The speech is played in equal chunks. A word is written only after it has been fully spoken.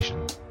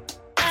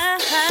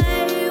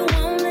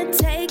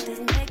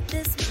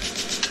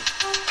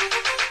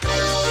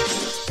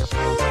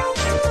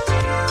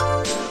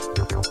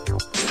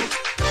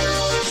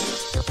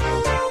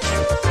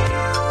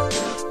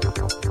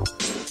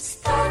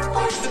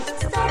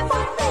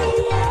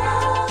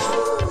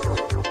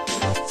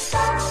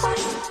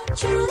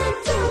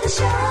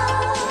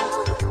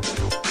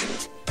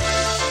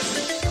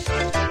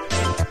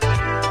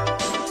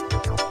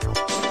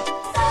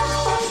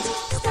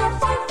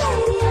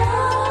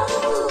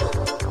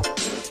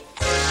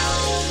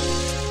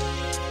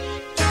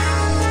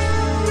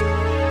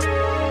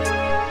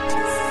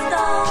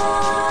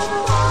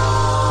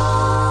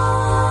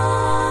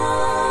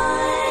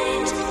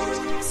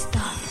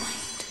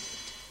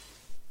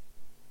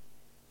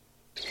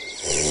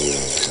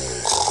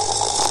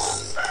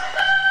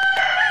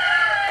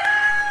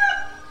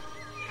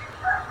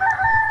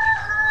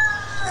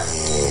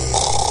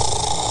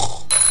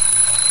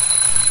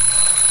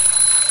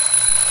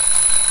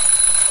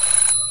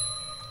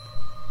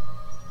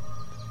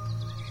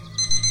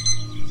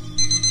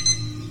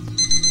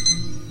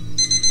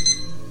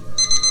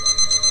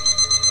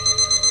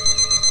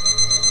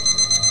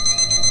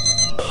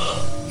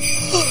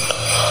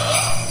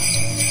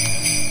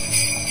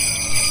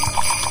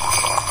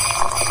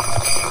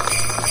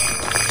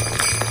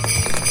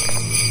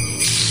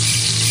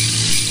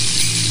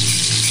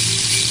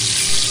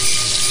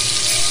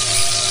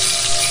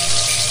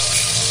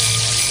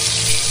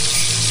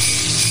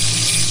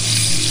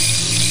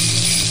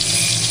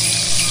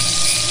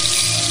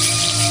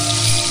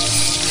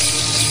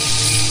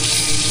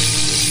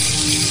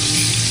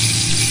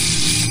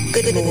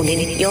Good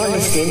morning, you're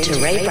listening to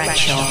Ray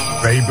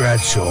Bradshaw. Ray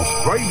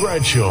Bradshaw. Ray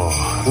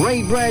Bradshaw.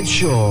 Ray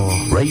Bradshaw.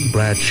 Ray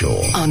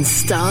Bradshaw. On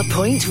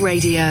Starpoint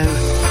Radio.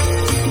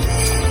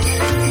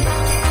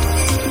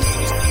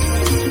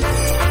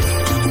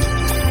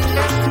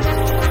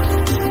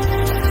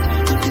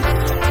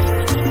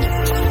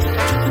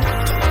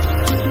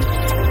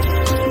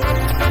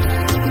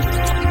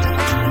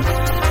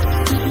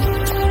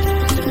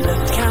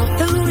 Look out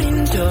the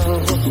window.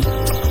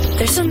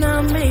 There's an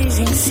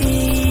amazing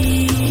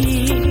scene.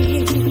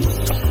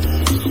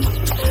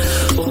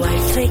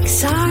 White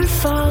flakes are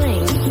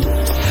falling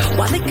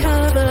while they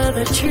cover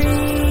the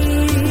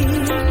trees.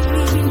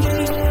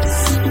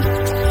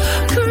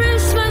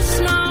 Christmas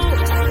snow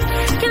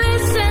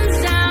glistens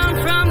down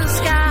from the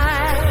sky.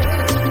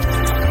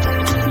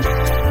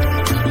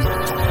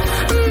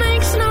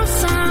 Makes no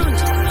sound.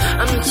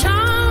 I'm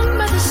charmed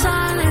by the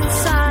silent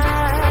sight.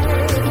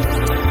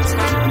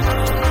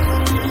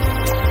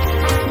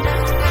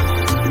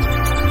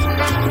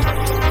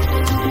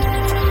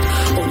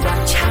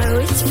 Watch how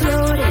it's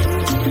floating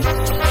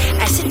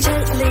as it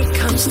gently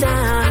comes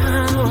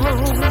down.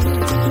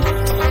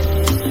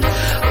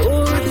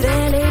 Oh,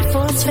 then it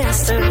falls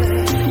faster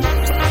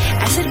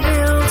as it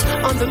builds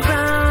on the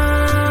ground.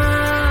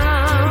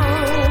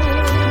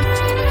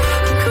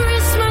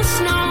 Christmas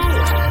snow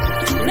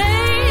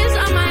lays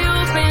on my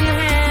open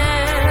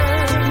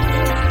hand.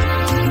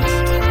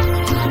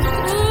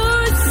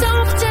 Oh, it's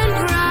soft and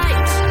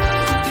bright,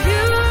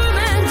 pure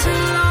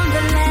mantle on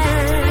the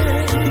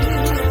land.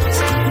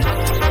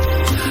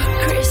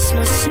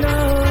 Christmas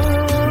snow.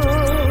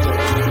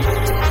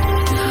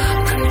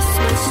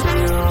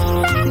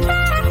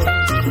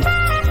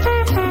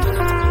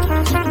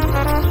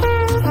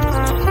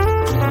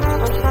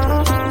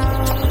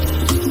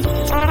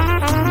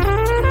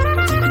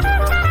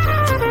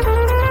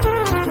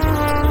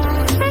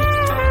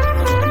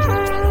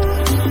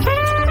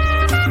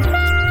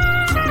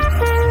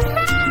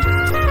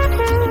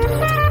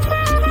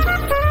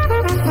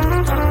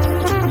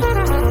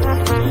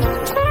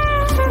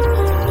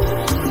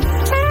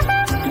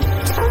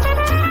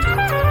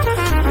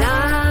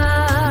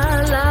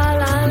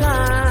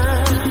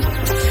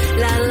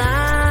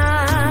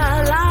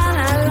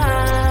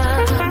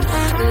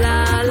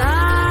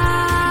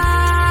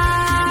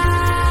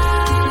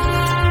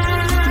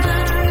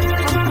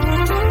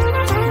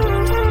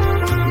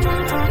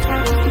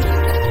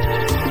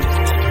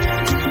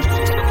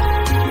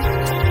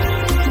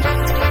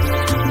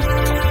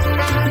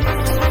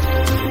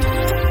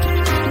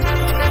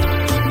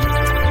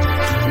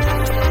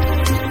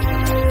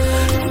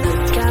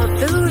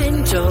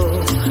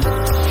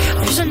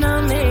 There's an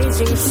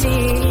amazing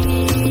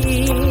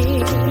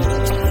scene.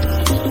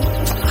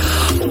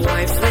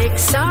 White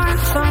flakes are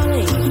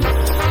falling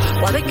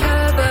while they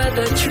cover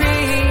the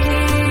trees.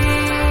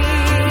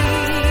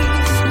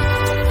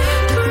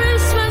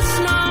 Christmas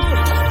snow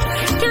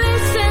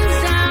glistens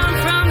down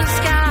from the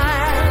sky.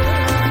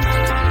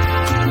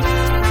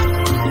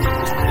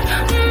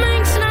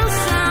 Makes no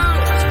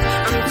sound.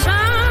 I'm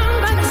charmed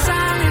by the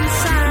silent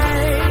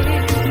sight.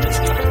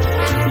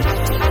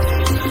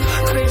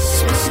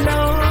 Christmas snow.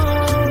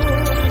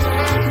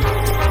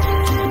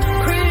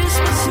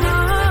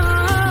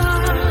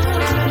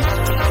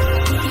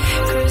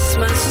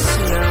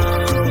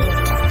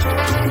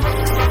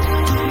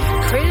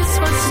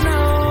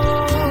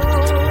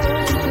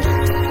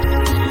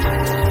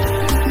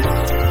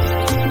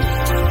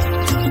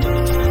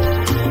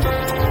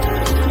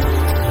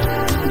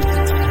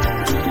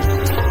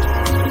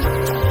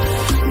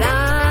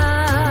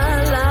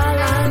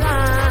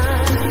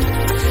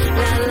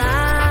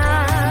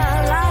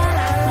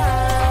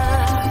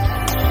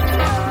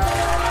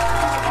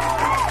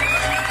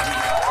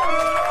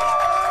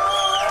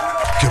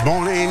 Good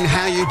morning,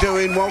 how you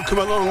doing? Welcome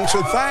along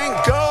to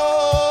Thank God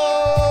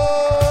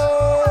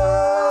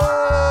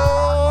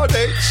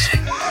it's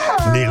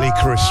nearly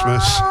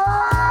Christmas.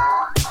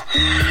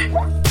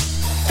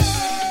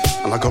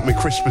 And I got my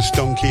Christmas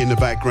donkey in the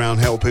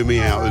background helping me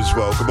out as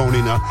well. Good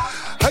morning,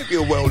 hope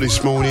you're well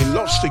this morning.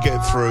 Lots to get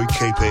through,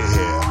 keep it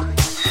here.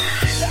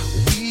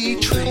 We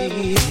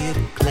traded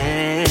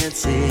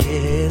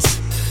glances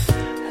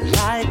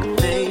like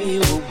they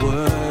were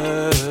words.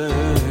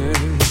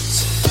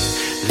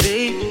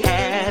 They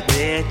had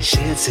their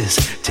chances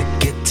to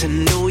get to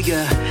know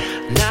you.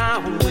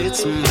 Now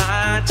it's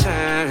my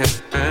turn.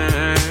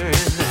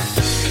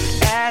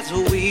 As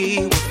we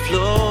were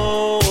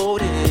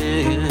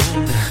floating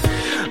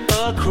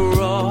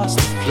across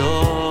the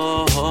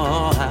floor,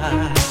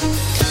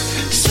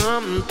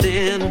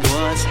 something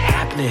was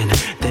happening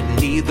that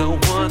neither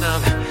one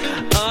of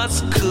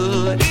us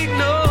could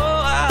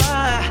ignore.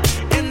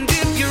 And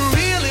if you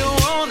really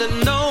want to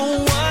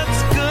know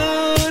what's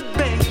good,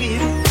 baby,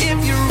 if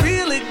you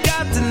really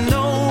got to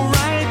know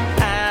right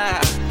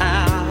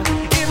now,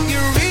 if you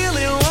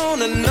really want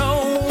to know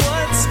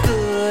what's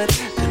good,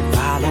 then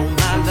follow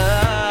my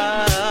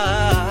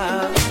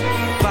love,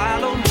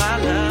 follow my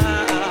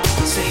love.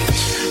 See,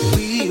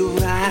 we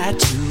ride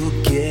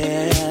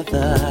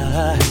together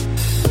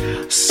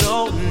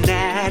so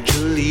natural.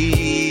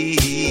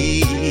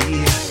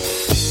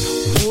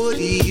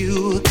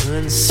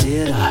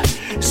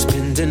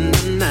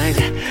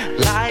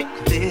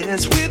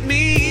 dance with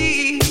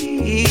me.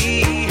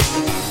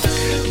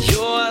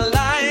 You're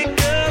like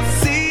a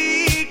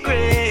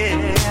secret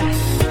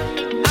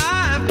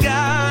I've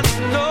got to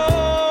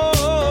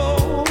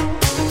know.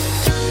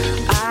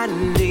 I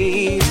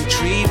need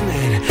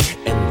treatment,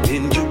 and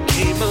then you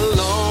came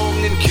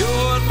along and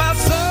cured my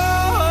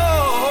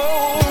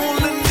soul.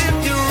 And if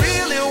you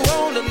really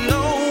want to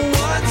know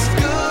what's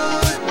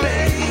good,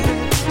 baby,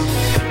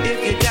 if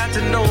you got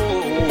to know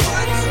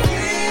what's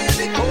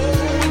really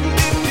good,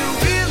 if you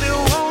really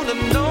want to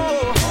know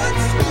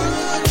what's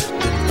good,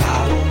 then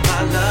follow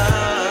my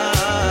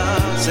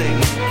love. Sing.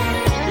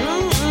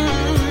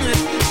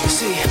 You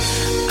see,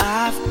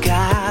 I've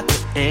got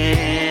the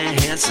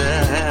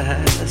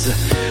answers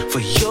for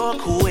your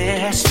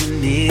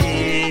questioning,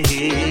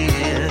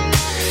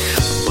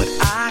 but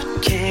I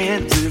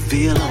can't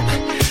reveal them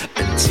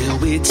until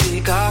we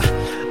take our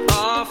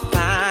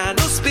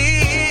final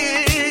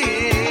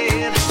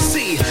spin.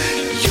 See,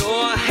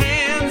 your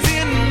hands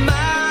in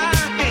my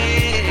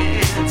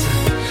hands,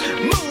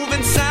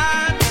 moving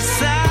side to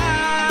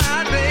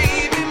side,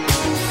 baby.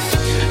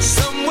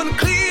 Someone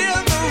clear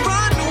the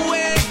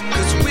runway,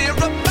 'cause we're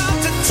about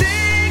to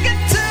take it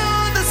to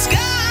the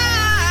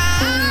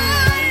sky.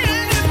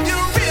 And if you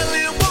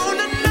really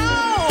wanna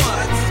know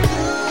what's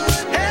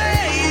good,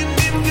 hey, and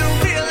if you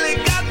really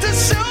got to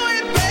show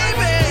it,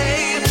 baby,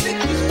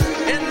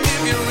 and if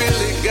you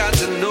really got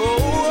to know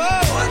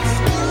what's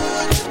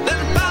good,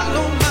 then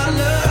follow my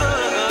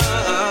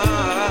love.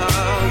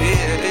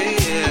 Yeah,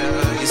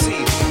 yeah. You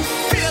see,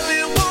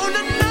 really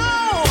wanna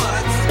know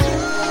what's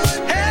good,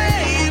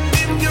 hey, and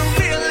if you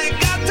really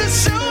got to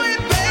show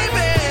it,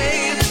 baby,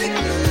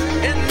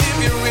 and if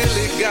you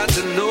really got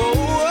to know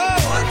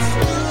what's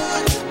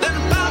good, then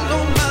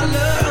follow my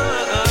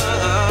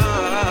love.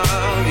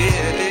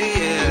 Yeah,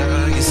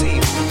 yeah. You see,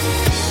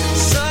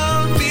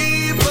 some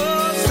people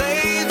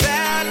say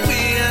that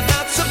we're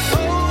not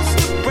supposed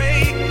to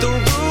break the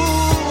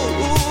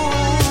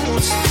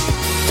rules,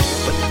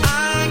 but I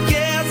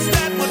guess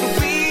that what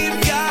we've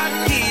got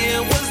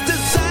here was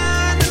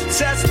designed to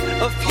test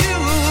a few.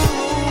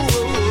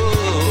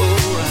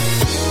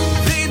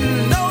 They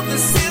know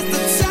this is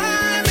the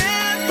time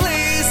and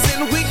place,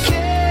 and we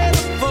can't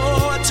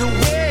afford to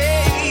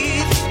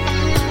wait.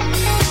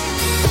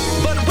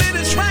 But when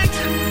it's right,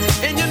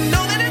 and you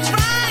know that it's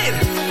right,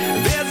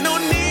 there's no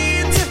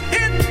need to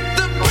hit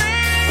the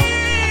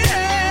brakes.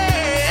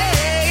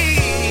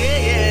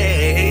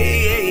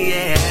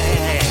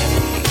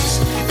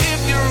 If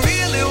you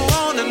really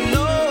wanna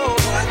know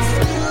what's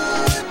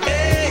good,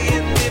 hey,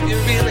 and if you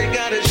really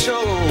gotta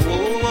show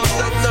what's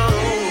up,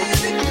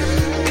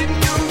 if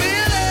you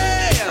really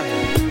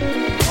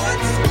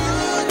what's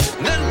good,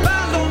 then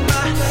follow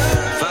my,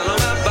 follow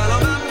my, follow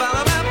my,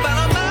 follow my,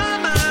 follow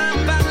my,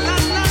 follow la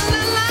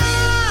la la.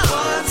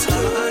 What's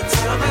good?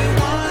 Tell me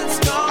what's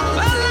gone.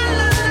 La la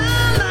la la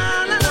la la.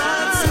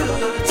 What's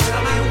good?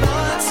 Tell me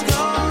what's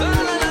gone. La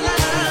la la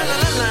la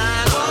la la.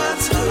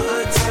 What's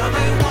good? Tell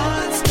me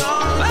what's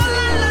gone. La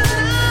la la la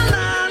la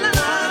la.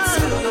 What's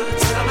good?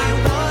 Tell me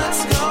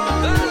what's gone.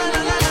 La la la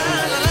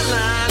la la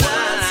la.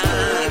 What's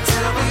good?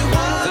 Tell me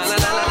what's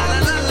gone. La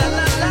la la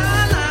la la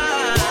la.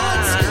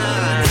 What's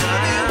good? Tell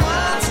me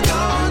what's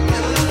gone.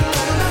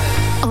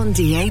 On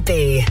DAB,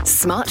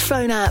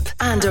 smartphone app,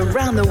 and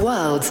around the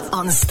world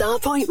on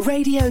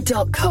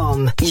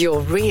starpointradio.com.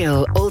 Your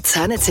real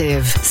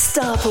alternative.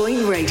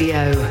 Starpoint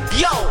Radio.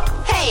 Yo,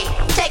 hey,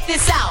 check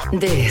this out.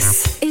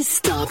 This is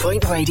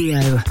Starpoint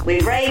Radio.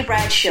 With Ray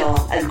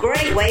Bradshaw, a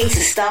great way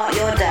to start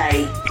your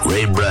day.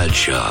 Ray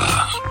Bradshaw.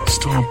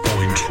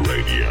 Starpoint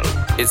Radio.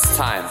 It's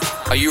time.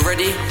 Are you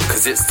ready?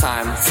 Because it's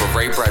time for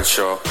Ray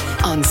Bradshaw.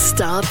 On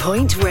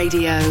Starpoint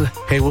Radio.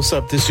 Hey, what's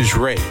up? This is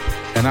Ray,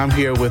 and I'm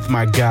here with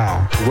my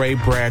guy, Ray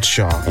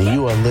Bradshaw, and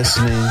you are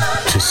listening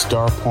to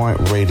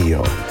Starpoint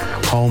Radio,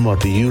 home of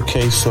the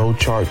UK Soul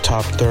Chart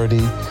Top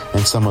 30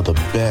 and some of the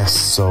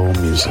best soul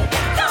music.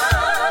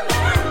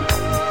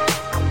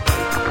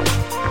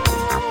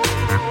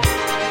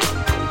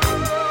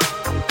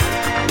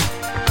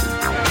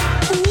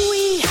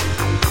 Ooh,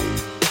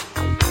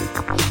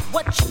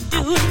 what you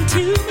doing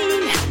to me?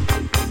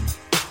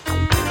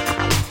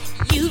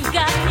 You've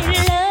got me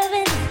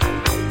loving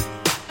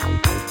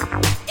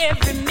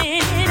every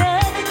minute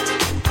of it.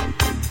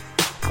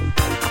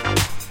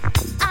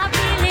 I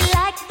really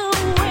like the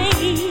way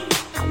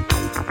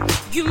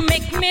you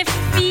make me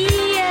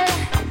feel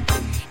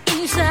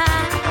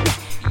inside.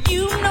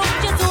 You know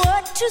just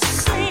what to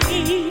say.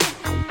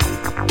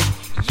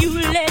 You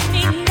let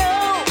me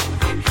know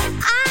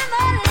I'm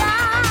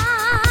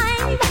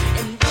alive,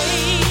 and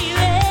baby,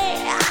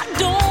 I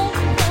don't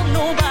want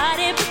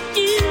nobody but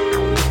you.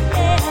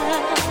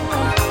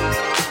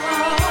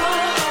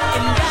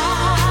 And I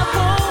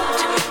won't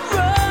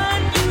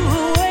run you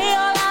away.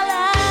 All I'll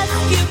ask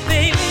you,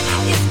 baby,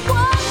 is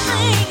one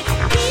thing: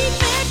 keep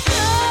it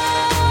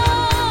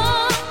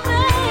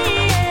coming.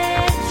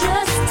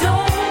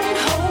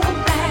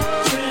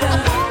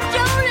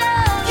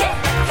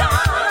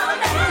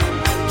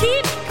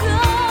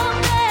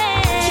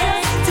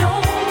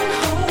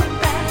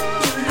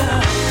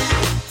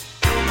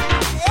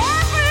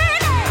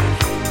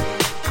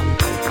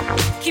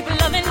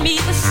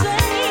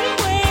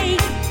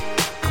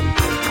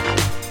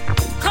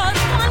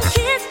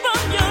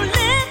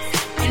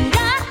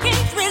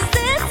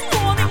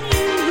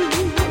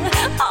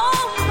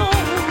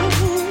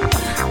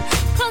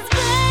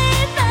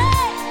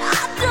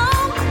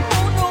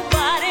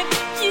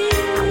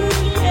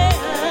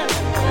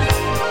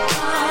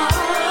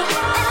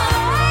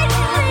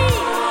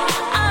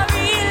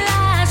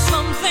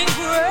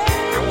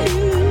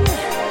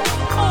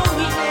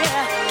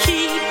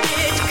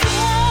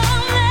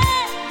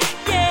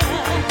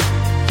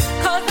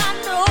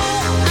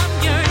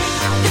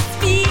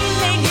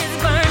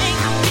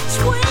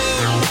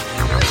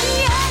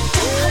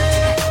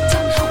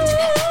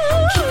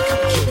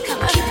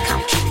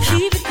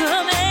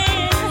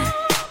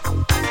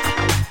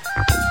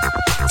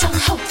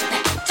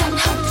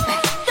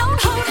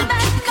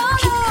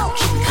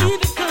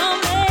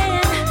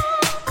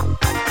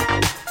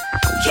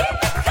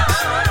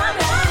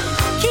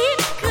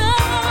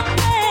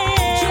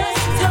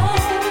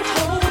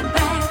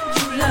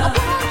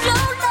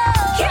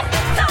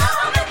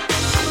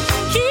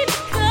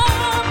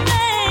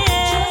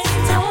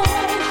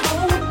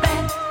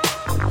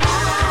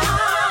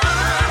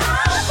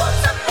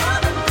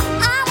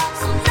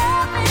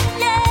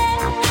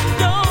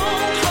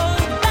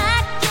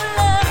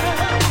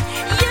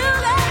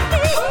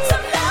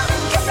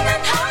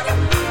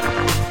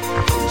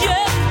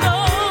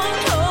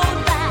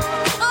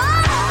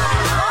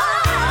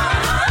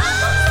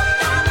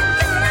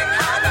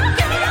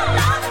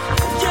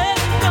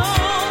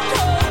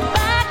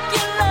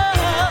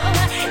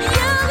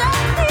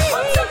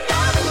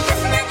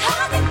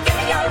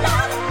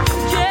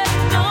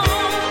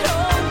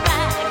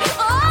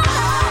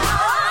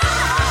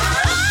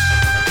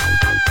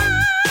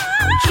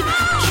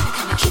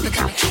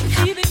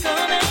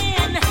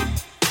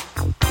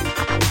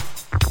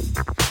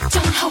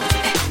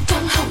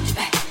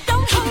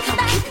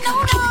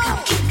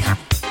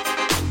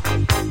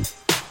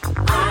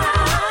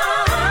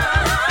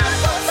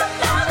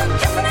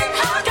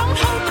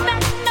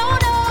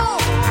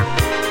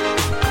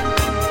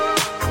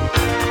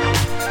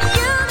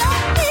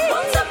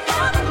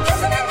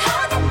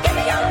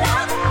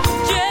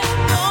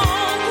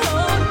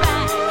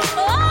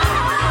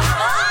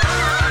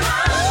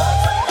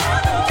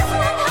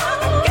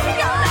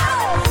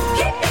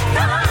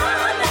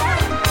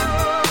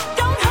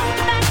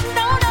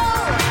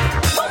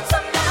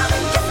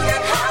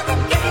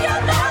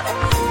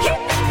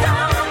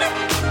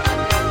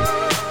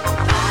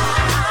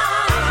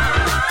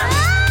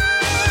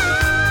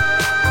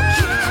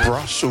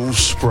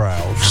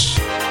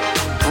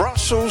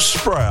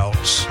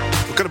 Sprouts.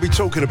 We're going to be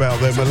talking about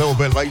them a little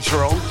bit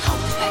later on.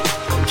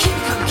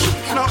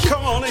 Now,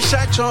 come on, it's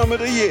that time of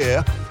the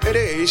year. It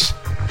is.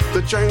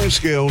 The Jones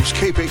Girls,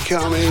 Keep It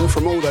Coming,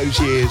 from all those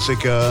years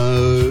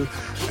ago.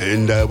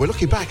 And we're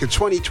looking back at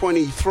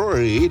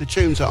 2023, the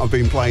tunes that I've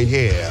been playing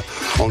here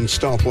on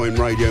Starpoint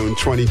Radio in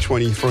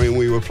 2023. And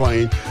we were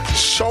playing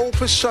Soul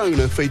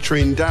Persona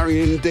featuring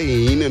Darian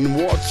Dean and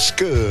What's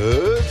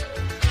Good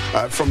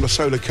from the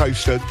Solar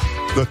Coaster,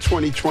 the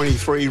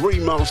 2023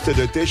 remastered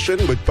edition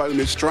with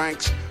bonus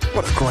tracks.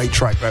 What a great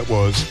track that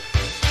was.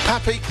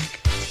 Pappy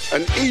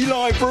and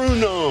Eli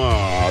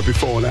Bruner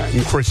before that,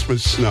 and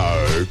Christmas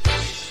Snow.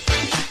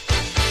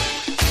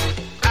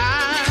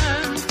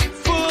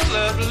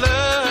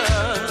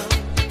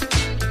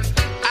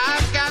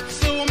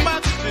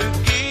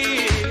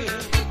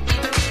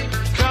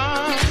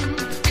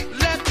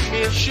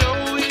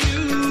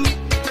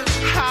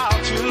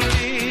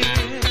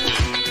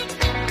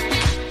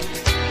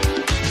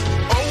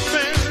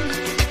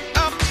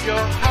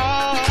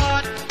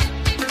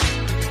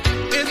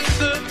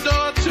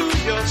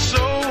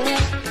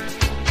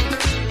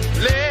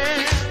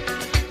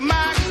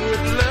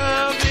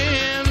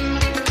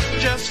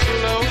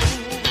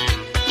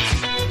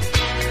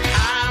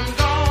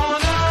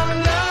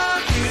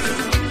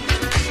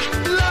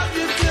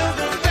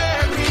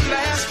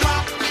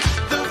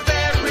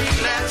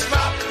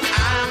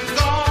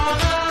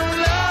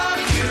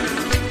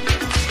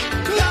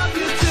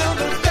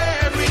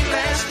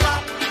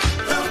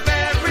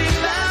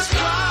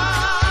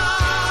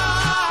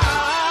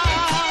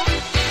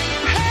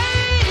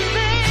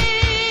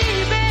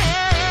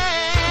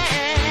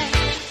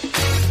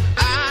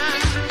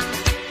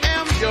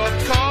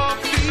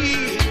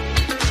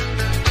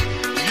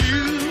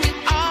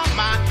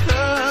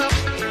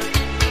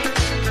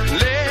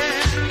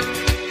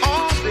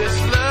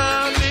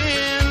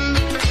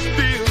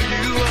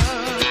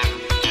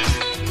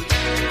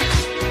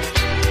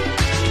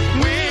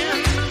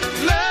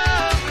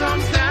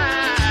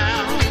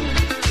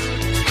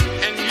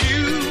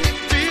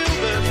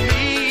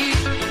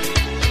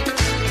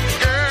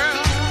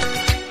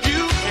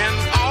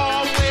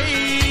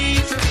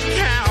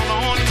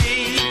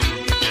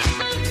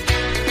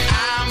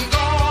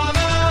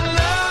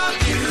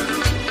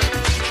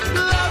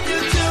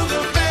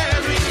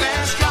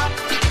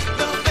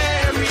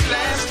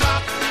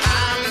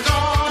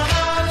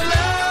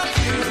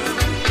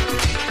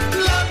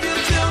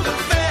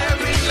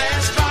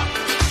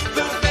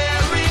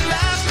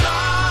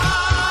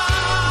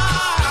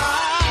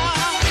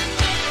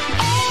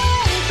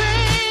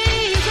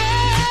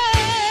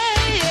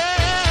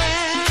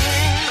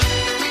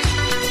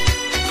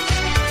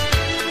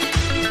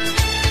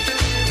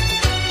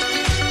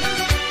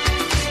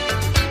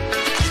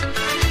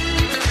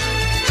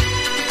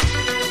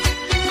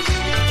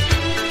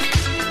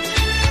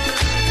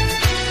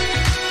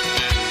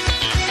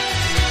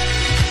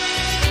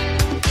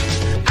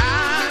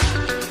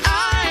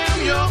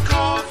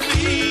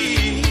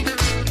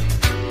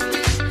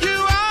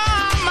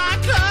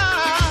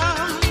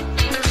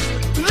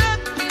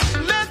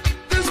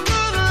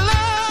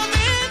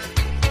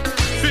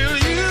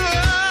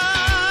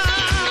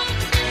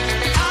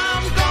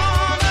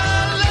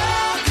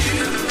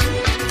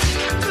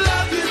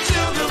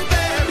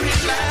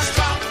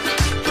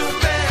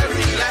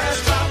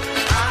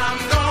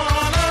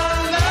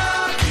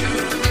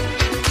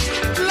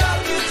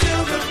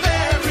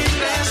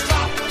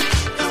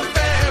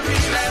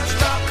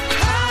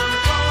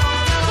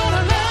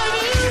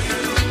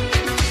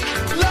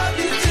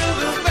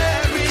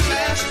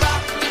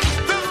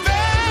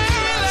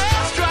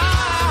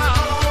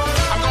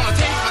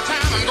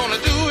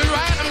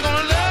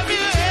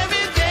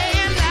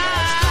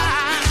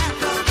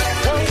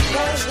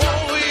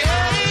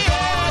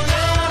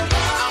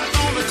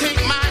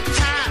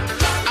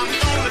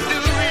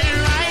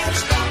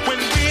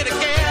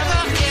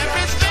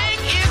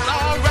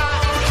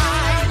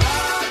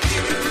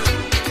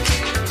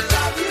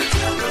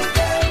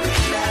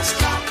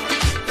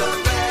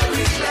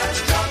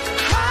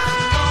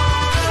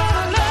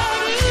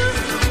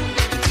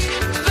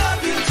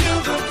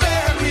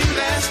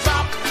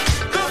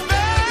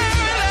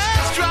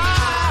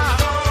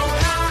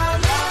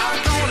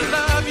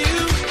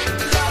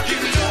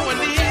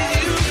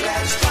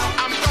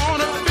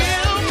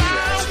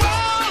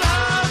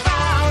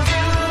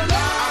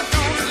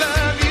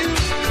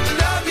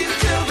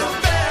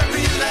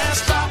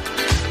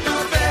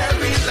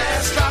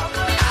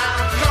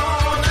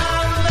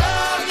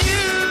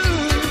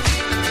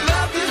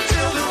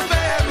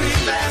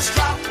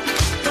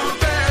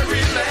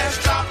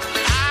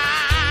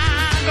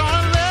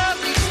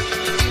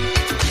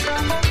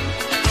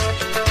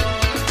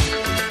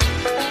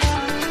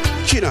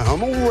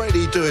 I'm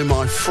already doing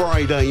my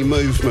Friday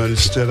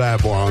movements to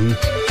that one.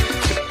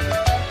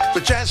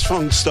 The jazz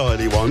funk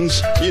styly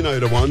ones, you know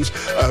the ones.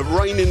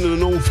 Rain in the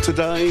north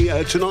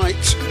today, tonight.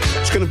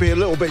 It's going to be a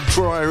little bit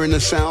drier in the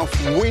south,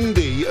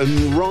 windy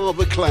and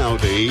rather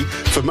cloudy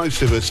for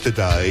most of us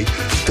today.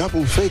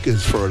 Double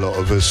figures for a lot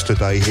of us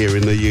today here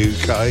in the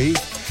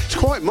UK. It's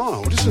quite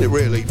mild, isn't it,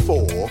 really,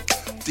 for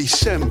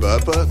December?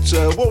 But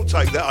we'll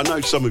take that. I know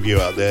some of you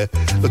out there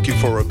looking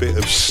for a bit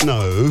of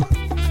snow.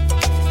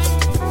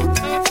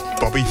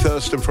 Bobby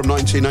Thurston from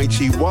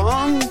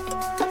 1981.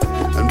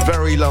 And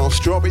very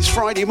last drop. It's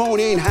Friday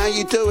morning. How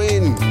you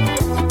doing?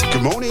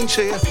 Good morning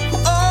to you.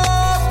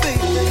 Oh,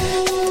 baby,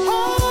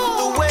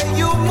 the way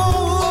you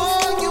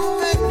move,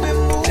 you make me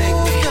move.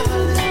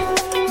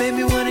 Make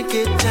me wanna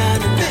get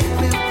down and make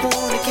me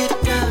wanna get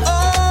down.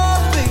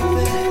 Oh,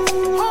 baby,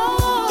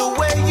 the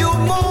way you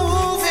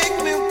move, make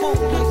me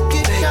wanna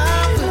get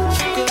down with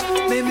you, girl.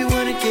 Make me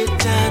wanna get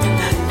down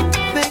tonight.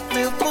 Make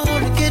me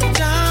wanna get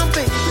down,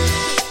 baby.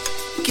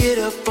 Get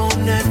up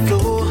on that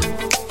floor.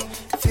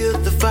 Feel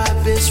the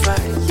vibe is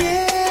right,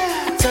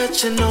 yeah.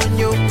 Touching on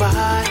your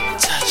body,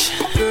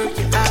 touching, girl,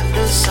 you're out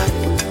of sight.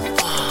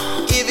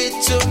 Give it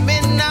to me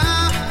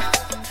now.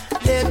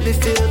 Let me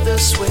feel the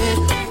sweat.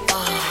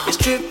 It's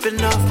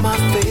dripping off my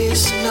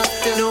face. No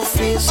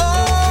fears, no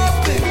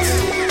regrets.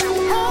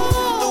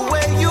 The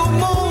way you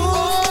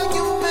move,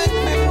 you make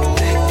me move.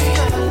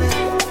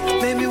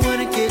 Make me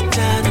wanna get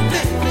down and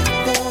make me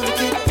wanna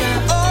get down.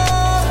 Oh,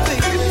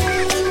 baby,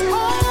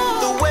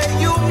 the way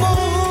you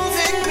move,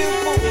 make me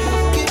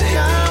wanna get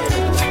down.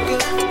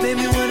 Make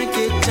me wanna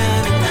get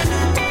down tonight.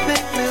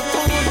 Make me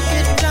wanna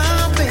get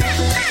down,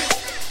 baby.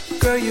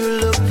 Girl, you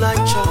look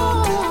like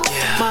chocolate.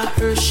 My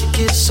Hershey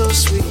gets so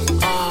sweet.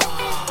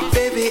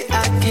 Baby, I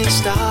can't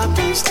stop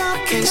it.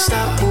 I can't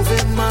stop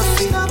moving my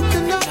feet.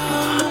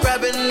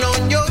 Grabbing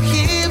on your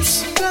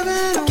hips,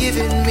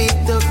 giving me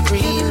the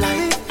green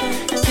light.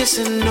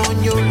 Kissing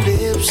on your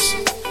lips,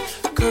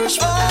 curse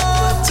with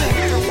appetite.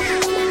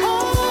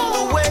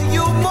 The way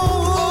you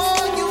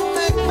move, you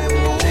make me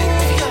move.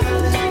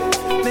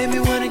 Make me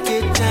wanna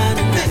get down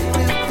and make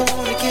me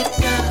wanna get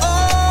down. Oh,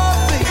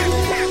 baby,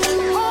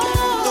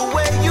 the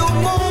way you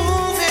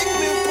move, make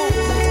me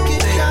wanna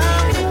get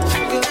down.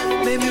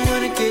 Make me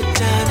wanna get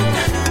down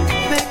tonight.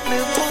 Make me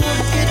wanna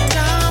get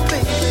down,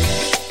 baby.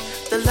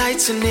 The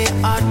lights in it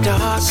are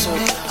dark,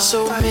 so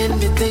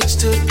many things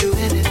to do.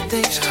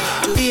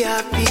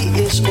 VIP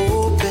is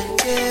open,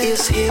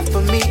 it's here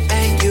for me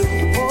and you.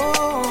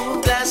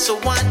 Glass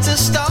of wine to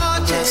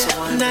start,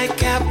 yeah.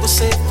 Nightcap will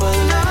save for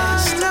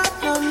last.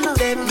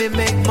 Let me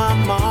make my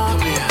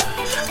mark.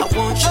 I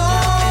want you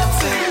now and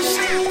fast.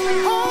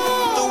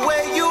 The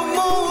way you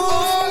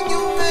move,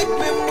 you make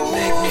me move.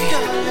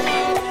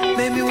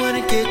 Make me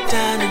wanna get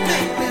down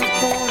tonight. Make me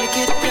wanna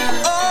get down.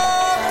 Oh,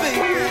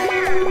 baby,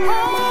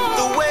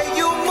 the way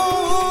you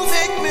move,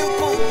 make me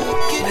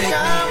wanna get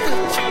down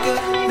with you, girl.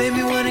 Make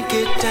me wanna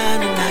get down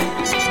tonight.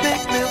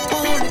 Make me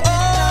wanna get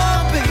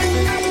down, baby.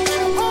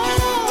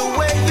 The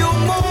way you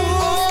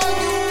move,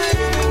 you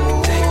make me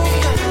move.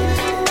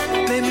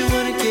 Make me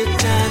wanna get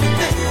down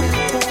tonight.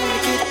 Make me wanna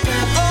get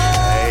down.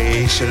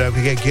 Hey, so don't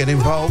forget, get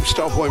involved.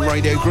 Starpoint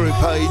Radio Group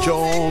page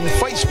on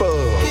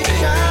Facebook.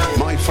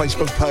 My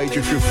Facebook page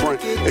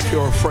if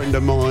you're a friend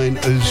of mine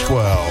as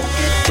well.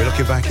 We're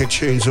looking back at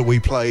tunes that we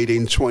played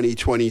in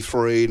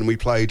 2023, and we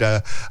played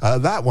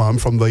that one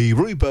from the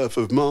Rebirth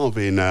of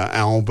Marvin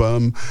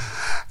album,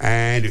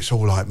 and it's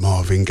all like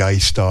Marvin Gaye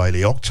style.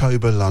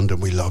 October London,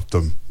 we loved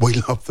them. We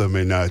loved them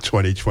in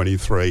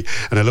 2023,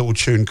 and a little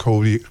tune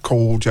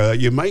called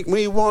You Make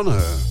Me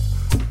Wanna.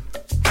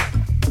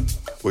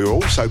 We were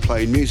also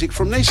playing music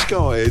from this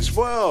guy as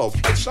well.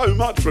 Played so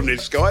much from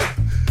this guy.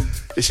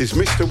 This is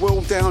Mr. Will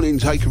Downing,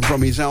 taken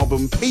from his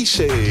album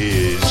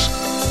Pieces.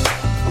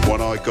 And What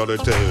I Gotta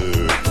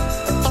Do.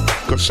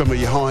 Got some of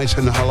your highs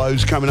and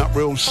hellos coming up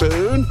real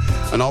soon,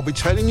 and I'll be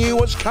telling you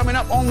what's coming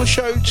up on the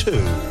show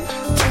too.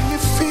 Can you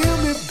feel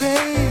me,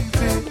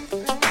 baby,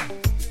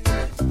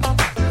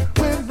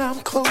 when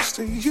I'm close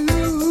to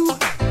you?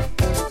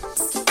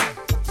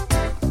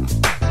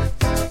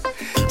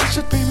 It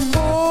should be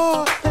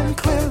more than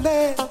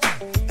clearly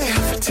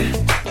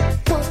evident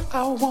what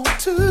I want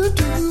to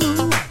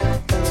do.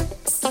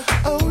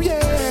 Oh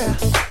yeah,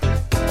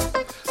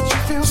 you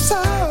feel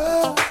so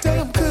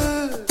damn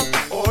good.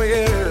 Oh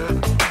yeah,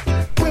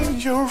 when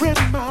you're in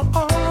my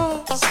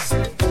arms.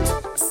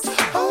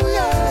 Oh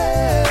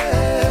yeah,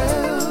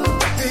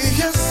 the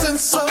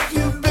essence of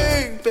you,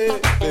 baby,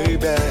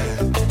 baby,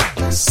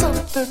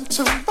 something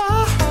to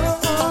my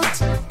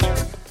heart.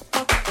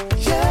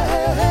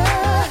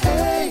 Yeah,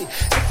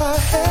 if I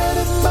had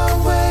it my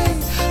way,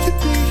 you'd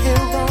be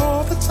here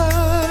all the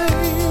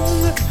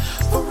time,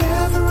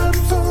 forever and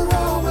for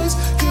always.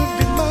 You'd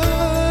be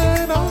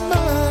mine, all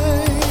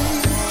mine.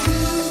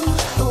 You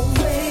don't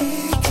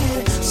make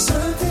it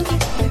something,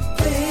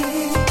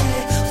 baby.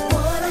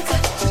 What I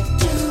got to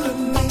do to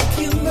make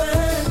you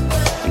mine?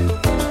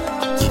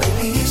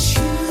 Baby, it's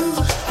you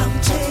I'm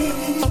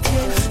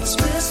taking.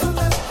 Express so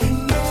let me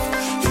know.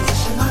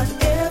 You're my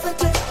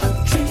everyday.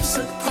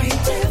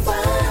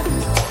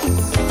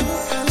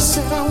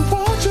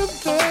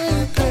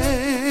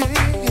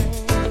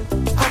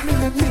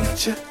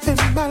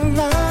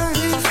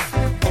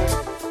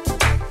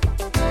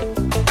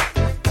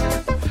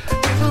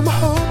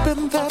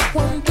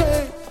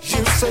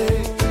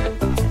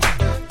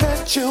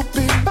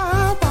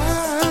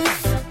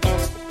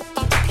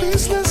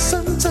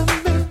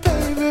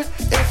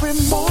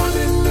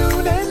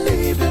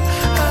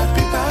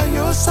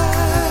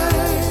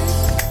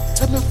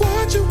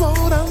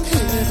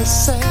 never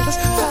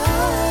satisfied.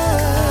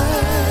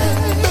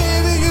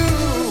 Baby,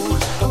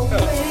 you've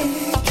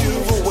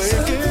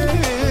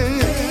awakened.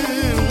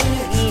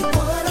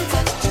 What I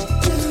got to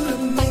do to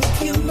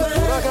make you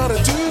mine? What I gotta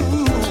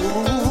do?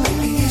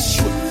 Baby, it's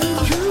you.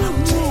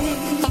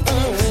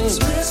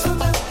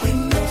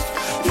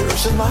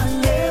 You're my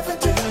never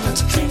done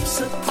dreams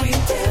so great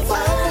divine. I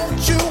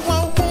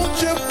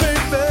want you,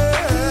 baby.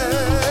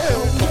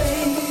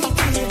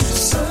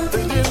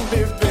 Something in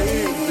me,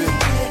 baby.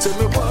 Tell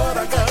me what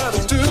I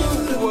gotta do.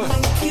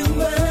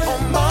 Oh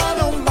mine,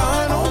 oh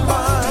mine, oh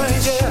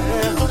mine, yeah.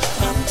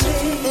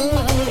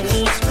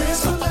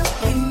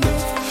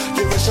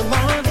 You're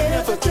my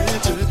never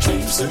done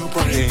dreams so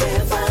great.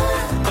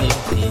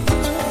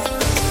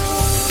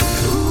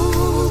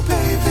 Ooh,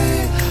 baby,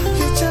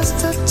 you're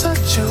just a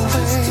touch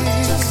away.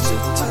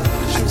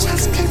 I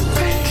just keep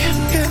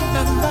breaking in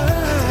my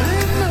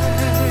mind.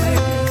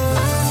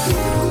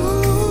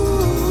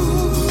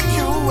 Ooh,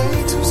 you're way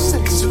too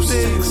sexy.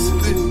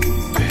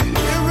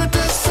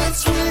 Iridescent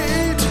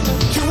sweet.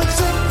 You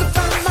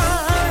exemplify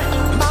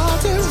my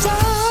desire.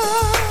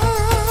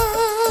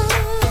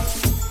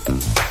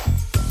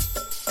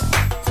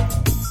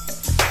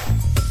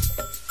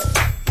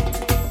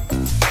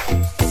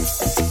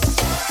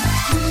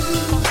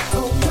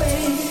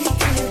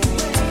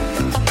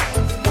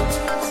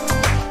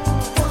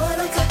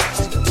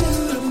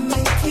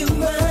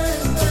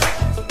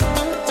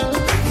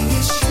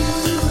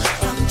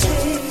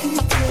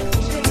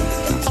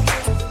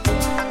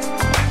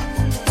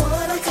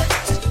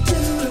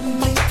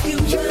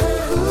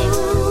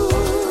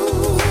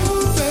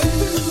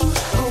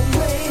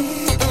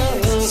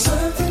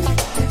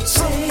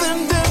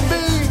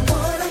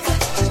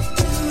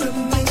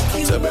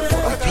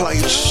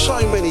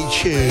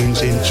 Tunes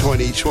in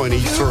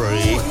 2023.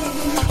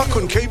 I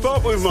couldn't keep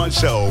up with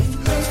myself,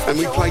 and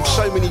we played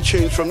so many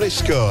tunes from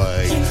this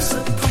guy.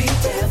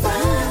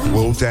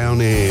 Will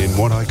Down In,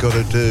 What I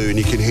Gotta Do, and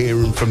you can hear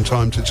him from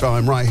time to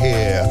time right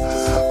here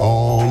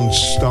on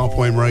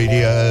Starpoint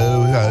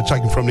Radio,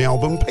 taken from the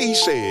album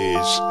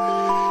Pieces.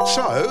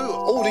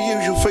 So, all the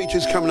usual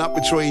features coming up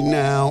between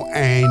now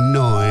and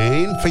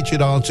 9.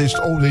 Featured artists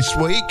all this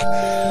week.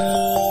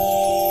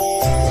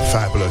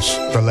 Fabulous,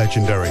 the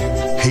legendary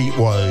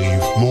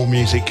Heatwave. More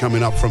music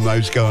coming up from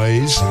those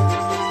guys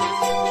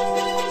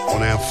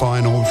on our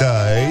final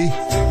day.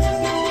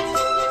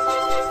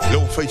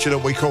 Little feature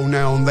that we call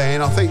Now and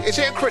Then. I think, is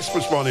it a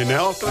Christmas one in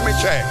now? Let me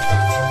check.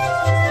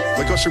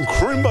 We've got some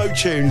Crimbo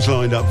tunes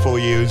lined up for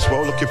you as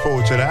well. Looking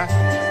forward to that.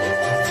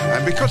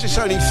 And because it's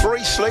only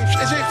 3 sleeps,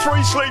 is it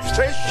 3 sleeps,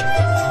 Tish?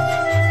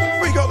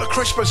 We got the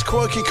Christmas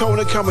Quirky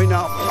Corner coming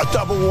up, a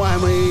double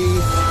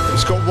whammy.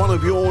 It's got one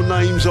of your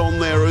names on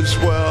there as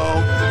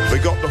well. We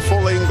got the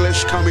full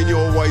English coming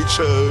your way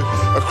too.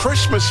 A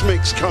Christmas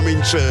mix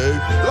coming too.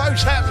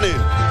 Loads happening.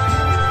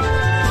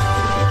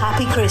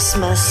 Happy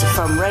Christmas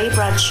from Ray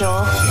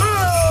Bradshaw.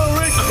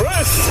 Merry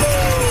Christmas!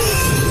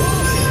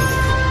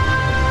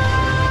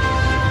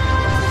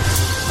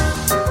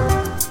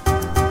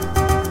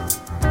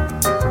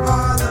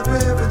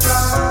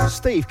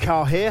 Steve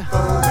Carr here.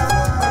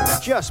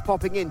 Just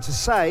popping in to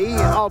say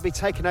I'll be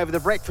taking over the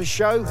breakfast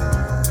show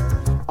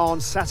on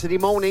Saturday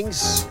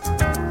mornings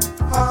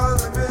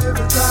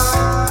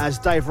as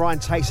Dave Ryan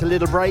takes a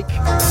little break,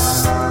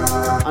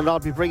 and I'll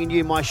be bringing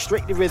you my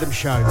Strictly Rhythm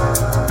show.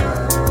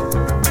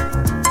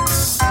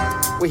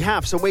 We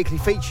have some weekly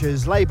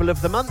features, label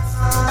of the month,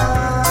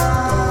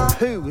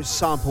 Who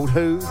sampled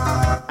Who,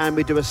 and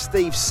we do a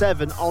Steve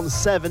 7 on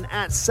 7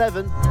 at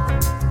 7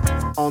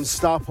 on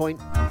Starpoint.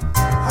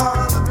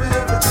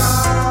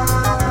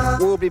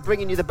 We'll be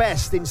bringing you the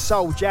best in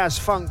soul, jazz,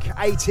 funk,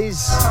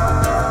 80s,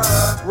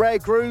 rare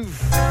groove,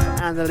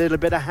 and a little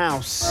bit of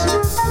house.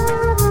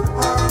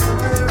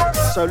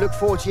 So look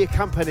forward to your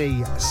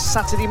company.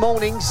 Saturday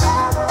mornings,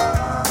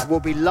 we'll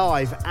be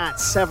live at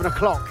 7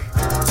 o'clock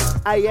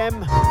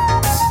a.m.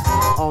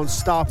 on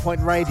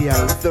Starpoint Radio,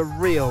 the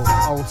real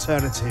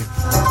alternative.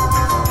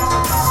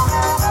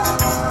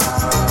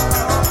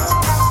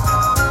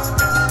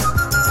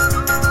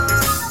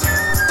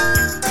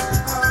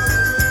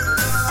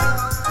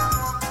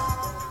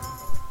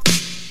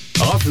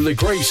 After the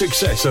great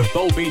success of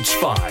Bowl Beats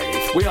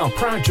 5, we are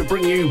proud to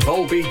bring you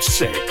Bowl Beats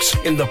 6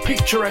 in the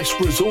picturesque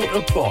resort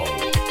of Bowl.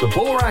 The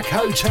Borak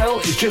Hotel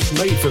is just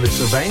made for this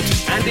event,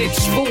 and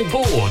it's full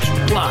board.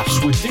 Plus,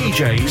 with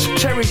DJs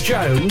Terry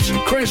Jones,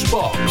 Chris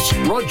Box,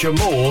 Roger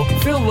Moore,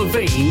 Phil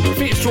Levine,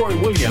 Fitzroy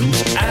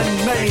Williams,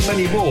 and many,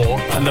 many more.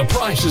 And the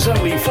price is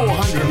only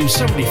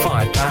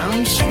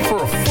 £475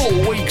 for a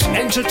full week's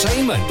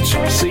entertainment.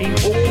 See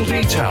all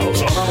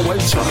details on our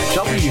website,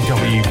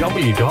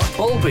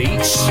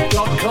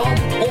 www.bowlbeats.com,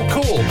 or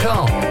call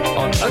Carl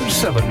on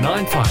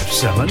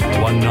 07957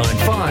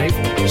 195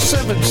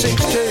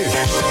 762.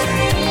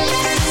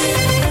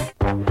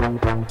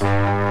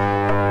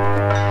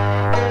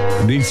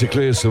 Need to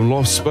clear some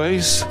loft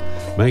space?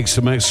 Make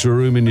some extra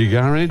room in your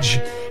garage?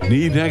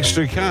 Need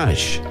extra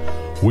cash?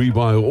 We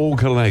buy all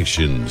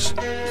collections.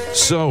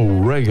 Soul,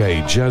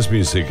 reggae, jazz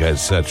music,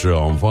 etc.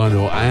 on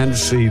vinyl and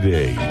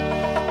CD.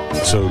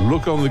 So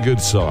look on the good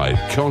side.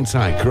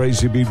 Contact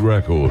Crazy Beat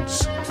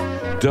Records.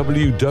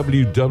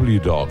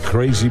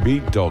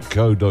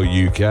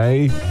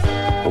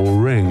 www.crazybeat.co.uk or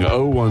ring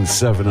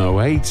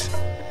 01708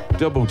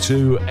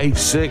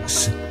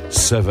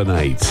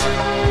 228678.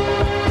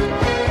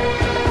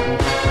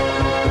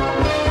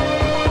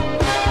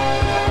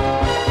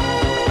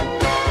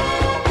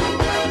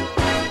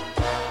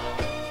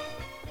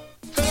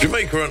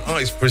 Jamaica on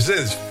Ice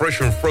presents fresh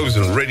and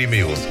frozen ready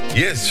meals.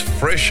 Yes,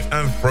 fresh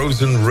and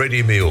frozen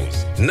ready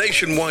meals.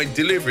 Nationwide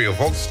delivery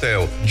of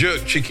oxtail,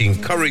 jerk chicken,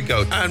 curry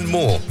goat, and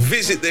more.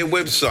 Visit their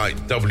website,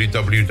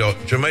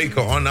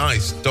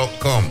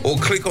 www.jamaicaonice.com, or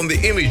click on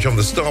the image on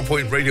the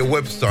Starpoint Radio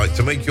website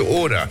to make your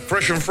order.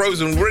 Fresh and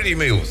frozen ready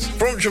meals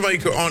from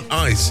Jamaica on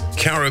Ice.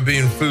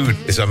 Caribbean food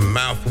is a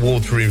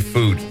mouth-watering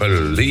food.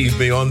 Believe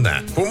me on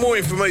that. For more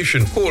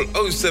information, call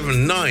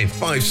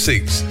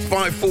 07956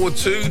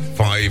 542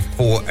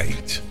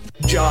 548.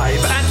 Jive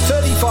at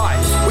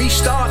 35. We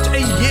start a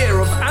year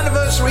of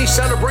anniversary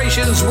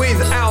celebrations with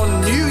our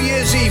New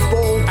Year's Eve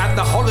ball at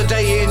the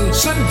Holiday Inn,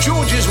 St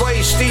George's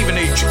Way,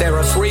 Stevenage. There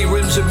are 3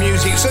 rooms of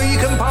music so you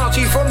can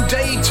party from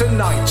day to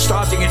night,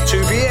 starting at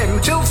 2 p.m.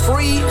 till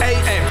 3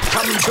 a.m.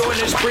 Come join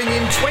us, bring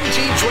in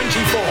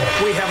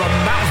 2024. We have a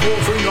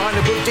mouth-watering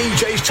lineup of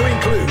DJs to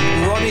include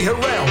Ronnie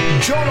Harrell,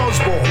 John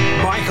Osborne,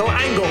 Michael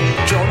Angle,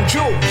 John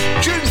Jules,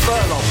 June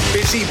Furlong,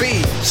 Busy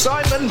Bee,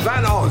 Simon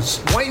Van Oz,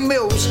 Wayne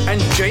Mills,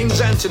 and James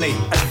Anthony.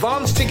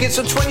 Advance tickets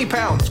are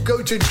 £20.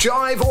 Go to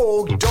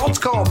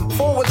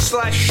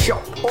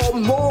jiveorg.com/shop or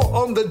more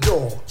on the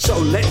door. So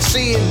let's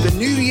see in the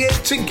new year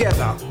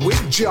together with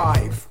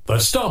Jive. The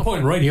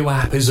Starpoint Radio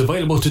app is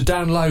available to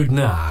download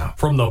now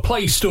from the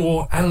Play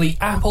Store and the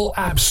Apple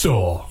App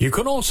Store. You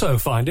can also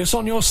find us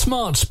on your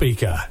smart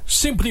speaker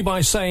simply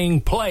by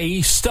saying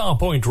play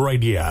Starpoint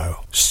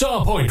Radio.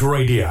 Starpoint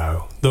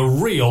Radio, the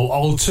real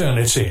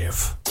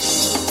alternative.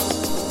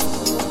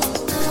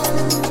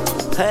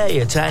 Hey,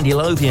 it's Andy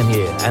Lothian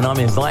here, and I'm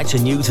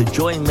inviting you to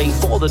join me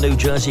for the New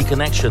Jersey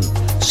Connection,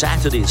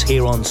 Saturdays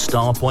here on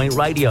Starpoint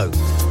Radio.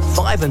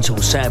 5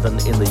 until 7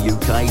 in the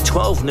UK,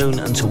 12 noon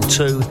until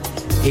 2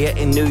 here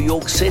in New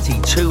York City.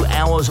 2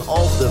 hours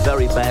of the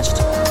very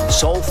best,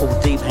 soulful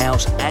deep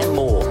house and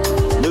more.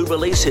 New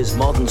releases,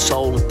 modern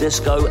soul,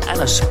 disco,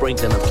 and a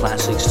sprinkling of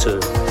classics too.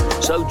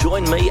 So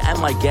join me and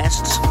my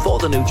guests for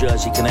the New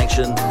Jersey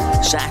Connection,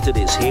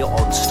 Saturdays here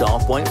on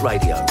Starpoint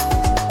Radio.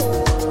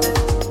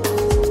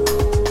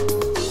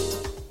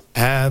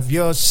 Have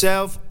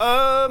yourself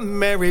a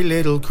merry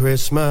little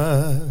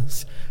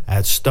Christmas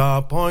at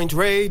Starpoint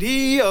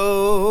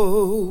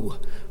Radio.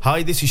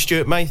 Hi, this is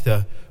Stuart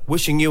Mather,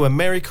 wishing you a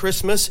Merry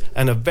Christmas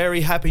and a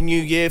very Happy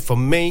New Year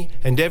from me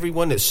and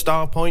everyone at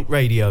Starpoint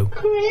Radio.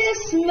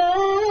 Christmas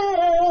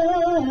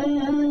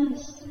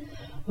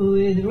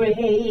with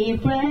Ray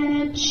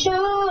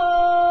Bradshaw.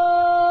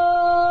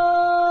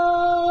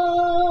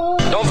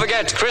 Don't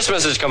forget,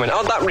 Christmas is coming.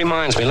 Oh, that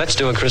reminds me. Let's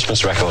do a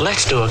Christmas record.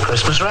 Let's do a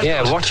Christmas record.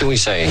 Yeah, what should we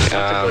say? That's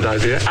a good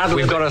idea.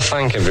 We've got to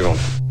thank everyone.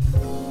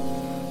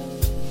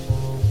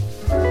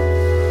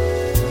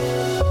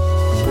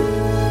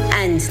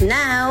 And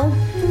now,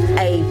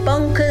 a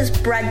Bonkers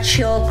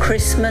Bradshaw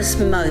Christmas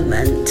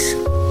moment.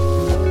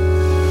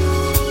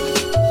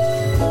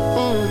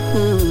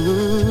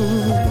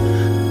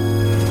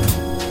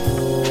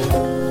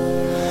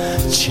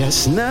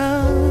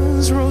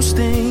 Chestnuts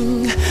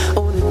roasting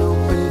on an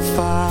open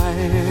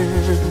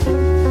fire,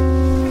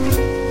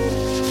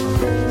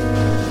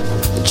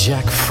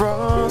 Jack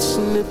Frost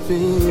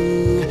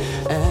nipping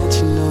at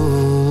your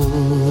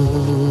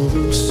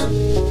nose,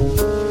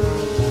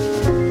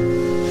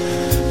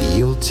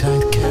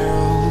 Yuletide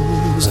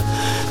carols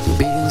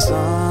being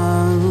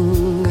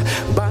sung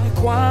by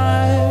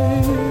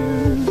choir,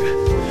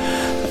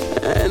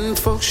 and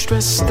folks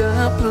dressed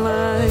up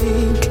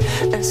like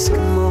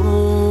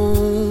Eskimos.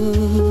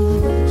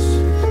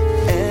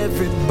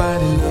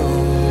 Everybody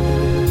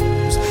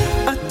knows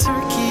a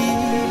turkey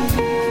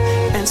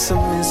and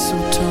some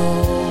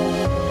mistletoe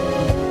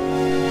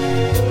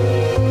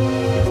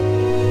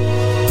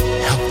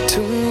help to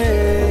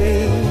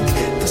make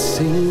the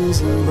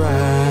season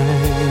bright.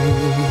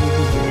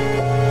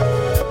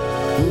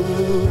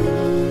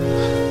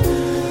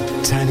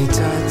 Tiny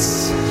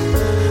tots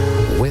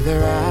with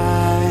their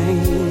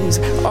eyes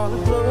all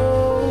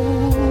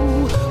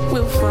aglow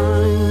will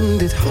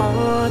find it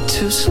hard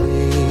to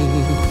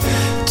sleep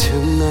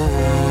tonight.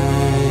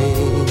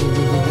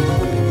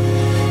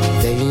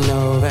 They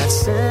know that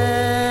Santa's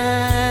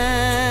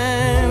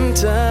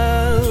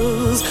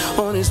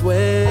on his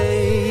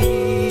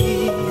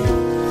way.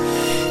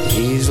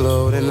 He's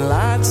loading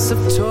lots of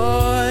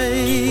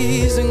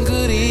toys and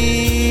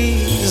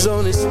goodies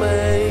on his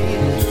sleigh,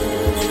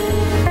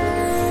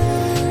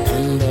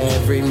 and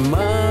every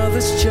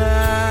mother's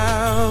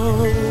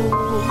child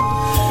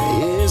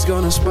is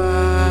gonna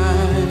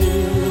spy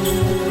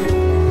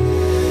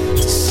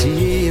to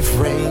see if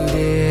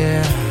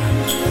reindeer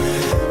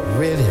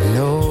really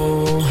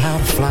know how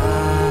to fly.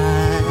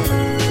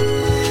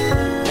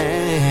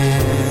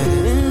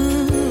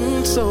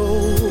 And so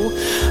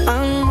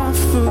I'm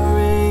offering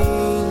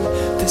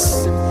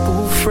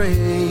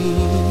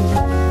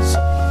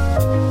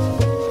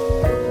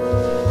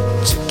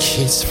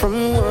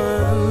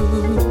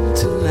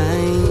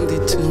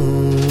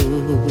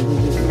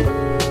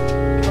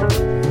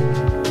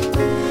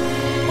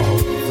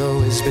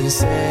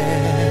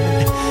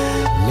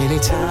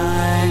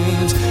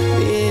times,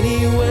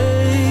 many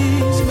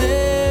ways.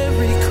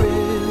 Merry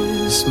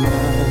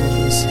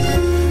Christmas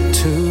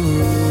to you.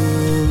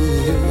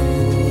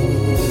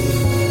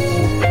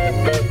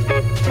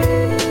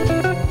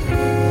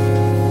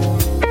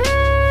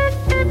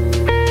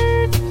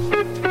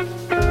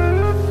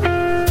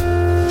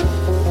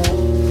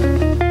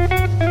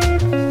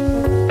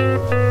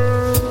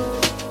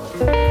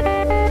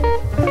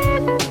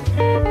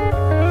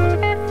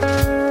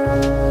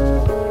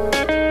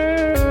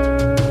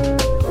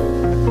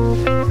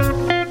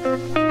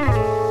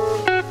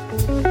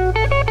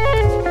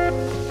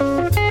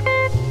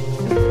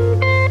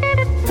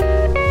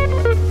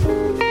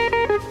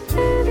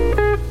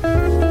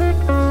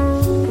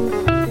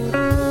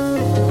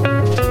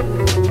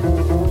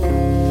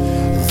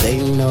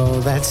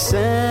 That Santa's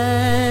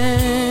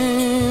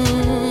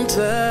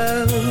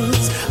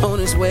on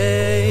his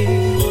way.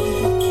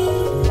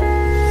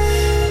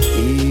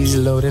 He's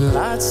loading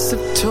lots of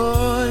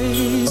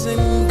toys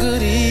and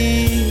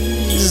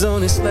goodies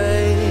on his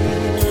sleigh.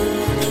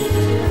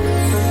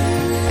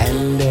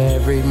 And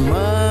every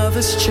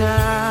mother's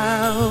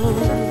child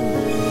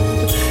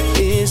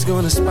is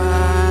gonna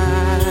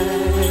spy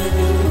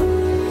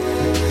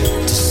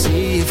to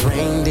see if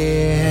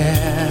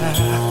reindeer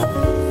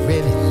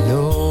really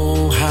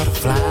know how to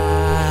fly.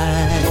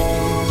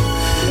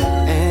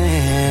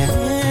 And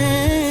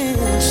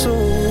so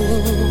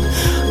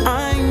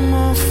I'm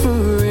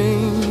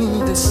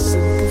offering this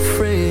simple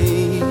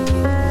phrase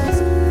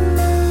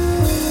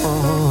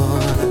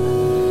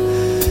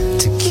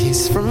to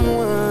kiss from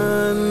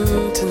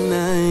 1 to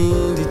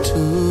 92.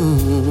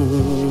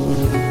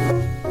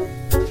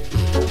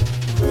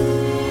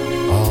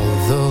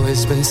 Although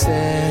it's been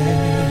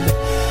said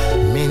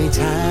many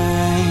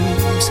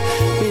times,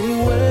 many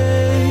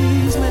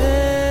ways,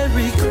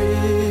 Merry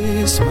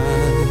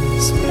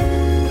Christmas,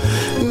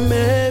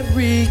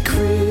 Merry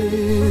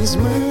Christmas,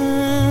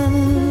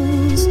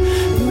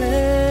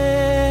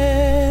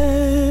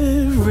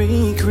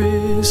 Merry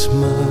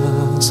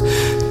Christmas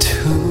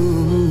to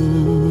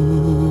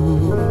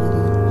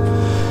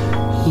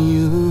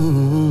you.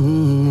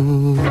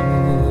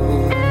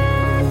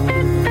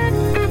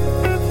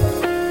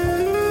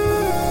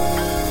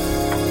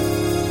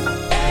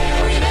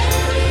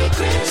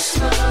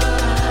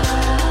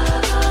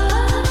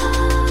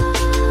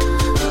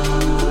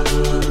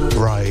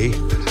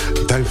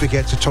 Don't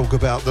forget to talk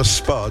about the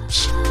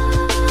spuds.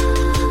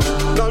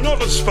 No, not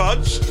the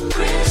spuds.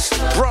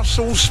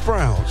 Brussels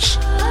sprouts.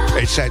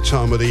 It's that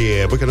time of the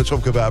year. We're going to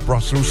talk about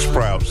Brussels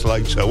sprouts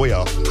later. We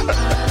are.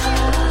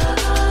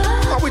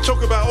 Oh, we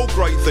talk about all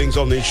great things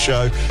on this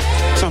show.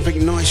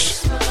 Something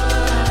nice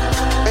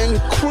and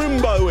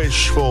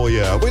Quimbo-ish for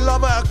you. We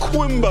love our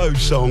Quimbo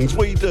songs.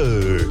 We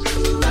do.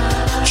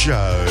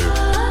 Joe.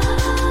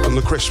 And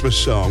the Christmas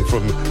song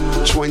from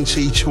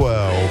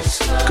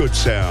 2012. Good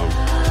sound.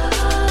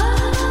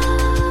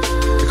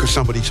 Because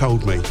somebody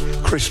told me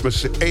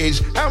Christmas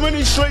is how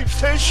many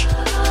sleeps, Tish?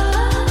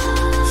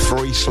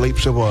 3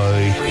 sleeps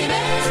away.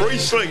 3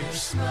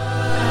 sleeps.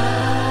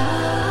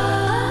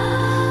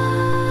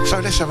 So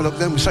let's have a look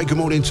then. We say good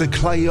morning to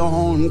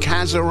Cleon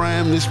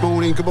Kazaram this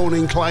morning. Good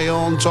morning,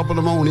 Cleon. Top of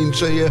the morning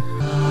to you.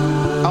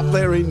 Up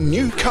there in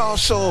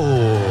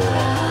Newcastle.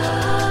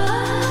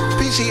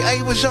 Busy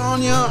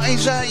Awazania,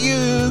 is that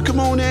you? Good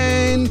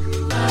morning.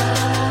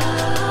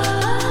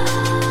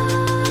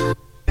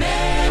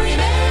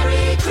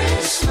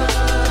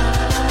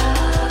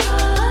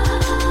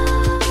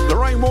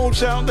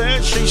 Out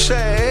there, she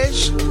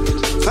says,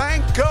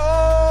 thank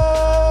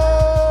God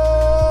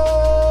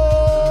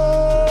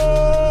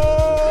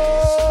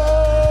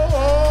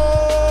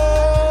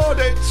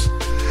it's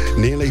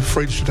nearly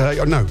fridge day.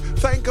 Oh no,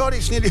 thank God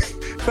it's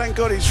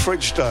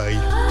fridge day.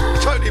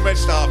 Totally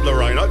messed up,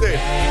 Lorraine, I did.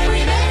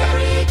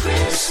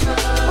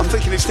 I'm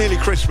thinking it's nearly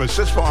Christmas,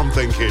 that's what I'm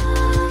thinking.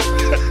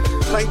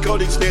 Thank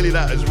God it's nearly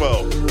that as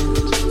well.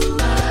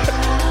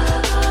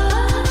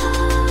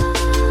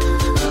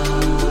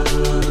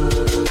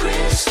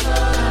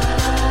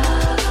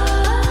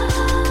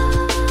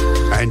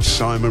 And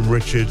Simon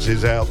Richards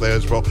is out there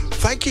as well.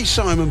 Thank you,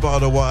 Simon, by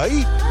the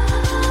way.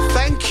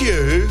 Thank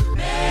you.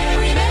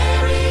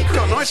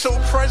 Got a nice little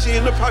Prezi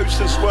in the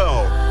post as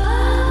well.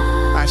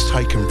 That's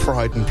taken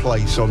pride and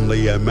place on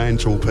the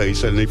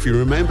mantelpiece. And if you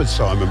remember,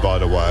 Simon, by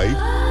the way,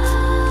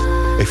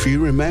 if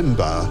you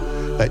remember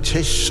that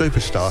Tish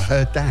Superstar,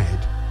 her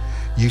dad,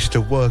 used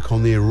to work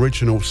on the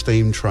original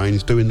steam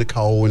trains doing the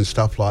coal and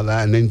stuff like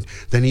that. And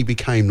then he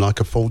became like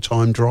a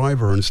full-time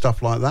driver and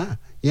stuff like that.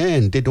 Yeah,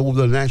 and did all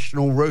the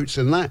national routes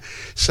and that.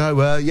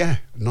 So, yeah,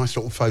 nice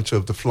little photo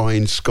of the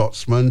Flying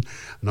Scotsman.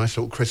 A nice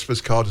little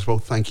Christmas card as well.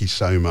 Thank you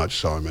so much,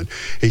 Simon.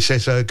 He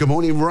says, good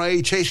morning,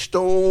 Ray, Tish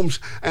Storms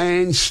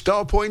and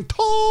Starpoint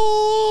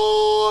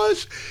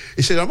Tours.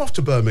 He said, I'm off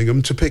to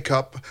Birmingham to pick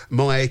up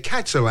my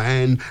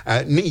Catalan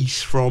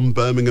niece from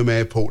Birmingham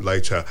Airport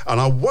later.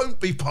 And I won't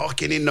be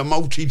parking in the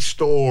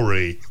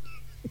multi-storey.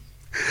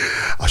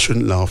 I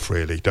shouldn't laugh,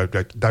 really.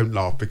 Don't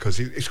laugh, because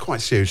it's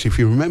quite serious. If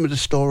you remember the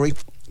story,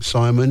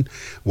 Simon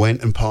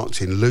went and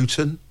parked in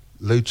Luton,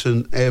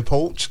 Luton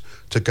Airport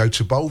to go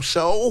to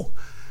Bolsall.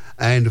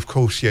 And of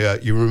course, yeah,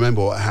 you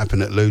remember what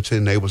happened at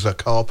Luton. There was a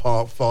car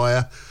park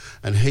fire,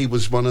 and he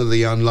was one of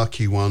the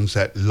unlucky ones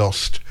that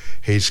lost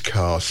his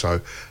car.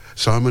 So,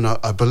 Simon,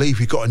 I believe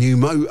you got a new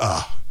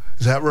motor.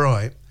 Is that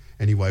right?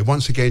 Anyway,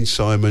 once again,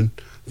 Simon,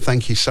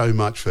 thank you so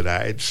much for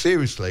that.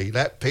 Seriously,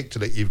 that picture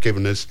that you've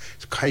given us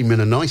came in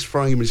a nice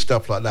frame and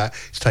stuff like that.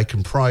 It's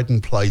taken pride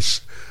and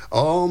place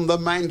on the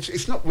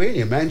it's not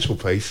really a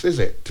mantelpiece, is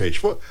it,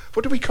 Tish? What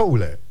do we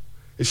call it?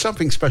 It's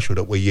something special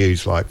that we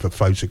use, like for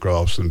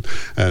photographs and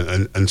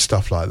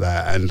stuff like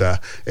that. And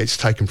it's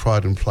taken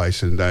pride and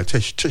place. And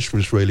Tish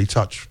was really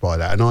touched by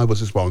that, and I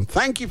was as well. And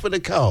thank you for the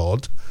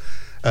card,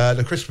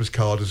 the Christmas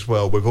card as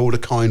well, with all the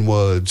kind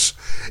words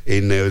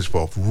in there as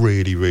well.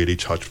 Really, really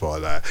touched by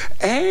that.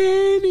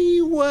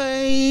 Anyways,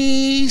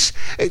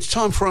 it's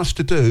time for us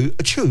to do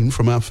a tune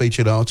from our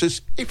featured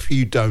artist. If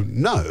you don't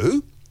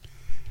know,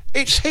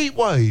 it's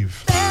Heatwave.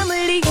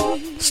 Family.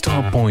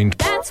 Starpoint.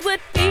 That's what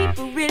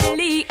people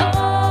really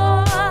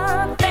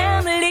are.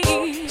 Family.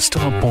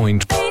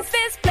 Starpoint.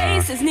 This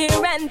place is near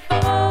and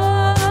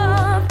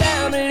far.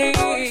 Family.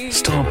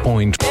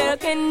 Starpoint. There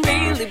can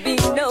really be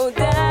no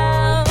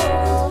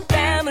doubt.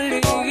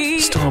 Family.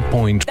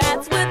 Starpoint.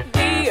 That's what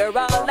we are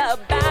all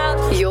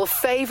about. Your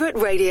favourite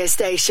radio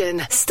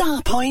station,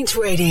 Starpoint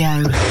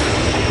Radio.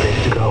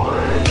 Ready to go.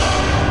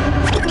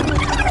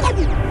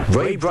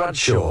 Ray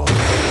Bradshaw.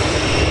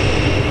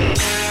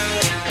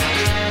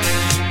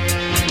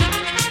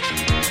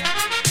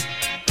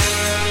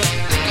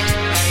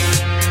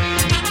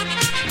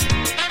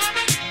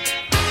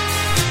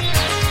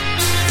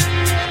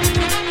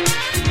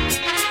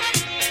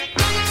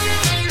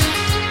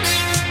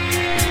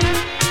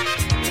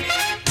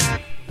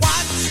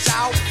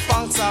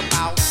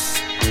 About,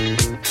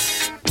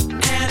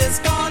 and it's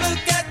gonna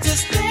get you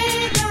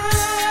straight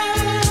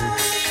out,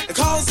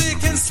 'cause it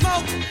can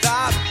smoke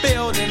the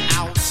building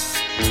out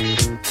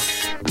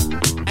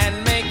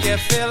and make you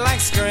feel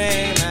like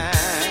screaming.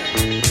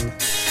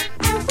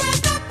 And when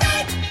the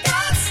big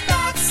gun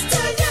starts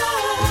to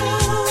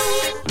yawn,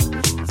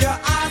 your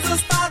eyes will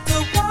start to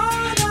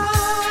water,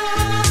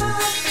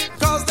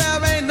 'cause there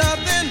ain't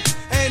nothing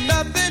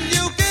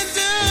you can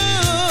do,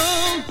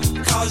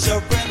 'cause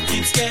your breath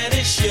keeps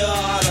getting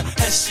shorter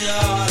and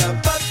shorter,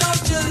 but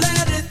don't you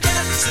let it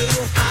get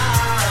too high.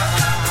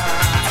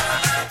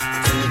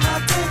 Too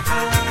hot, too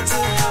hot,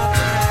 too hot.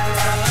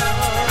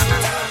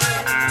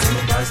 Too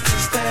much to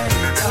stand,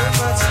 too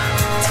much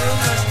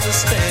to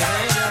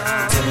stand.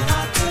 Too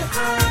hot, too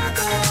hot,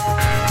 too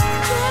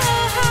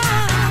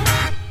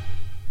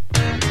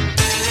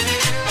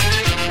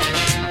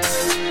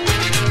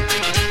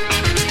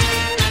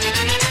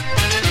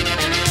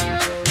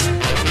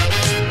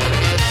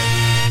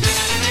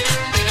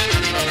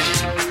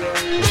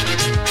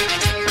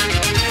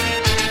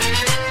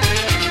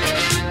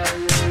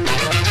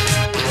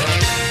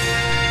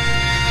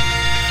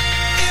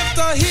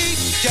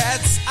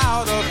gets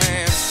out of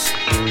hand,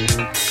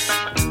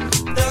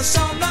 there'll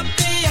sure not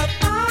be a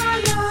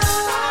fire,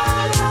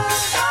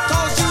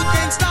 'cause you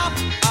can't stop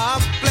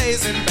a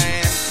blazing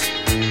band,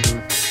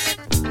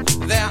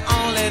 they'll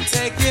only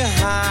take you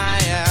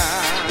higher.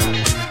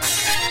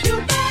 You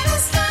better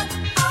step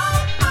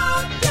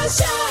on your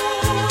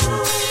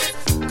shoes,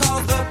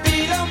 'cause the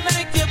beat'll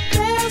make you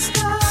pissed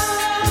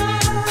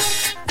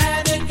off,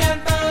 and it can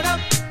burn up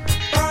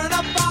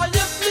all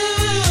your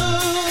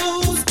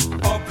blues,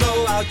 or blow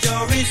out your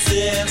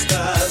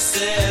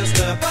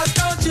sister, but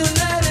don't you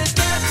let it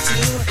get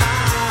too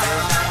high.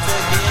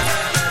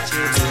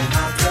 Too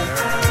hot, too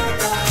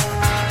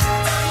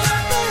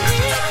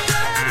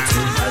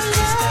much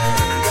to stand.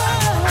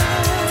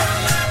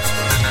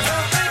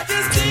 Don't think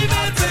it's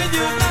demons when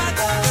you're not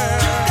the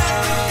girl.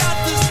 You got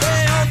to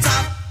stay on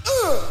top.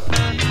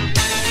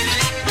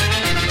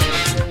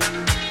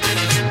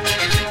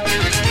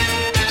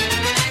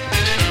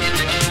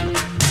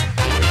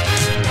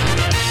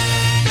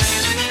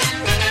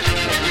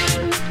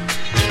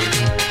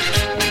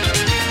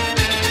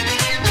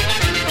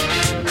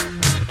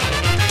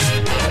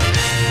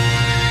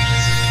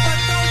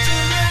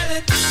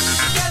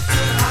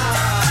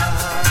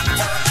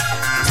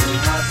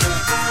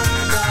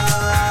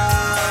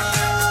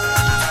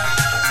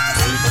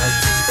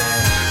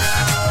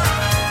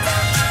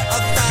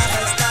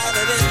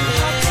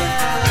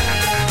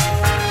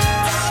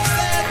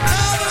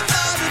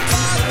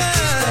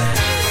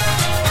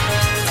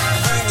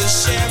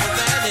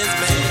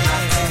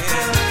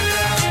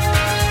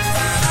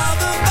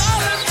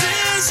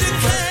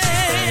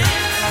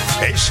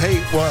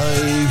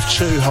 Heatwave,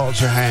 Too Hot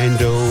to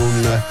Handle.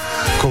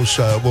 Of course,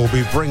 we'll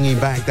be bringing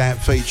back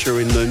that feature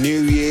in the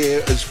new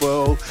year as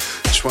well,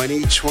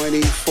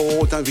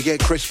 2024. Don't forget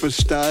Christmas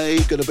Day,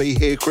 going to be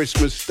here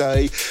Christmas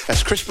Day.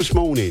 That's Christmas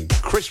morning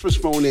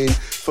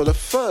for the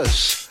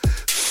first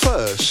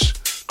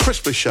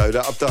Christmas show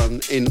that I've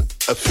done in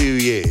a few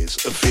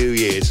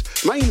years,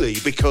 mainly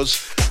because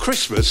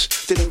Christmas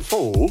didn't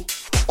fall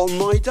on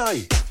my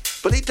day,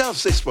 but it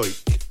does this week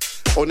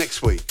or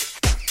next week.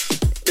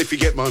 if you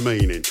get my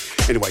meaning.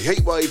 Anyway,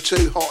 heatwave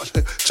too hot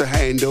to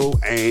handle,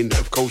 and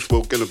of course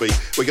we're going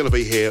to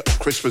be here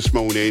Christmas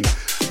morning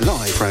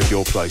live around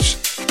your place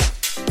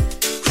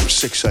from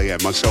 6 a.m.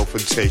 Myself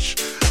and Tish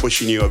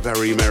wishing you a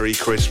very Merry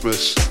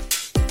Christmas,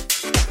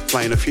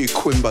 playing a few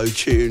Quimbo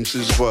tunes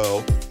as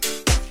well.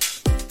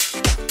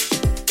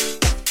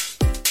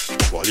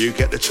 While you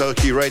get the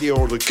turkey ready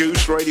or the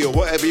goose ready or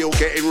whatever you're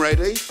getting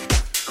ready.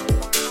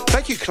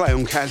 Thank you,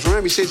 Clown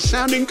Kazram. He says,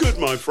 sounding good,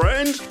 my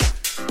friend.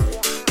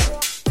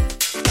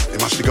 He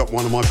must have got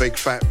one of my big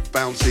fat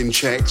bouncing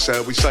checks.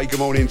 We say good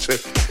morning to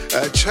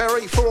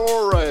Terry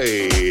Flore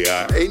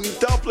in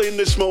Dublin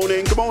this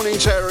morning. Good morning,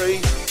 Terry.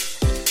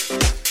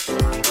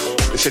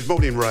 He said,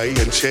 morning, Ray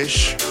and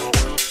Tish,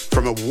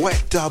 from a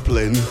wet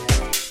Dublin.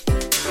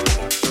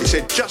 He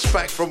said, just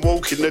back from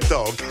walking the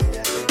dog.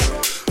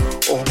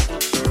 Or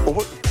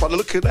by the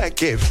look of that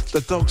gift,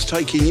 the dog's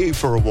taking you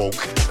for a walk.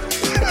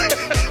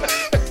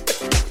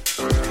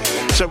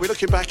 So we're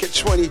looking back at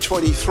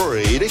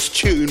 2023. This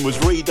tune was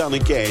redone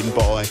again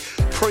by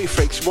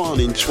Prefix One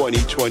in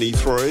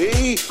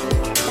 2023.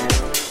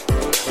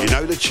 You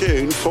know the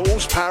tune,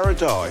 Fool's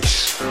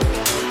Paradise.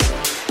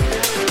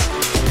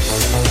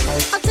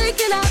 I'm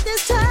taking out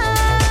this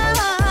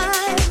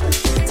time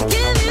to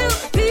give you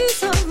a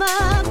piece of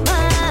my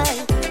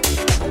mind.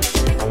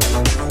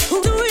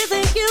 Who do you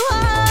think you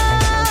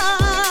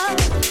are?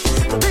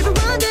 But baby,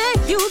 one day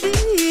you'll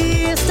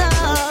be a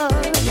star.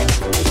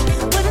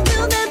 But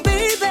until then,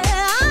 baby, I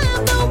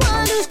am the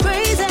one who's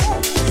crazy.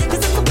 'Cause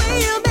it's the way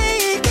you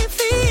make me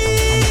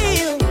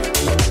feel.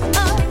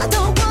 I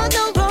don't want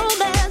no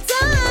romance,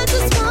 I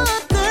just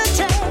want the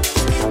chance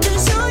to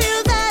show you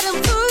that I'm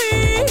for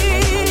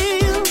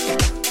real.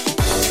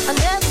 I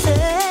never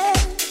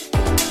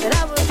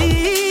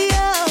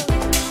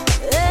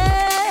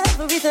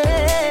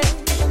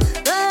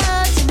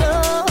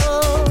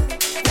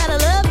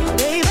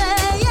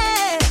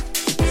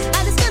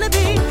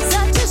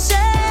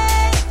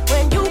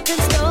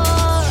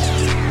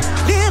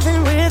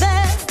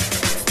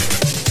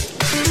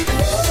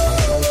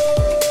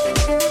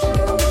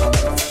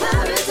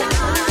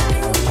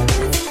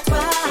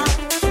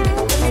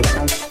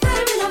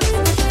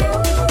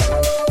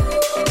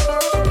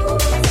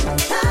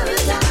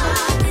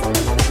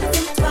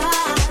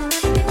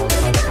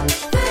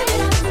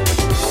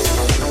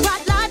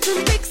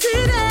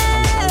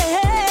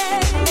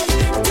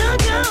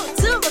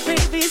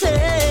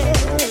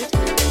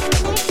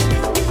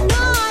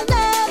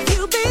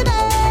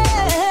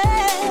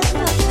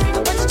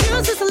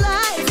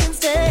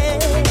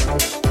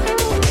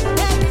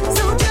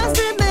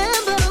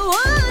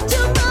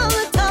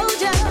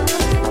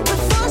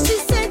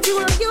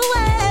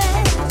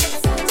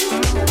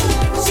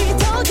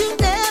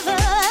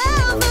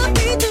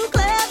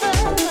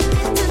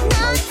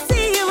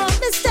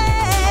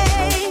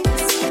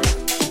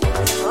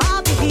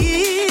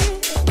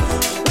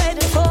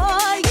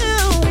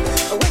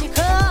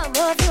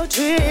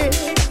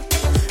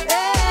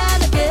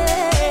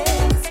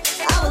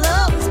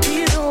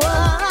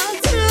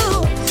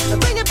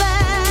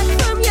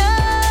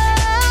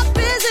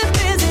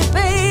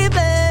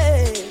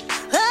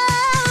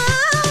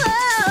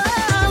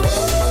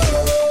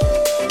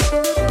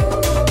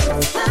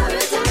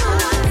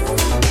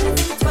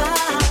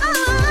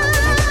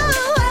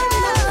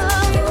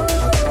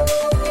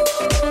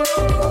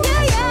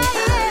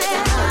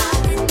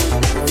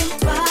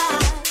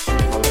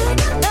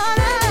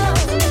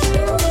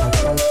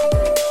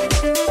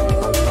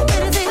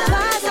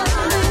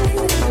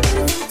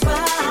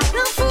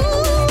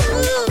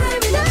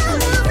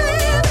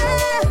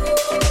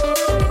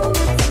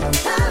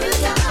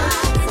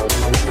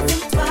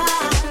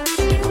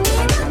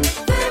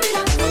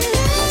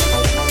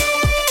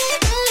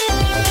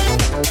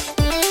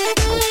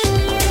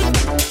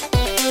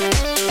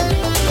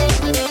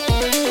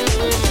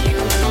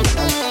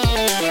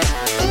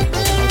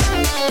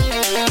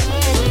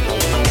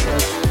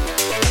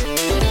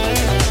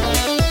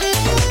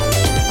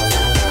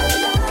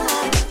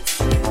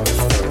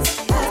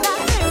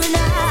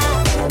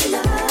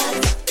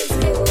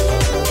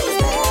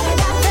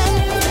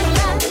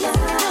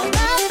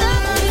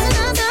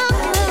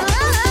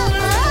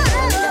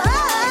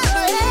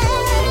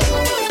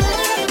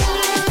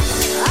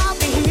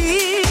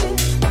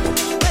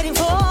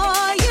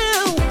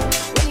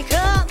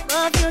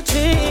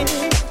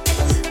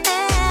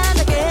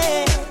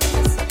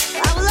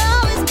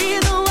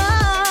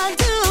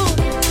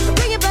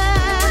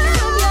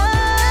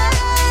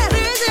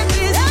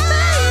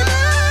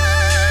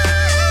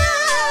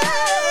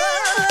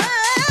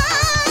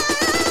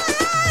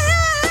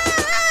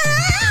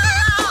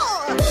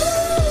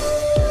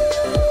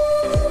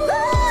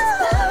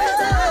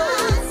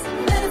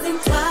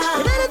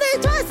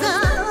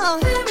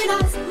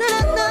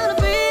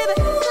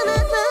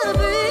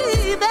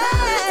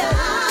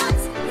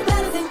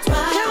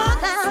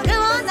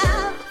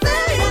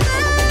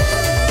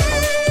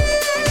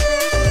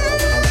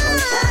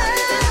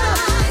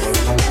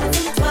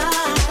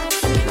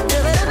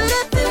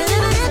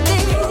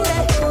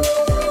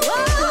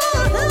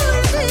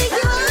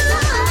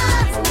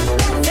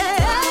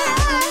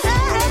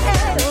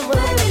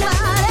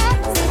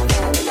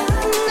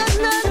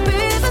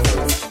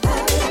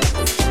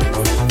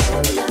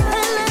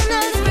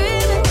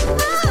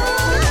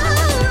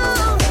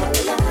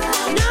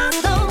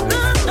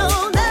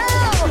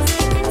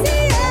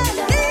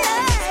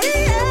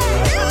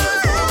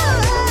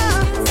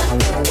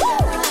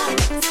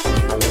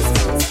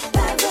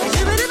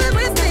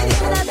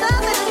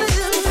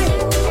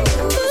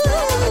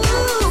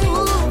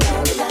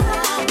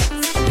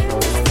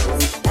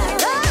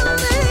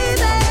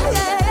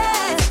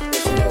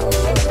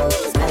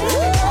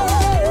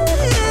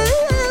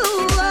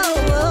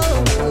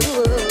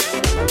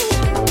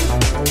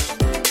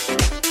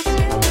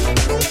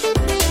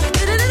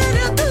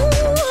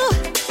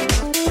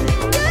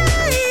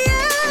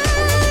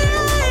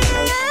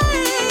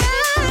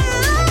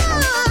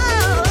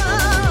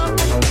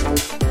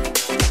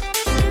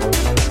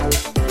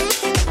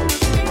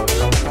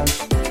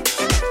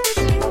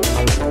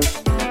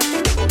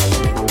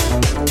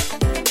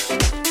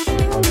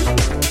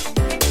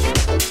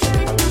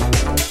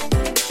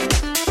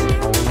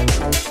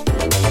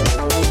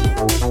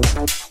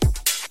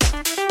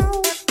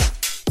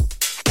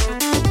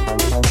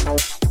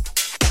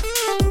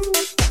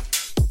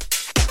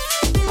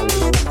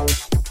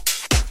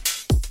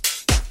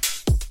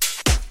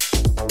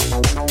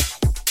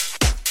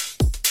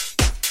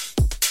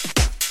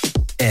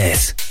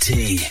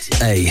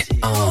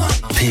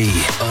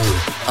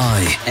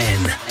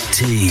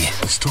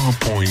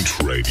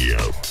Starpoint Radio,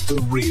 the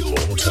real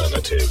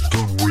alternative.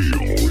 The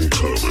real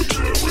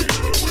alternative.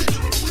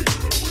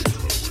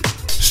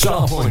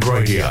 Starpoint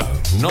Radio,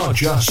 not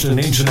just an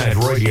internet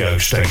radio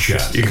station.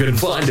 You can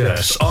find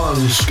us on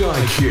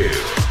Sky Q,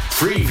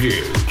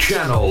 Freeview,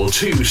 Channel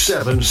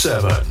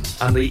 277,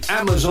 and the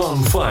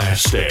Amazon Fire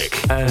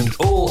Stick, and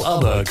all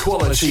other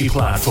quality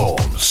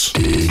platforms.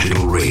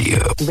 Digital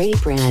radio. Ray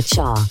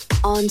Bradshaw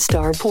on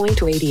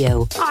Starpoint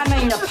Radio. I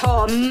mean, the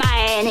poor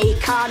man, he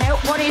can't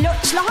help what he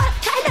looks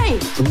like, can he?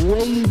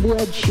 Ray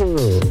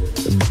Bradshaw,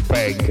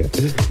 big,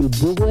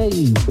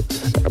 brave,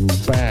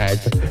 bad,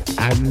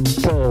 and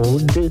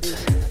bold.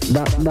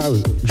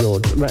 No,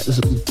 George, that's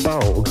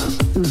bold.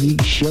 Really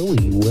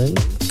showy, Ray.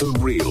 The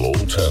real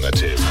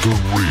alternative. The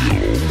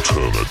real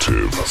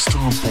alternative.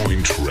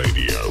 Starpoint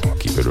Radio.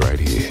 Keep it right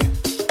here.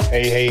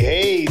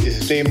 Hey,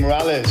 this is Dave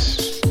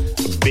Morales.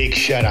 A big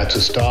shout out to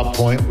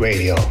Starpoint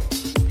Radio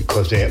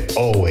because they're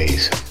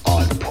always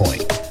on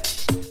point.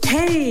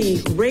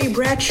 Hey, Ray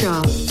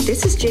Bradshaw.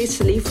 This is Jay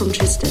Salee from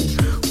Tristan,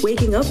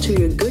 waking up to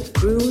your good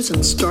grooves on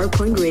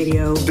Starpoint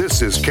Radio.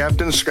 This is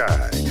Captain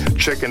Sky,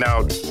 checking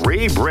out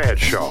Ray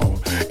Bradshaw.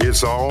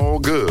 It's all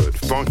good,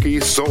 funky,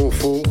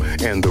 soulful,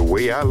 and the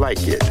way I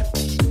like it.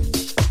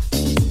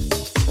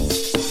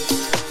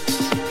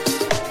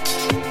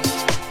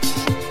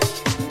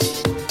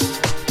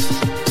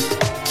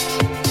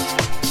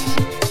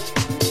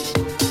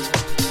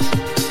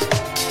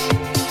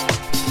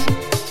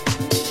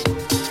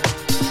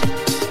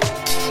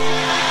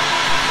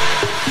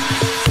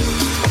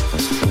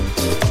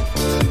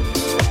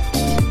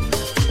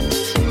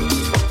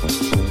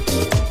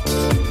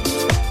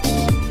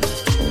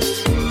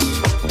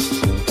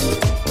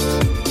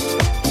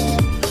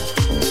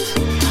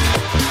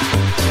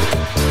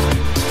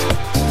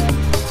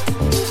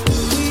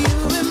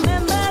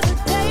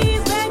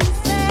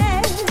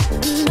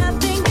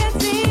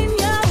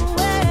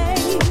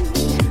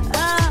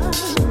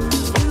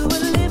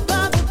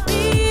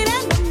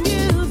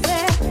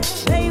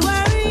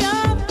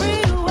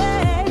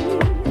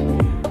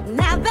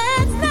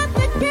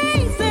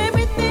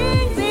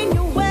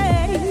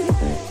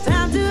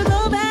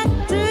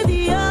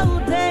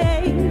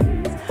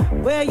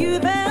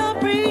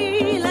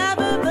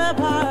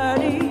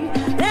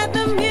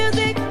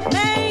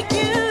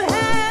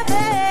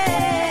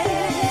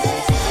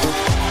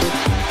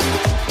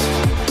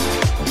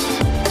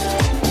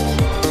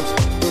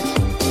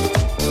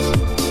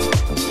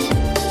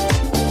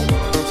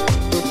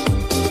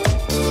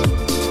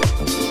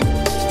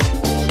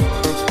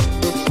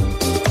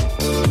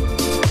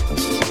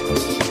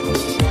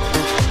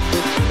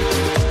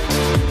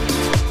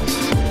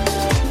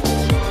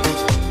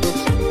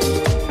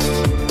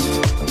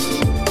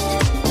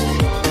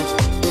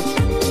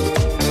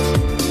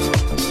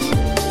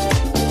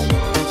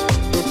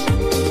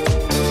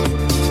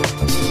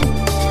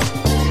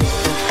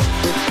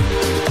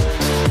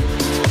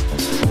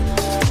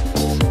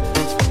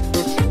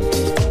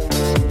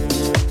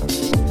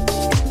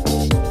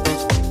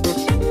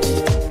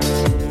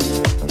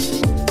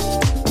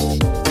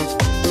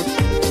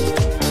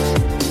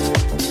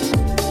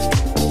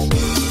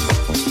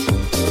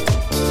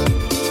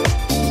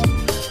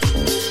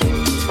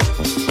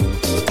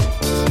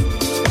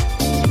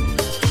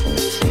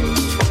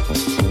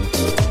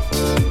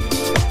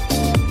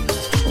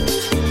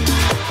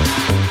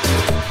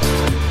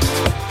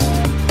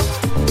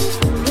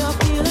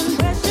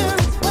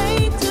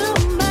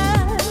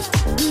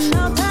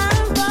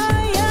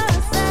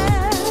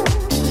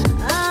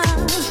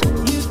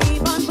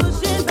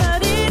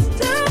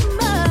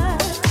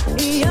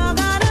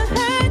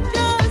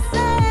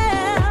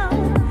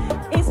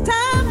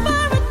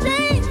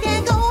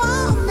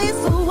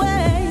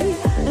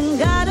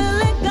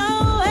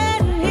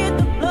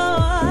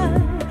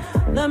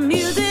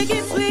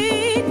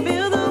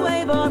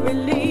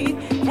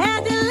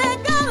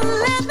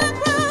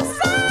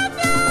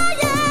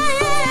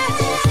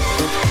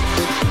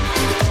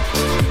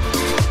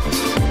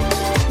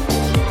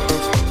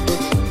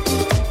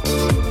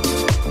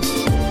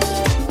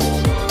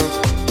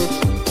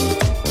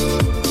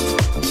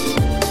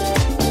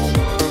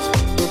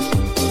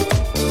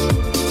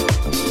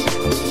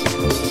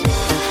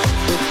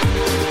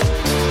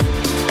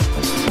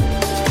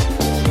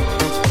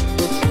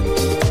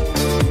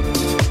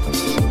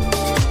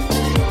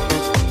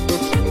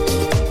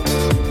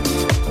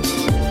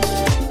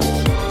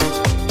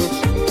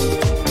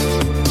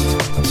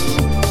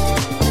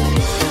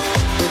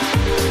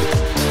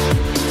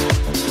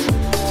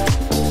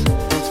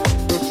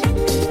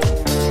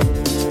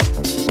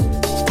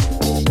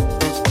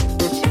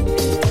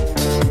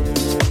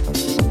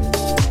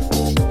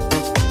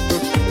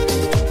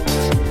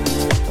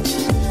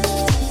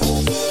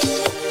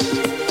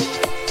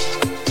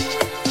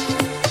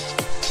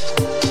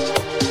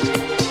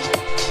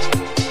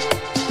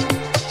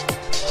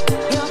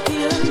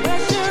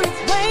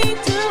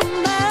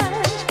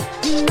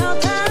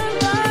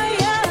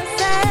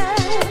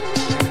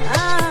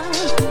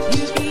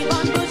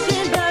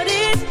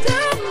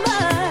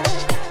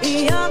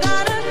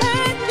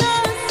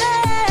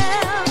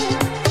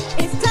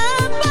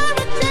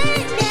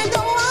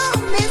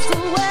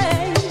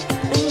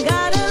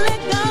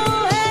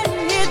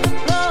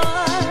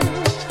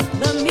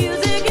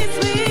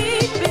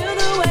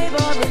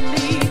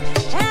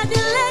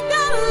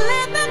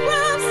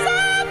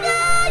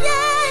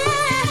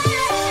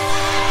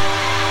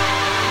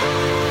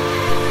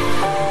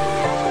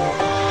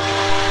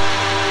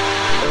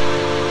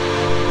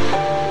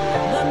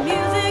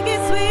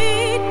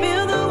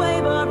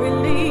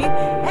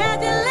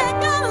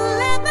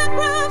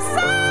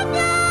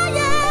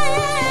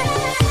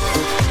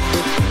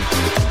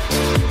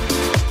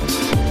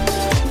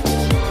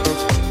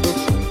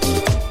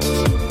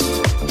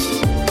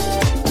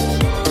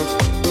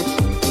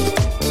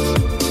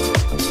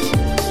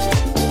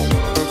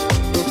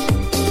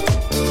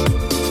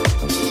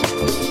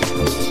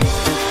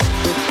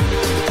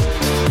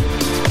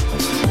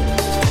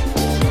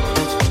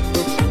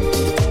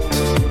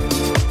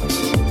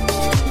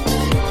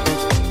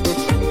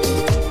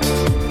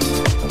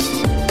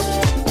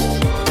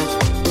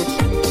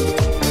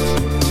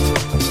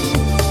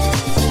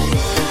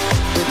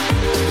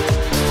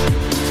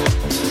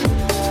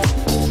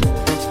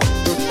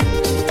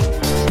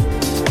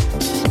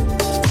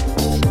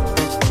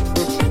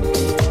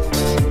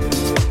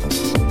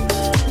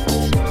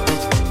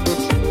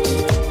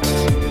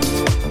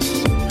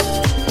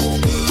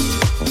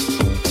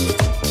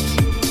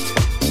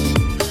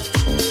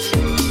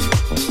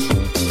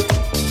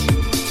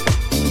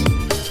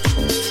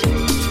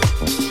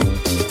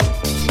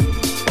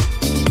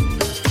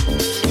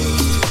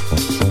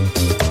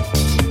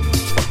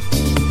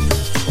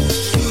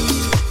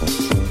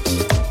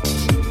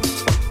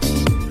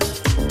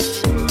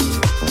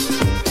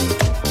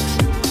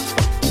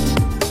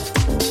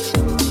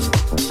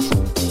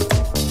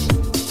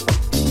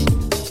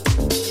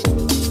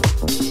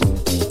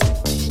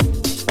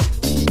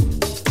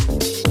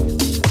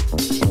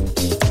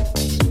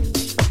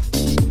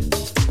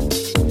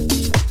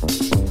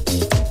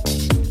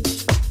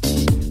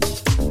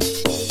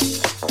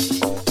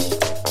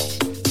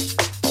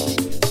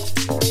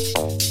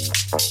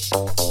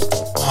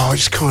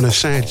 kind of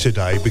sad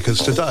today because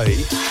today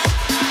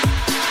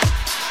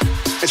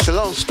it's the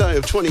last day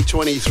of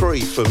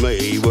 2023 for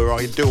me, where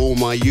I do all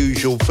my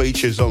usual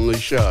features on the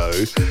show,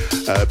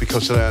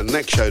 because the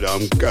next show that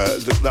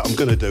I'm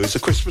going to do is a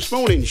Christmas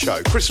morning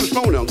show. Christmas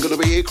morning, I'm going to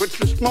be here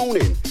Christmas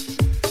morning.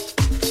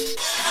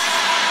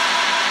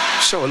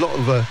 So a lot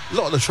of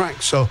the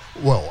tracks are,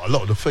 well, a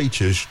lot of the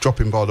features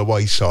dropping by the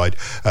wayside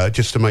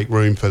just to make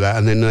room for that,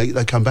 and then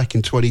they come back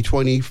in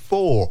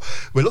 2024.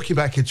 We're looking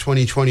back in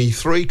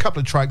 2023. A couple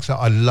of tracks that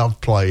I love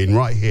playing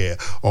right here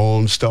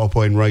on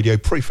Starpoint Radio.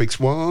 Prefix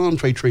 1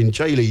 featuring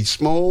J. Lee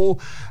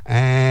Small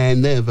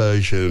and their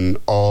version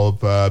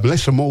of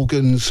Melissa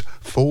Morgan's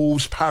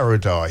Fool's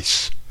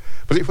Paradise.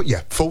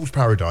 Fool's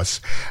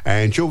Paradise.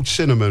 And George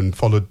Cinnamon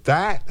followed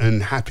that,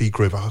 and Happy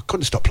Groove. I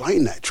couldn't stop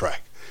playing that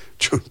track.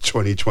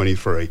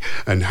 2023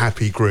 and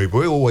Happy Groove.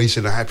 We're always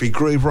in a happy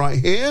groove right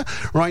here.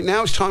 Right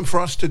now it's time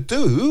for us to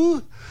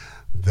do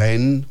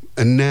Then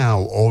and Now,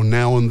 or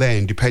Now and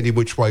Then, depending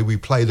which way we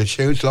play the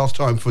tunes. Last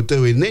time for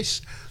doing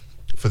this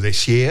for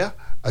this year,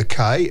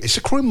 okay, it's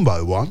a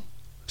Quimbo one.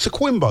 It's a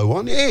Quimbo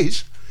one, it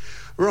is.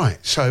 Right,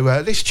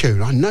 so this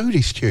tune, I know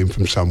this tune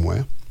from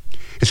somewhere.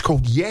 It's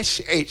called Yes,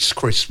 It's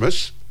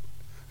Christmas.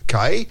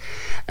 Okay,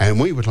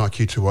 and we would like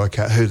you to work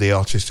out who the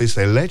artist is.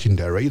 They're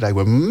legendary. They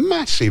were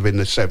massive in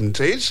the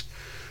 70s,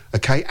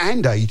 okay,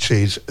 and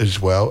 80s as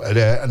well,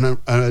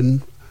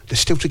 and they're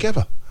still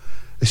together.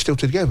 They're still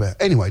together.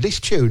 Anyway, this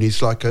tune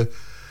is like a...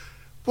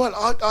 Well,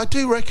 I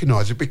do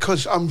recognise it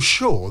because I'm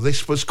sure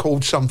this was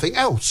called something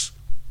else.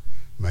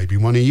 Maybe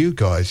one of you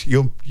guys,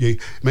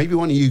 maybe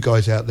one of you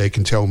guys out there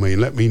can tell me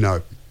and let me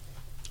know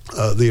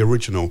the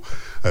original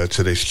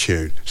to this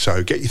tune.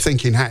 So get your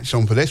thinking hats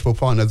on for this. We'll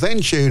find a then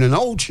tune, an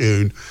old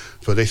tune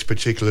for this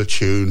particular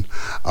tune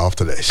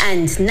after this.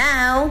 And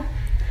now,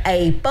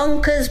 a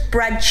bonkers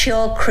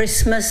Bradshaw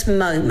Christmas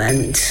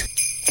moment.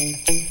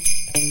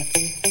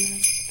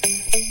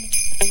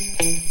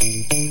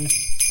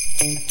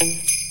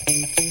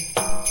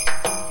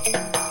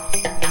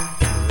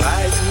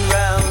 Riding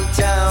round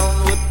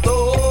town with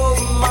all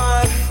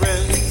my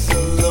friends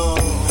alone.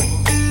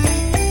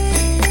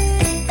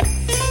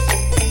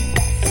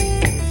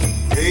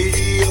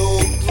 Radio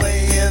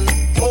playing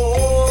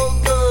all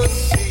the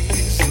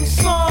season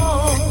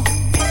songs.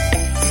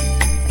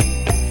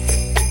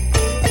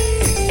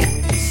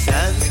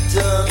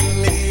 Santa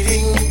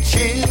meeting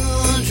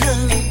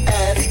children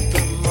at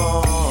the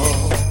mall.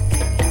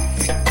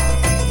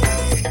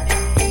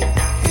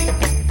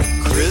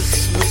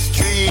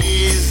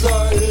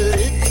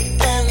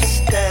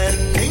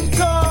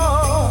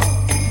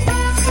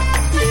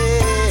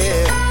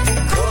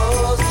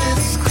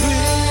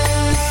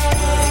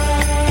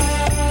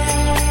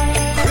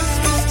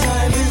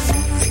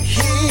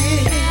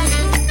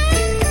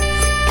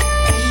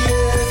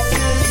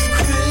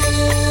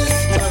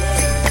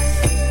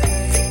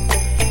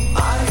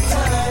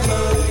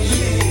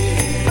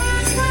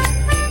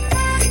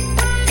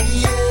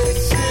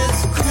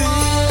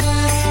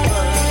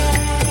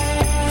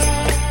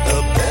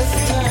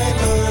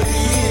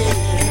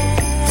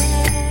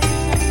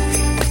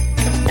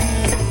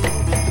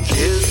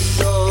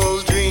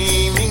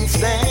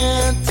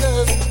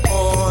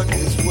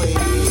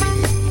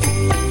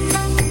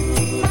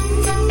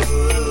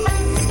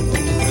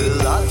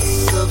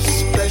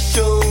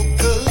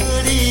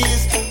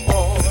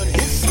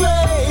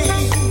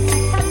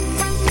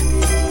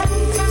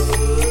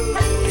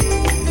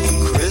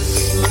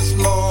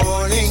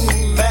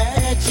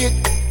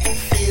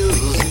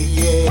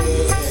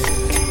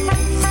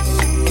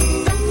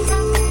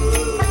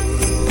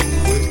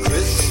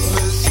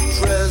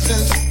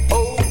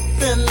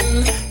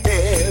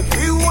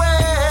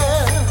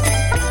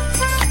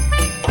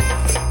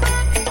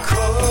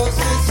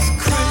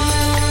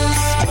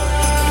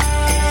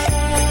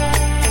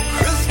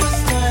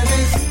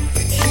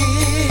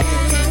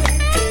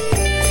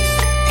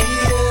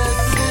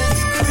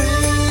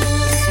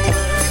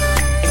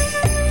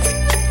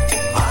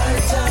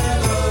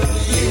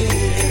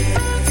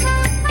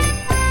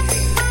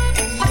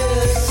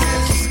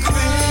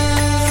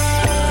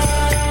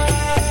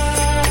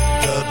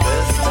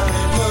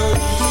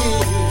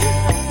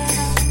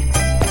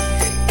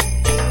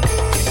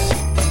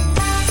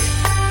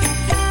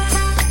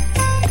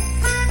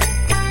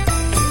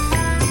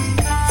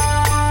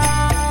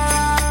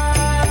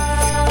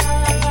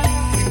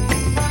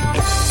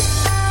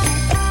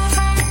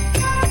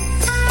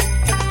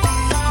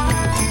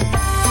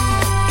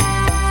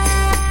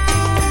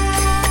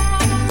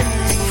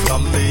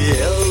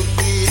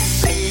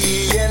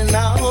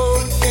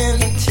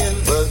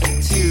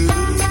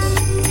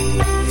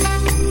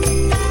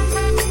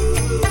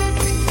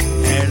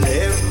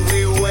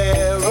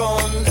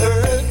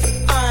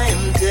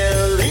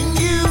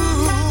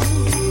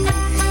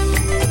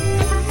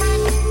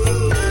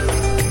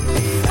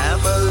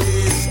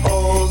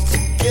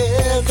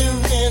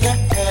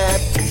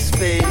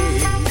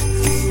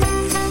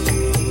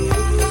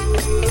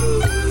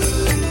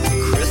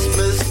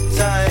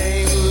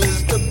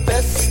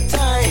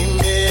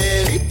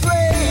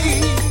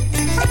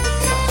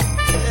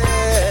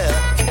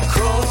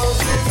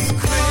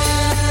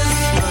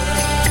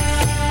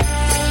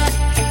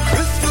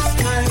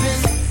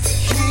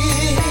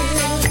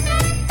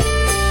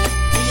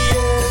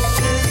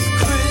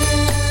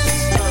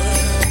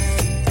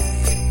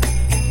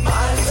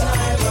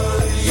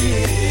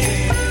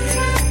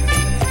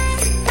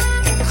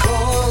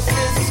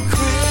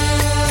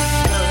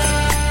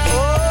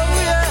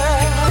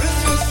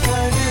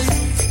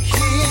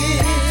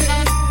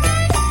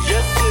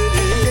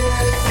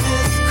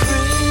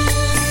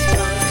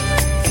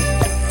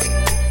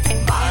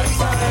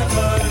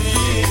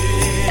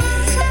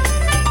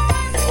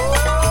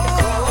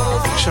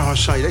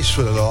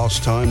 for the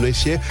last time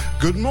this year.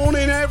 Good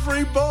morning,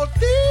 everybody.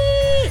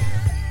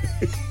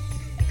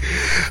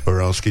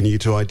 We're asking you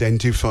to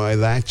identify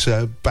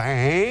that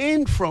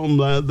band from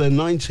the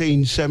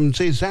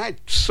 1970s.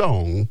 That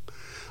song,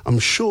 I'm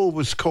sure,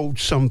 was called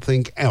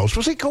something else.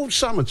 Was it called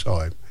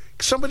Summertime?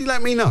 Somebody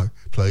let me know,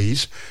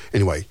 please.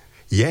 Anyway,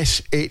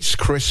 yes, it's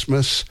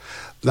Christmas.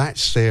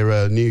 That's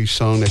their new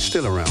song. They're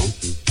still around,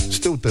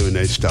 still doing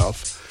their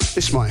stuff.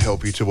 This might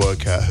help you to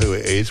work out who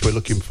it is. We're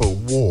looking for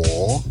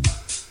War.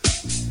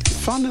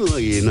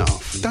 Funnily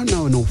enough, don't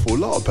know an awful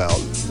lot about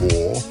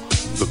War,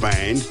 the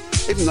band,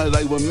 even though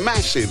they were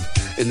massive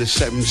in the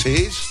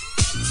 70s,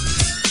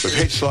 with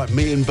hits like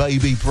Me and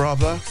Baby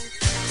Brother,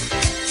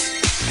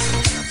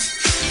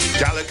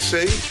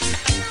 Galaxy,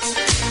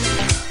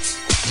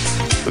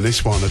 and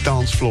this one, a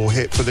dance floor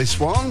hit for this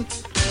one,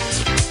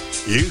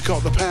 You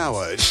Got the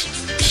Power. It's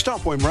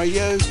Starpoint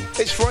Radio,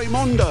 it's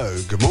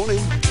Raymondo. Good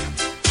morning.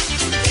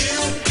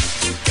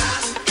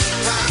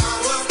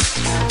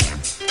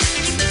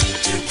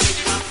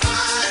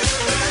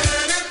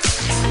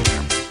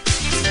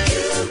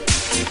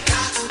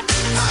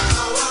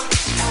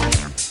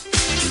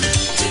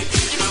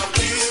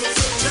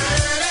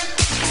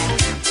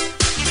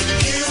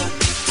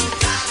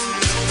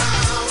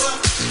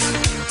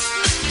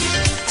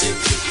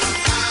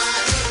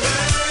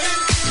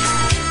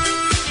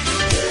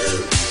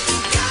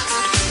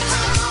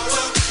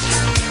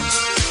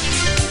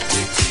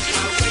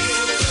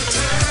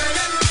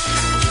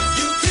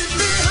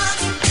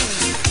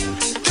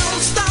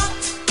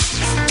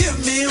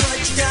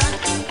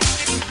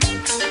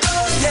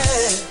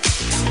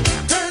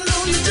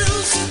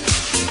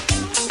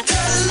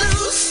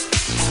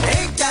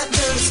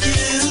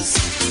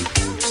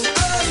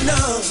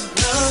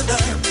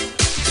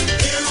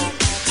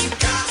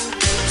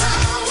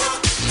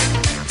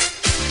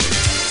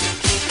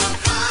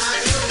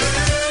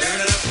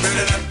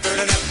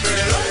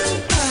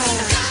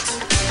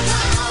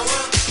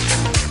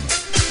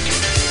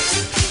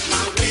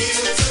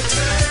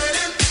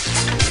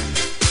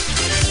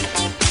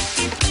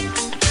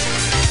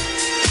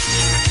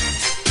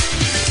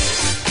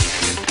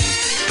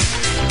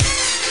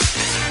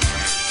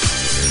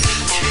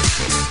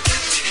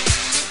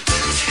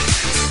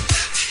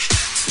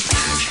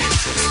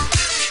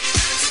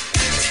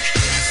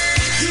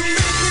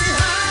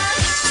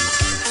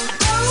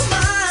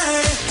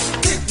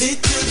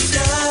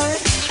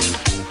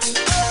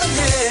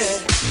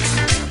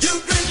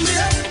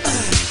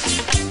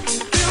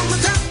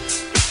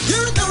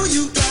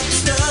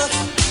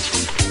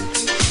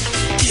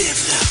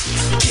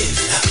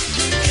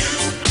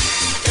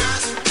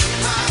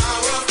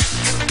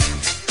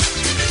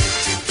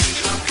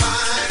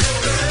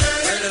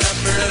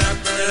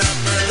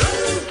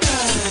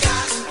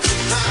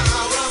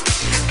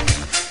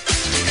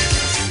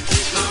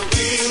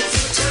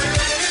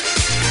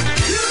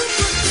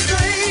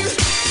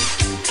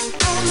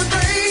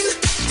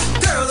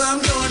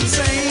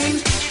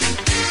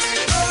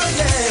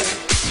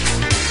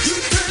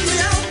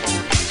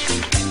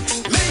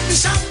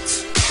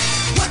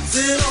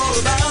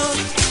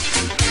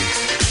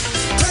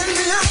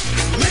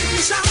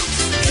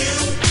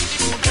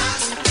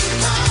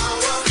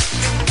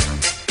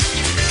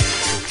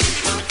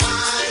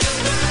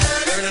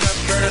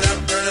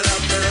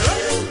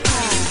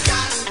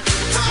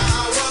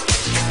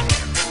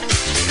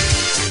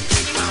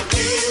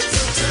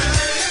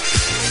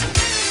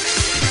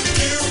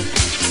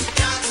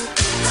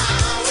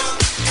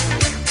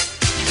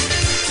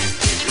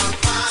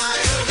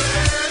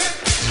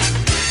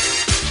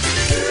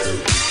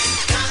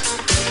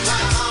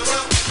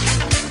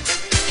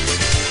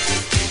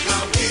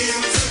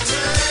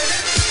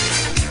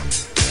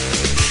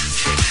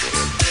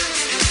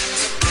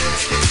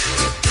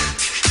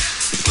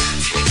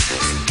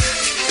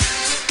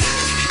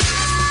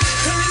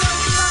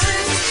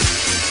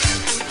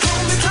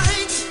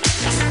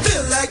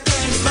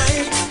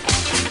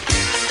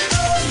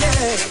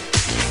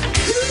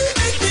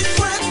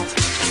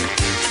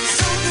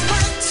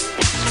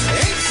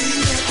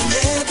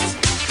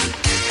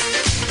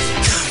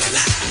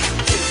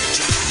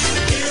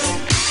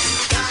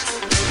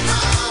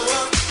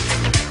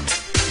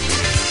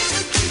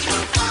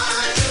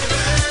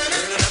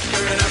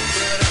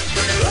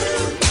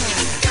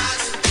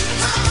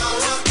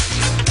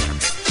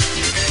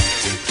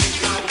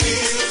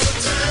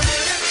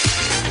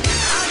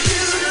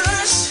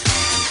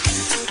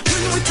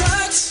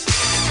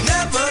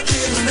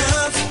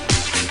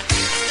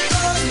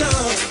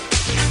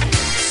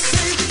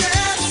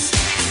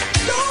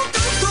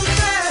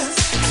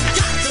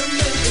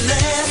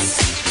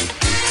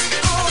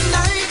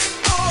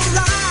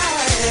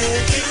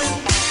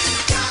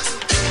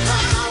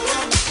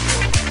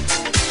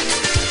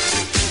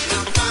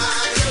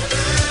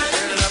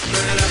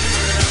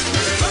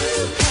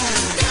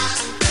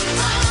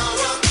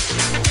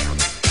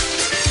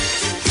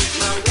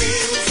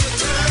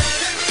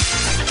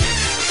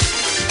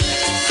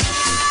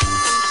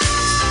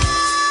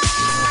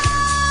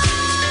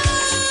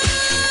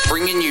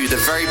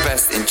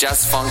 best in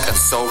jazz, funk and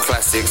soul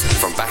classics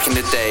from back in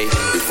the day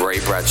with Ray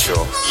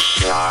Bradshaw.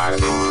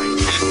 Starpoint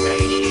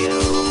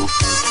Radio.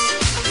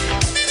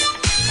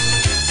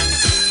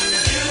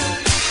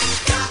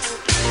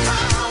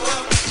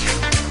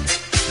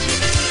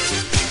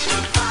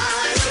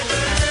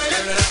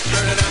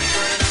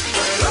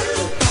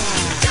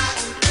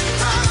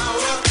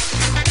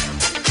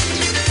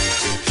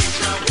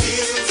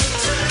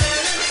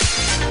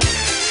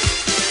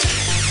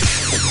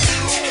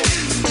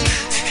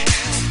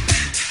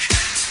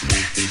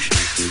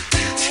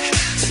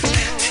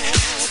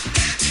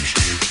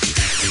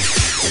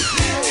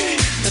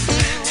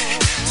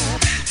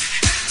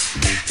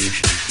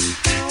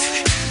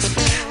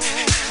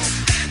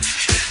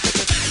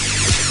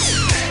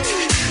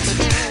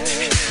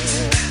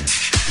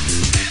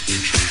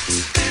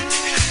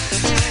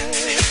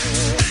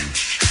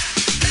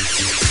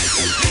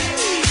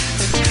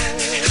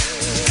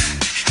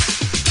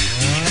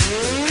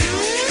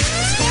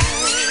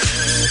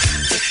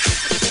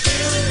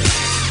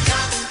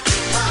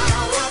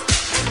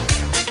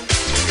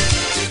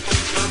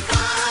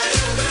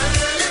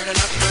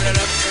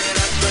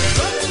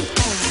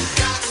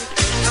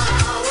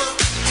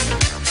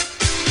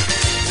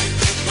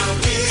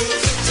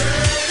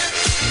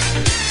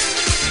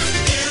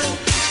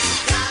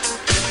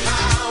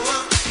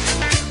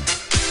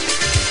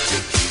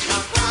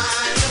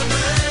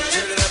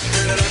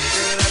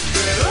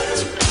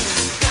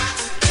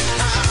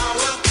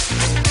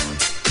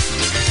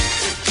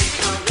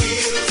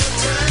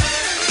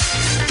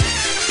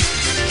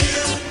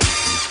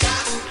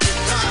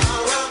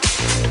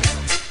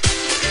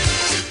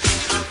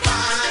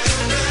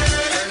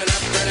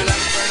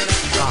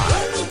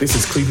 This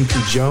is Cleveland P.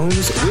 Jones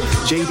with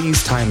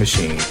JD's Time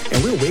Machine,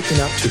 and we're waking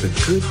up to the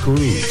good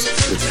grooves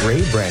with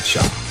Ray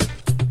Bradshaw.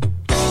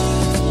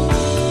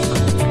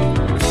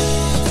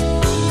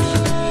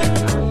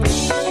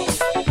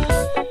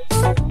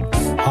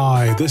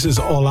 Hi, this is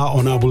All Out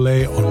on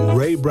Abule on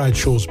Ray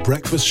Bradshaw's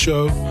Breakfast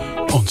Show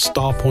on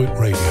Starpoint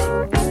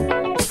Radio.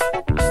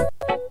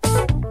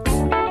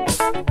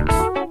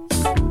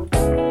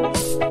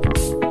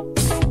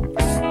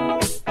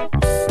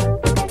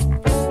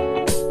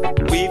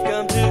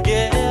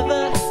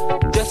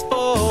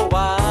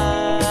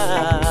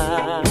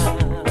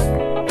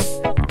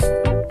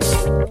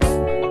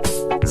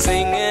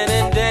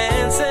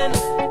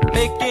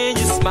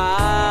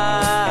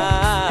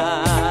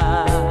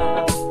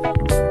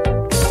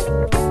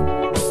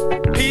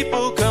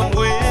 People come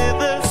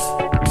with us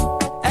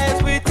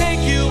as we take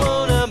you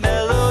on a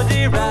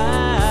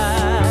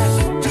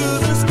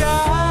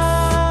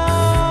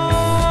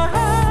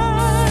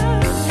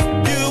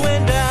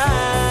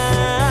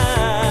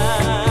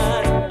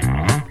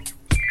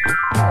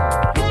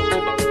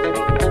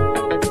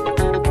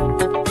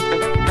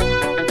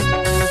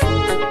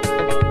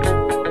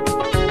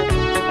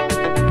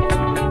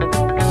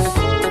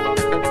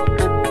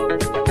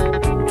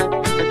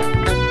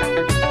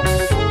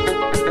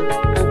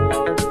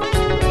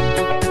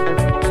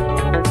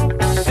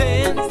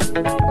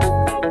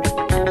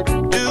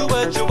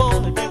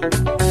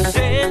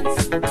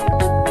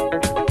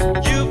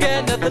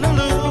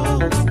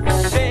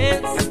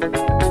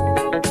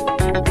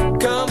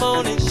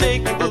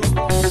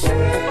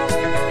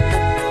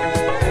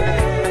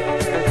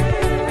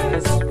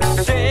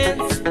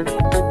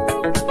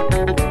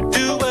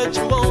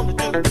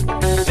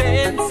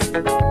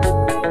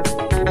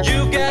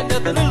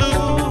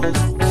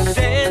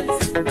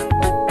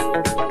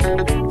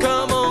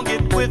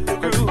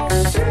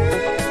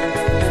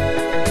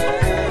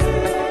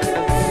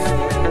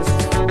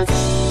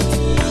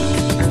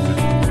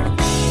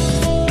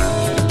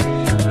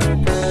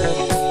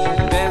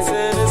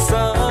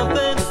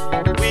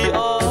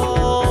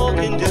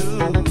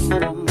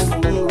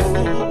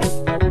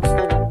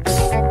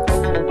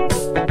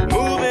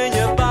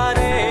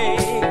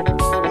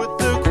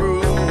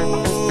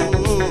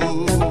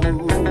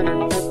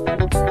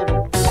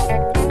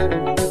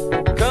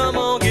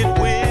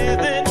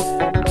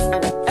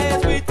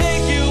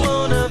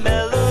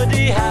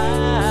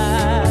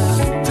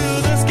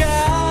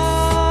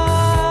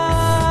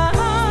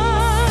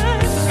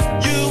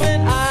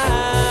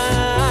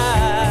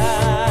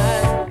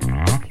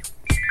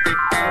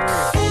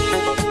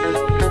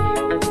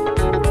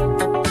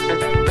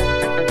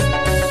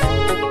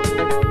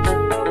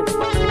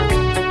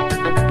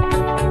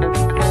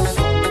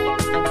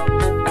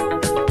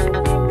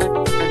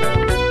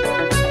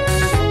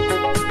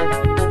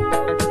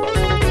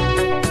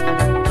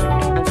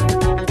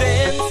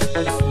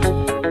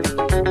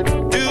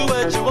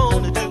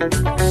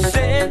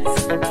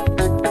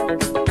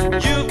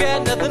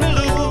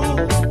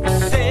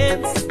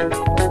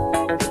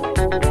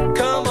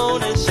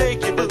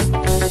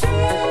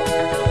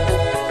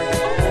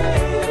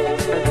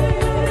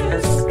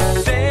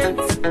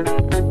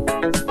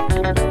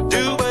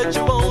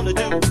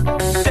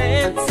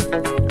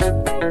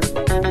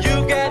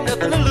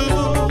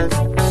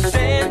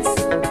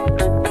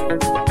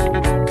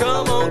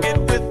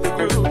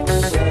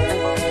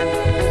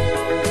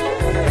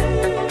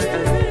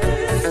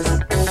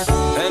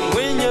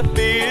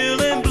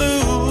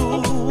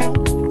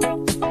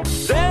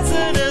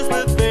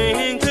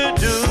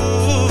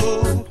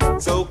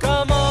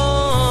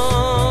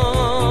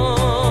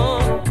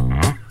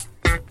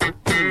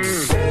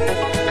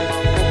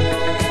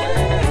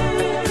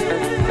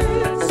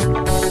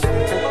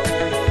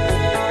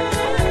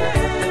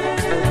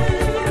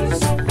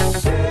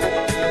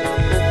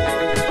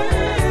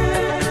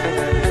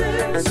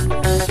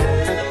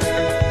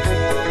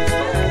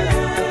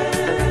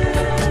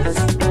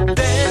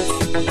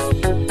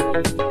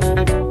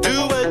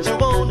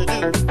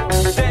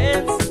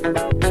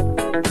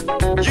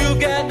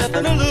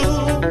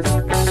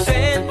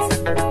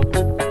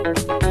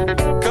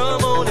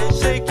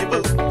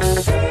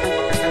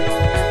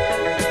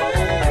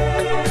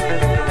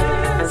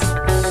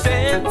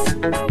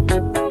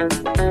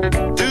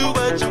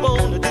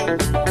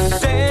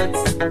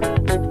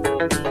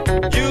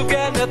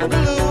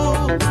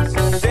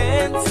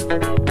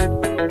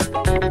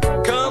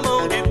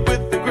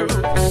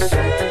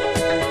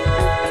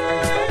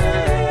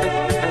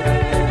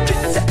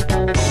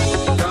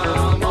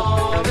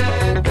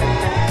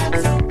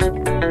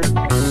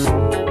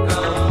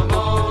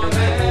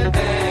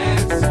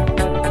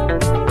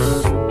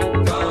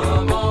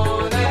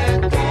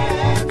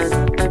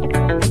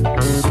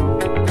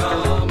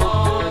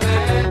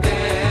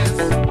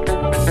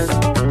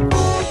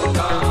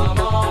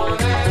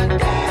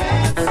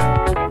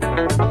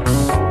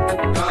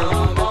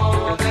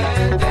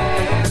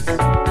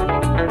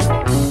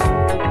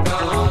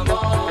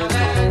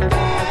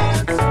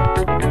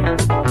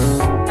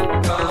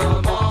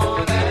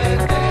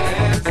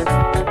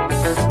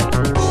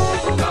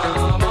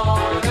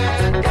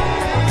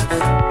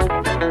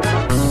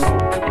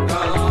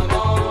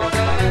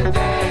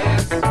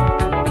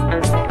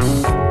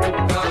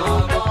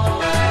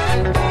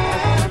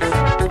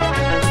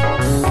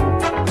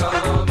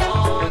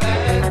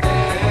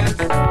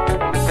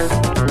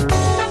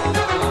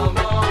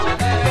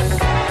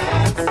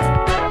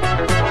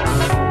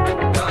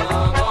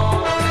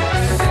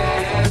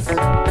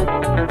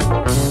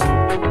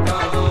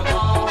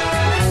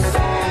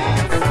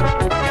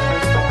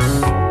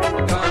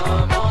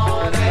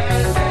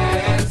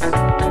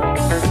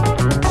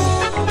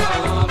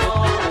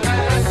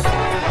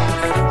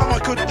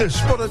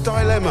What a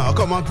dilemma. I've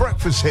got my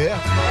breakfast here.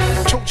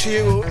 Talk to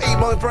you or eat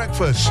my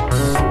breakfast? I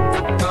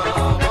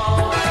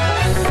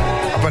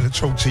better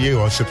talk to you,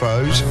 I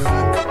suppose.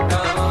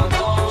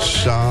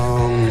 So,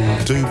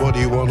 do what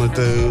you want to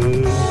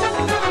do.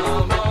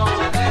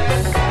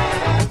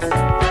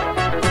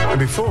 And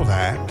before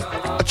that,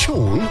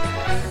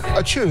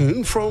 a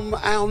tune from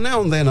our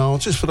Now and Then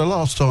artist for the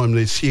last time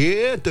this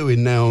year,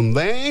 doing Now and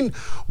Then.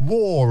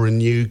 War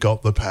and You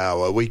Got the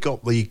Power. We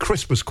got the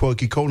Christmas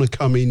Quirky Corner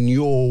coming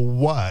your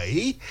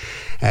way.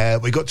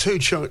 We got two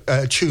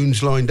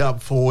tunes lined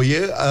up for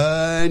you.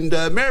 And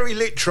Mary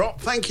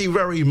Littrop, thank you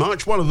very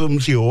much. One of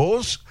them's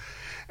yours.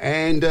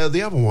 And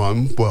the other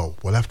one, well,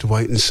 we'll have to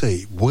wait and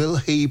see. Will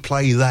he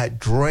play that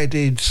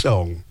dreaded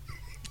song?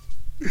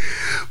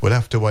 We'll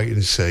have to wait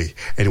and see.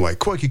 Anyway,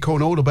 Quirky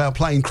Corner, all about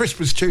playing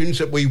Christmas tunes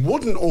that we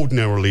wouldn't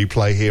ordinarily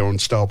play here on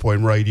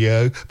Starpoint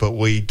Radio, but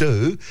we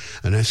do,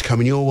 and that's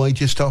coming your way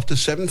just after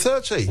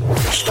 7:30.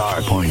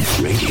 Starpoint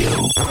Radio.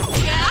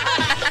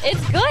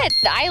 It's good.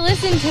 I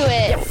listen to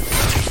it.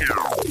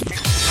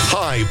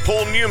 Hi,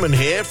 Paul Newman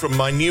here from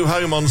my new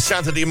home on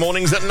Saturday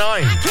mornings at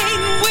 9.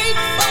 Can't wait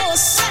for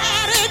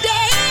Saturday.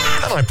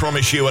 And I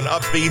promise you an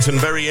upbeat and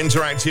very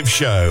interactive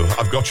show.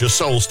 I've got your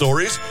soul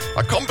stories,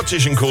 a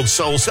competition called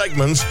Soul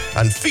Segments,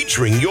 and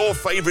featuring your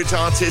favourite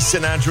artists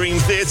in our Dream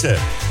Theatre.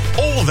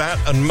 All that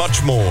and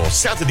much more.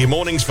 Saturday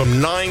mornings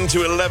from 9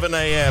 to 11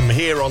 a.m.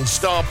 here on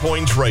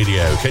Starpoint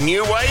Radio. Can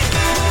you wait?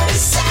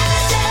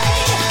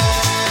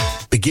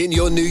 Begin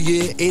your new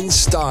year in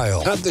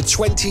style at the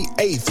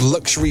 28th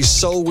Luxury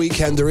Soul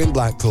Weekender in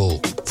Blackpool.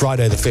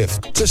 Friday the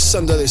 5th to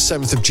Sunday the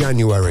 7th of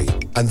January.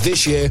 And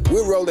this year,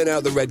 we're rolling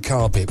out the red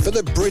carpet for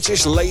the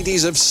British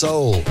Ladies of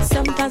Soul.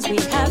 Sometimes we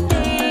have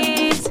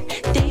days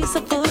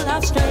are full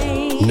of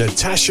strain.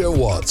 Natasha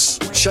Watts,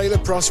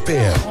 Shayla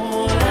Prosper,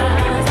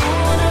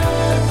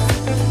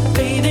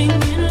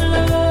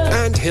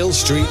 and Hill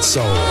Street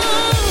Soul.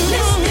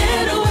 Let's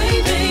get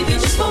away, baby,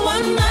 just for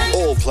one night.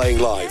 All playing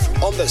live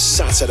on the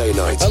Saturday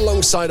night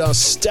alongside our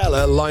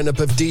stellar lineup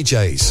of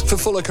DJs. For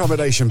full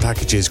accommodation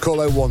packages,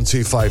 call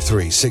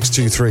 01253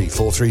 623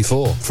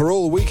 434. For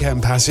all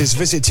weekend passes,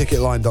 visit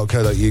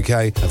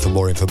ticketline.co.uk, and for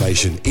more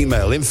information,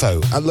 email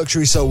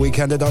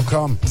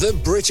info@luxurysoulweekender.com. The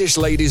British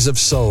Ladies of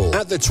Soul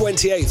at the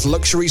 28th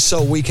Luxury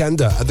Soul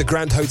Weekender at the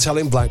Grand Hotel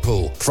in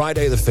Blackpool.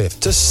 Friday the 5th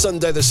to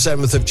Sunday the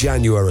 7th of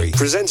January.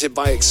 Presented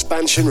by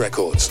Expansion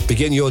Records.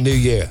 Begin your new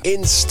year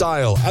in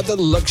style at the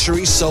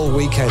Luxury Soul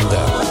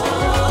Weekender.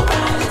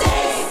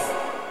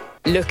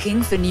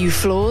 Looking for new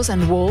floors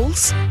and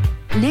walls?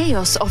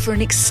 Naos offer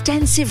an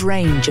extensive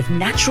range of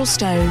natural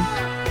stone,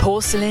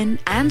 porcelain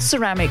and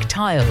ceramic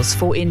tiles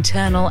for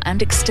internal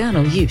and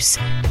external use,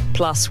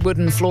 plus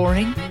wooden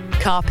flooring,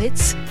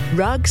 carpets,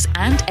 rugs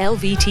and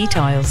LVT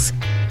tiles.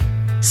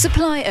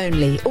 Supply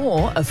only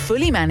or a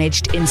fully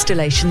managed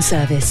installation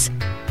service.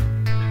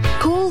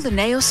 Call the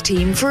Naos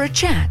team for a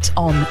chat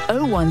on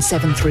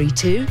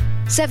 01732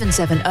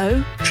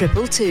 770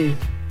 222.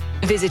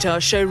 Visit our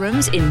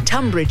showrooms in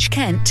Tunbridge,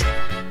 Kent,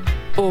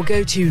 or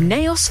go to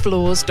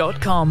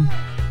naosfloors.com.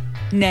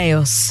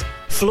 Naos,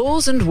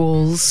 floors and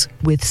walls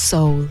with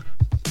soul.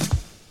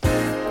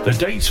 The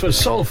dates for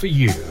Soul for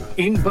You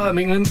in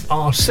Birmingham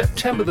are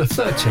September the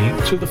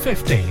 13th to the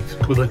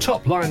 15th, with a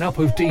top lineup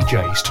of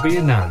DJs to be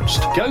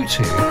announced. Go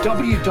to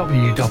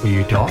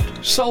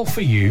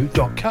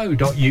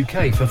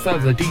www.soulforyou.co.uk for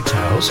further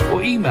details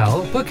or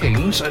email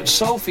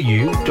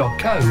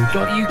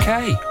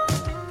bookings@soulforyou.co.uk.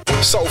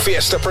 Soul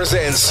Fiesta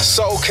presents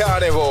Soul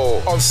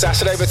Carnival on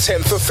Saturday the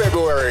 10th of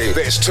February.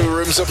 There's 2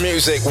 rooms of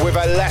music with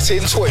a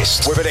Latin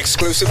twist, with an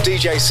exclusive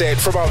DJ set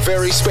from our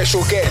very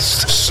special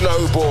guest,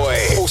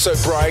 Snowboy. Also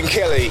Brian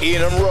Kelly,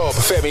 Ian and Rob,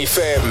 Femi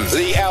Fem,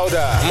 Lee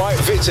Alder, Mike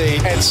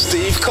Vitti and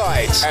Steve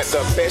Kite at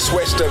the Best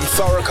Western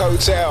Thurrock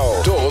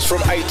Hotel. Doors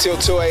from 8 till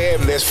 2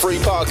 a.m. There's free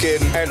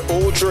parking and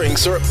all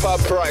drinks are at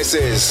pub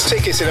prices.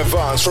 Tickets in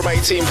advance from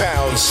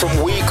 £18 from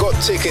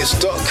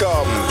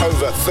wegottickets.com.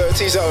 Over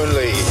 30s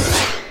only.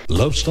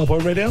 Love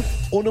Starpoint Radio?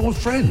 Or know a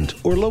friend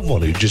or a loved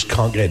one who just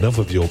can't get enough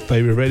of your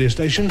favourite radio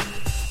station?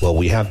 Well,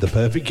 we have the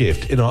perfect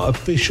gift in our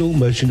official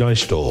merchandise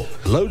store.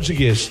 Loads of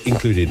gifts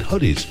including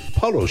hoodies,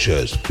 polo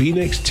shirts,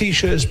 V-necks,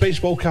 t-shirts,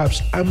 baseball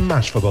caps and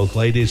masks for both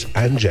ladies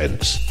and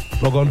gents.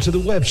 Log on to the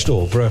web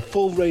store for a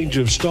full range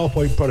of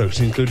Starpoint products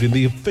including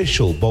the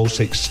official Bowl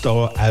 6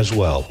 store as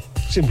well.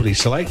 Simply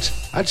select,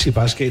 add to your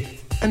basket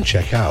and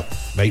check out.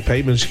 Make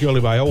payments securely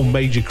by all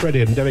major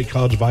credit and debit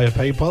cards via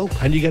PayPal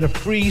and you get a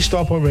free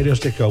Starpoint Radio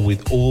sticker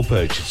with all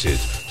purchases.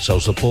 So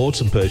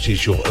support and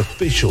purchase your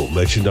official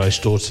merchandise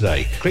store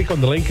today. Click on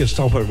the link at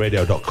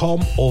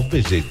starpointradio.com or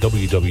visit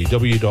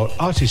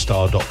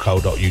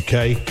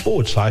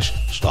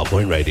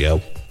www.artistar.co.uk/Starpoint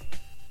Radio.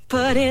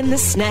 Put in the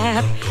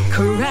snap,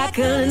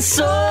 crackle and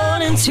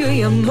soul into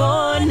your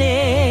morning.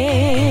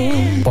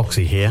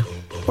 Boxy here.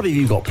 What have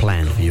you got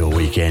planned for your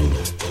weekend?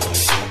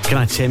 Can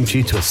I tempt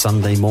you to a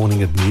Sunday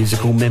morning of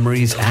musical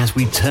memories as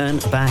we turn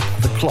back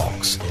the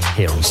clocks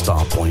here on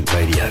Starpoint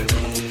Radio?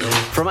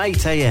 From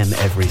 8 a.m.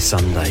 every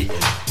Sunday,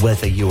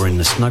 whether you're in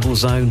the snuggle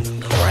zone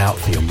or out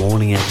for your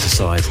morning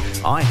exercise,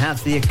 I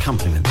have the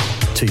accompaniment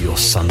to your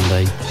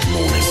Sunday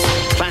morning.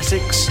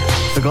 Classics,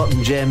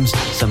 forgotten gems,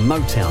 some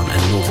Motown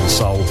and Northern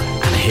Soul,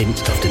 and a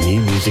hint of the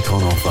new music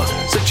on offer.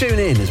 So tune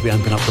in as we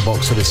open up the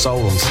box of the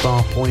soul on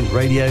Starpoint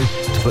Radio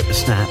to put the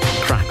snap,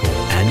 crackle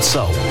and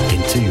soul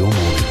into your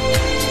morning.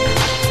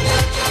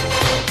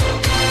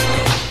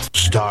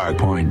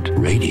 Starpoint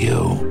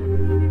Radio.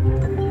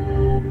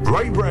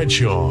 Ray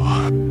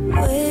Bradshaw.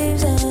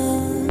 Waves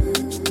are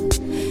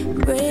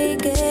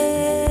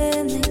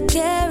breaking, they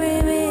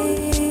carry me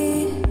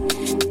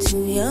to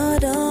your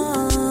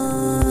door.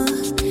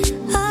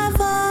 I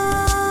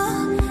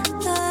fall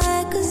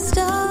like a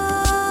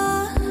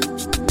star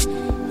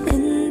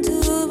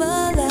into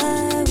the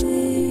light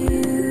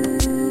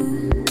with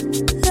you.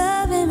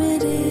 Loving me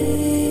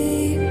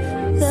deep,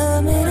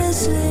 love me to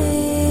sleep.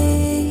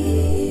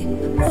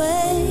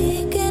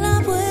 Waking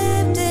up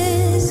with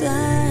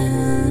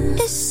desire.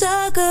 It's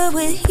so good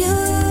with you.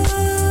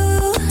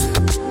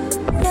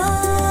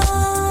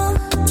 No,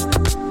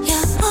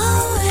 you're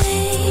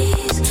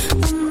always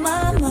on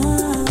my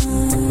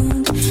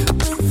mind.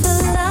 With the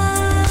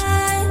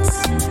lights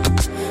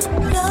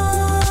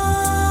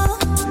low,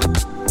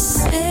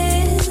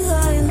 it's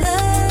all your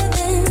love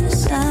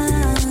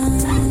inside.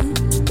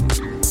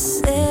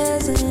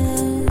 There's a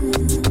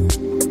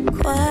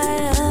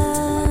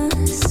choir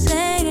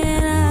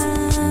singing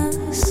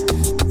us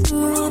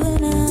through the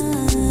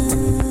night.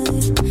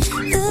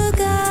 The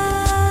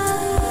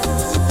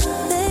gods,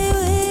 they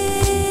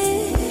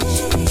wish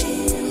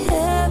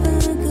heaven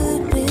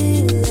could be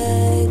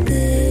like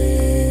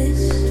this.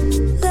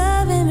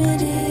 Loving me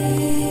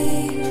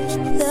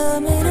deep,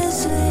 love me to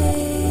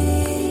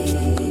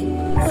sleep.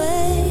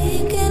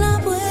 Waking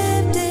up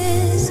with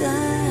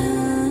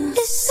desire.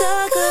 It's so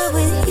good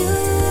with you.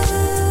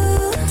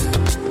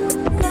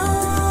 No,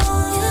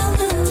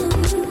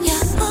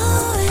 you're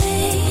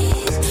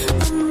always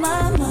on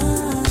my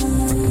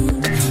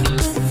mind.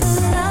 With the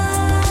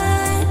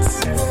lights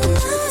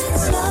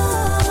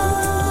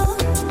low,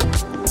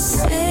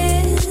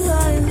 it's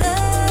all your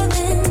love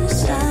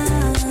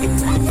inside.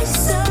 It's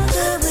so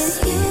good with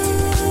you.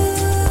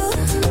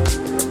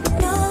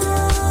 No,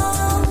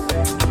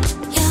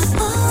 you're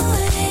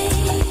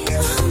always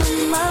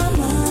on my mind.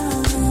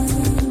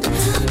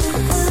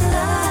 With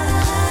the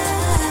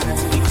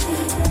lights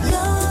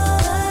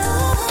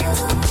low,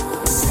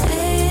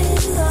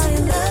 it's all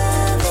your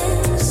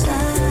love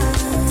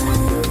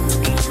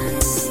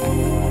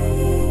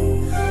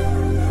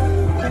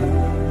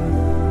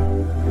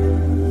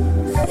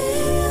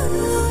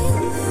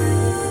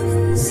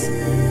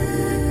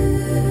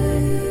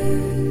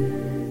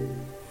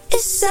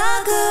inside. It's so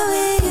good with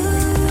you.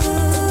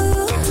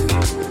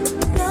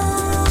 No,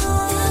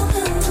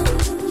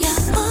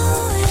 you're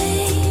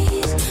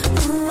always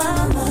on my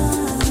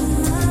mind.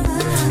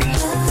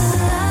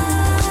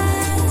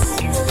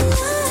 The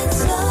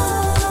lights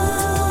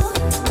low,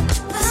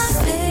 I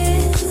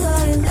feel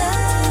all your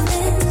love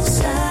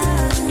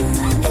inside.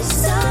 It's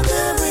so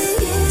good with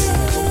you.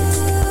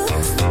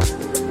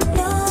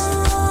 No,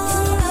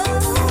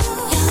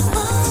 you're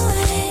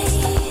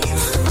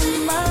always on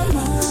my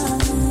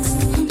mind.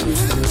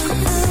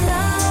 The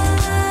lights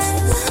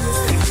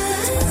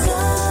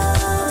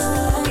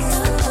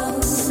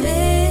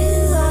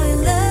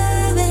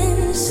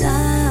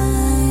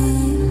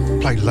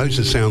Loads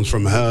of sounds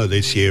from her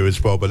this year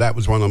as well, but that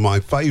was one of my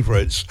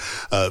favourites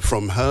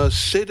from her.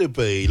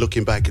 Sidaby,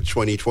 looking back at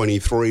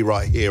 2023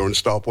 right here on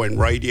Starpoint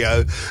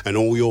Radio and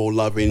all your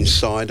love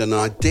inside. And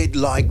I did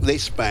like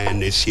this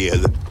band this year,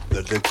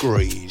 the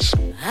Degrees.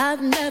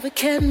 I've never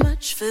cared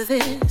much for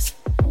this.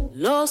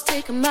 Lord's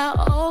taken my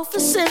all for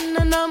sin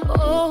and I'm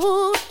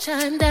all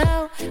chimed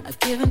out. I've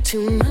given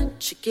too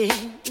much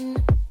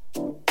again.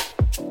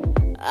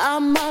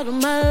 I'm out of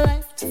my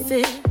life to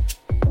fit.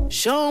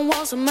 Showing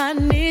walls on my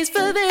knees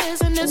for this,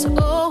 and it's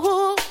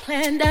all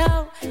planned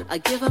out. I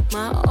give up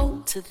my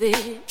all to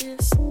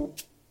this.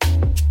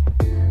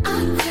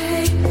 I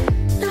pray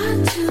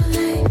not too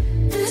late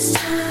this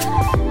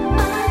time.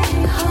 I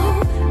need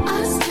hope.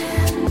 I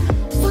stand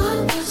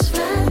for what's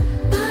right,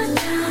 but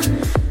now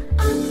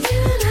I'm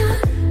getting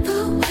out the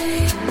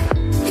way.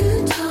 You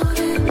told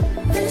it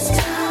this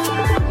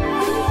time.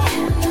 We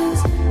can't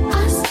lose. I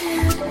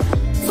stand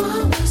for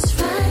what's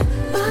right,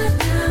 but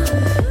now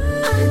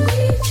I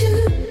need you.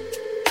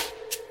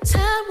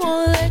 Time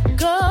won't let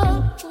go.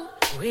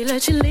 We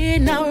let you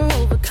lead, now we're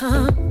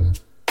overcome.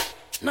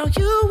 No,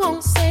 you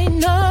won't say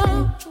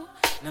no.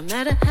 No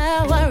matter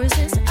how I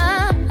resist,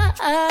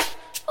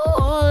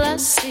 all I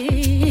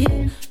see,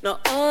 no,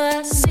 all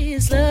I see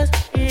is love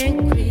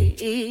and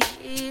greed.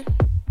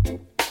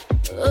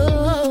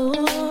 Oh,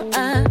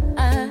 I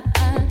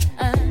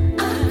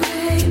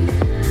pray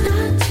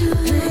not too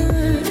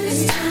late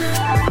this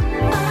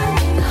time. I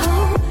need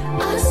hope.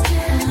 I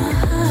stand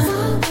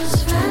for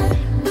what's right,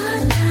 but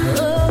now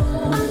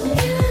I'm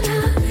getting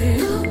out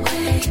the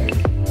way.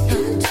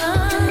 You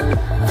done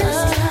this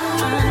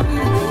time.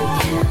 We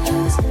can't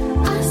lose.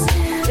 I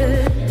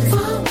stand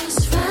for what's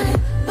right,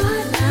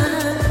 but now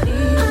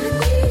I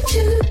need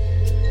you.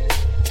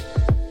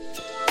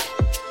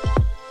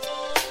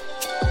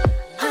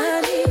 I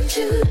need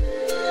you.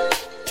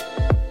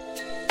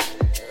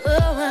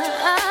 Oh,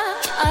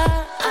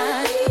 I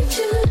need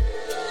you.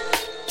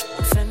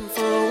 Fend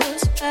for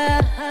what's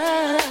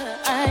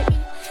right.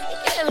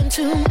 Giving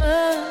too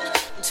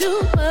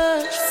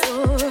much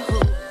for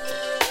hope.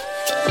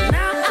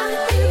 Now I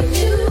need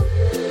you.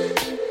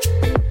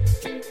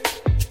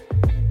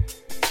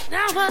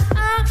 Now I'm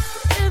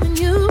giving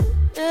you.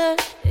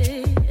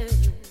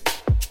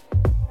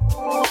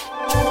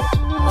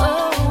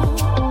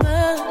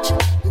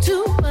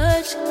 Too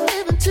much,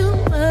 giving too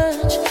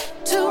much,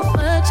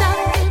 I'm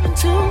giving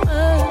too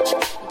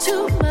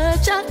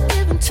much, I'm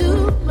giving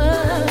too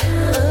much.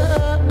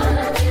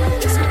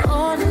 It's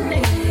all in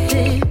me,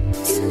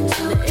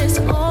 it's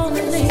all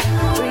in me,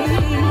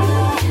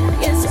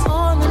 it's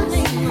all in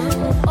me,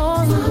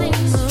 all in me,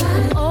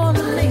 all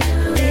in me.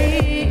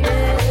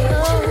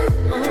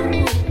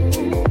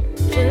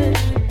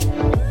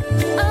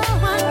 Oh,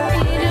 I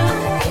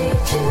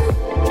need you.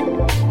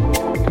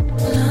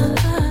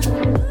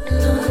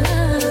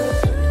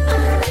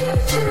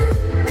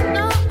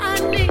 No, I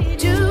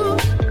need you.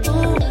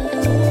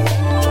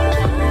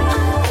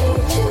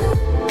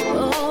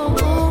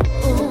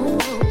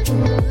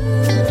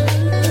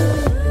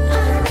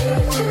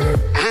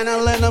 Anna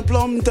Lena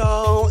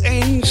Blomdahl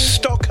in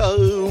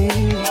Stockholm.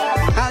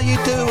 How you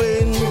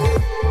doing?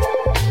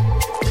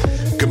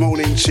 Good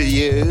morning to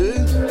you.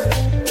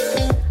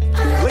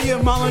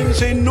 Leah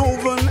Mullins in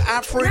Northern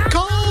Africa.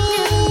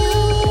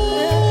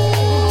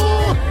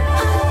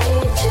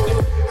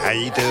 How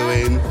you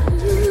doing?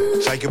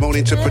 Say good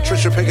morning to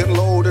Patricia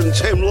Pickett-Lord and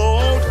Tim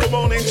Lord. Good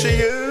morning to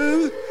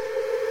you.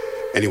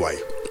 Anyway,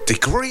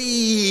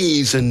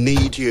 Degrees and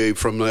Need You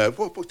from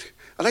what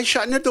are they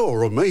shutting the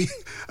door on me?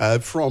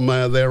 From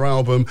their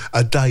album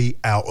A Day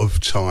Out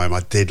of Time. I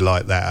did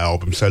like that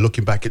album. So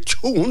looking back at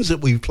tunes that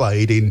we've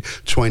played in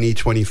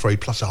 2023,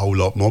 plus a whole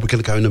lot more. We're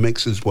going to go in the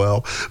mix as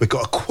well. We've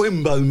got a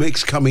Quimbo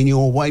mix coming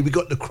your way. We've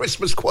got the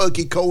Christmas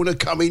Quirky Corner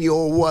coming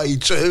your way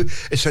too.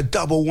 It's a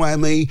double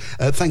whammy.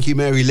 Thank you,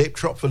 Mary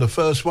Liptrop, for the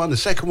first one. The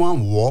second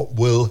one, what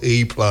will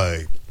he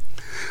play?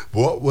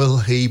 What will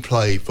he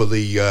play for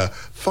the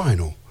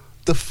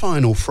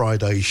final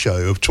Friday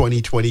show of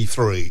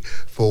 2023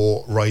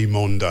 for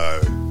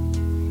Raymondo?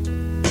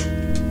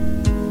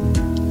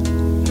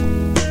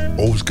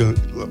 All's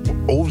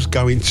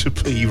going to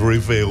be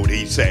revealed,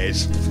 he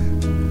says,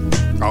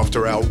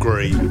 after Al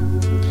Green.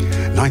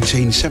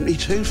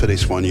 1972 for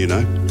this one, you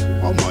know.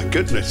 Oh my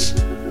goodness.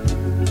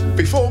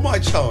 Before my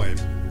time.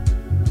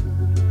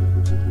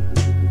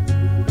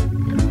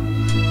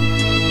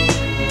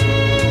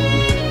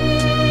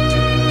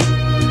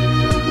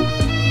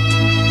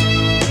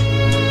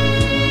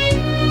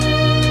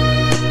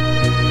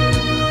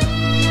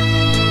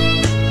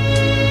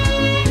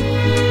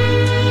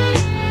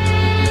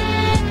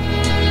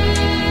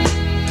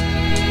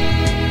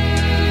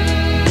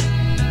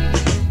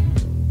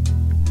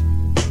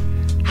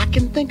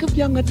 Think of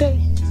younger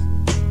days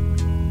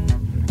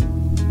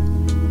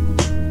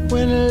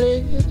when I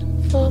lived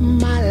for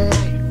my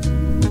life.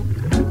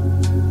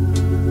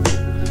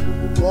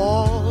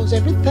 Was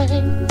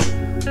everything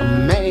a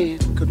man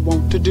could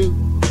want to do.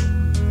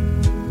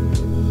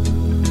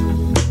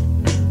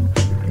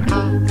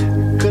 I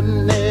could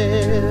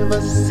never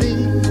see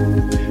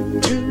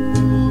to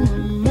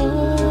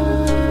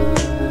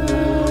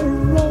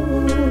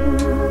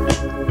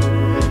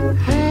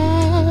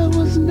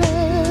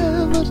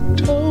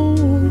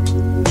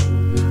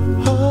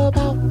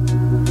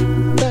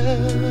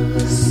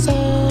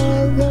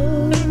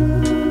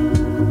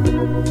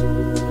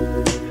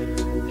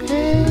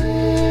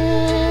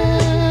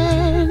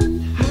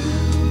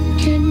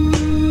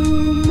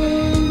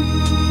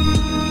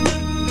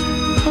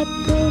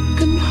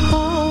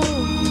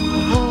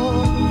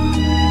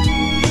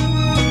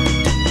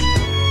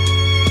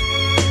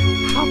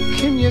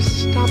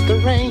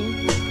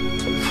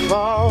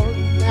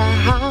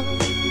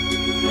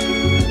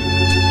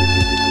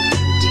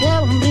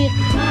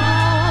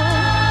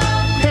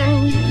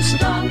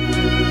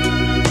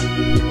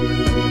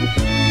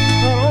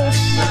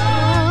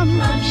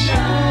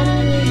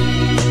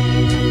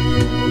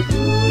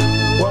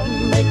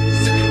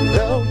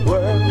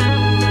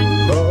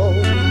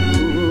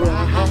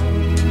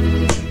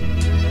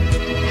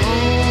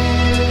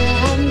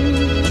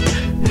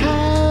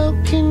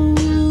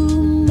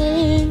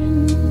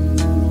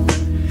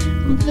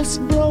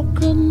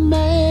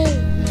man.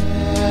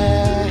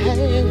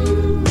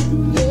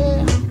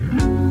 Yeah.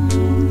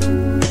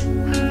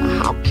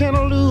 How can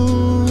a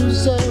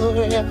loser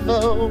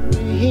ever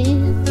win?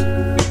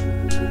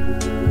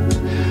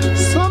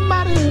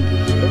 Somebody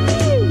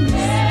please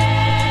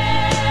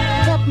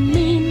help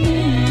me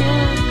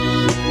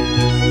mend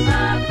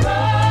my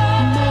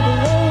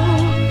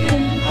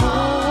broken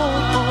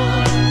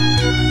heart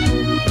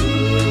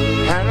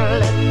and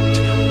let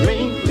me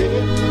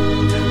live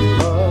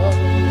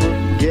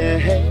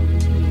again.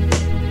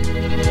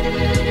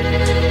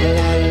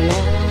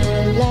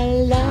 La la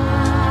la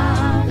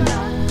la.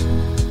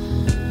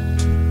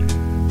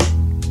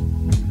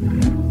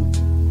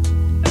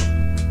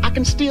 I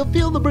can still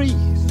feel the breeze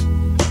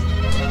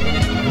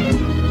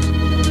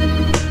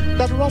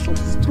that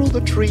rustles through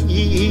the trees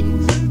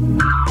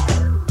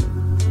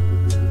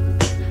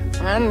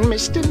and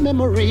misty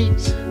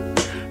memories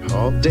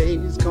of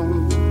days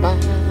gone by.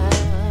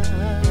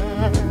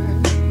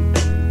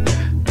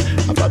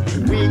 But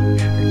we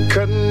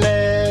could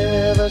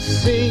never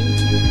see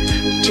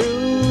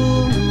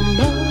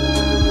tomorrow.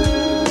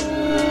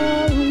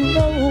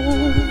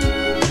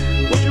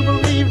 Would you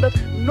believe that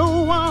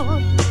no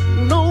one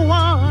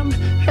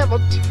ever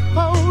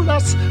told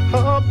us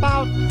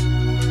about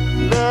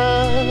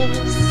the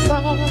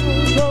sorrow?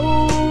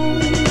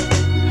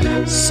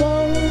 So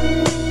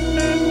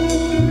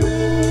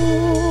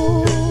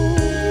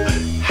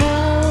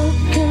how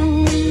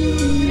can we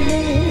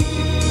make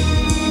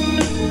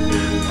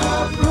a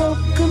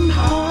broken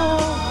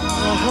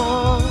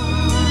heart?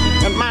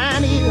 And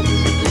mine is,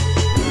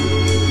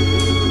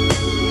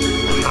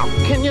 how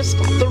can you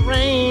stop the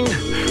rain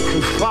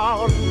from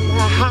falling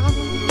down?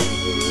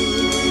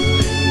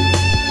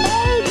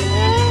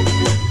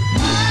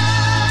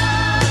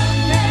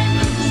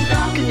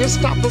 Can you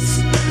stop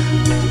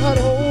that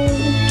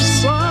old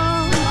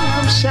sun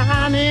from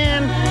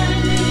shining?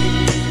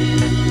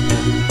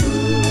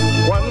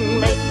 What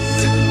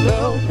makes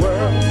the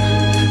world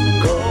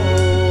go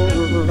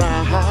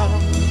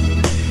round?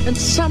 And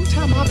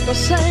sometimes I have to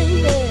say,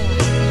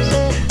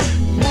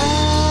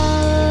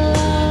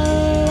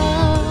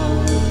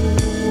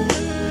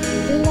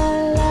 la la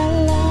la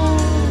la,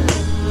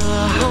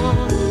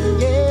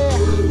 yeah.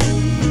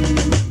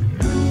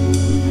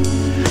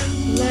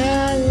 La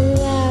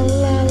la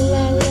la la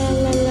la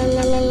la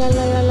la la la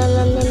la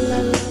la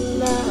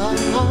la.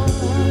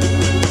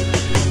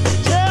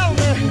 Tell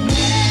me,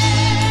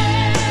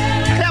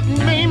 help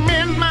me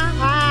mend my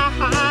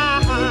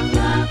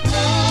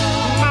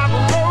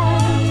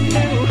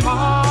broken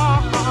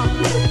heart.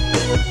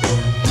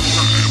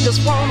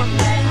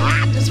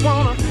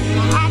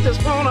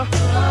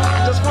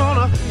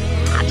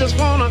 I just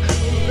wanna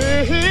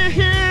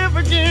live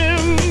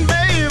again,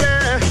 baby.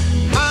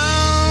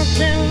 How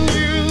can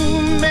you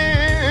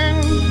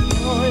mend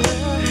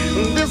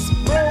this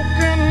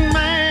broken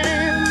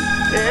man?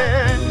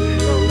 Yeah.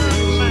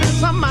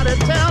 Somebody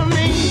tell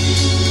me,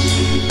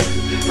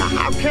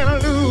 how can a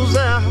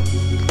loser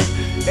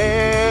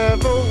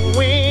ever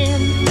win?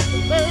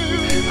 Baby,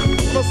 I'm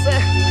gonna say,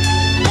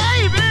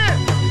 baby,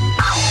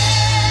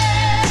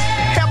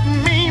 help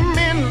me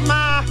mend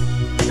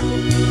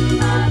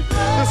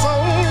this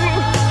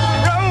old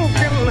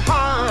broken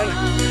heart.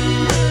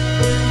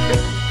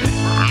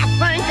 I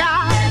think I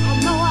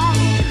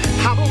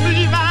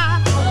believe I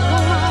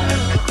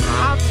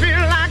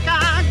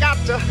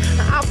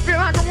feel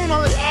like I wanna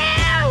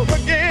live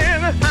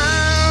again.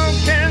 How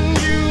can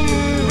you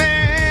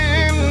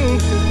mend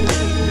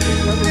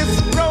this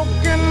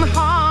broken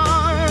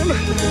heart?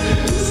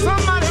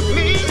 Somebody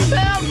please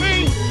tell me,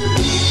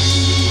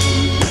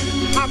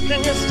 how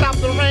can you stop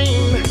the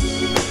rain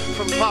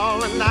from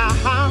falling down?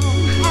 I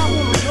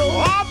wanna know.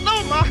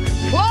 Although my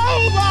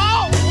clothes are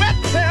all wet,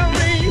 tell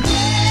me,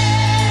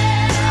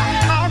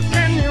 how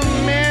can you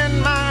mend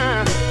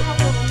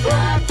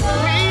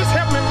please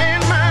help me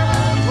mend my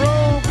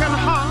broken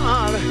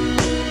heart?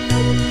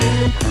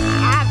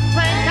 I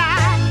think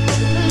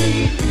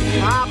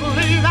I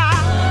believe I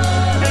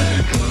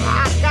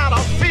got a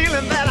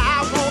feeling that I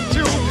want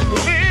to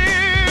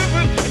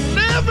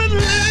live and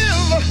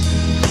live.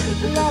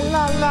 La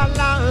la la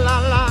la la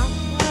la.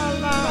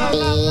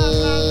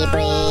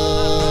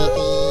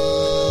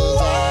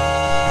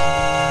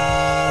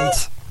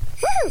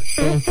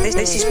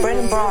 This is Brett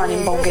and Brian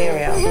in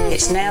Bulgaria.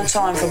 It's now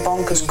time for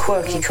Bonker's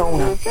Quirky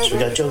Corner. So we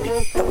go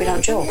jogging? But we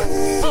don't jog.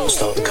 We'll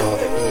start the car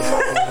then.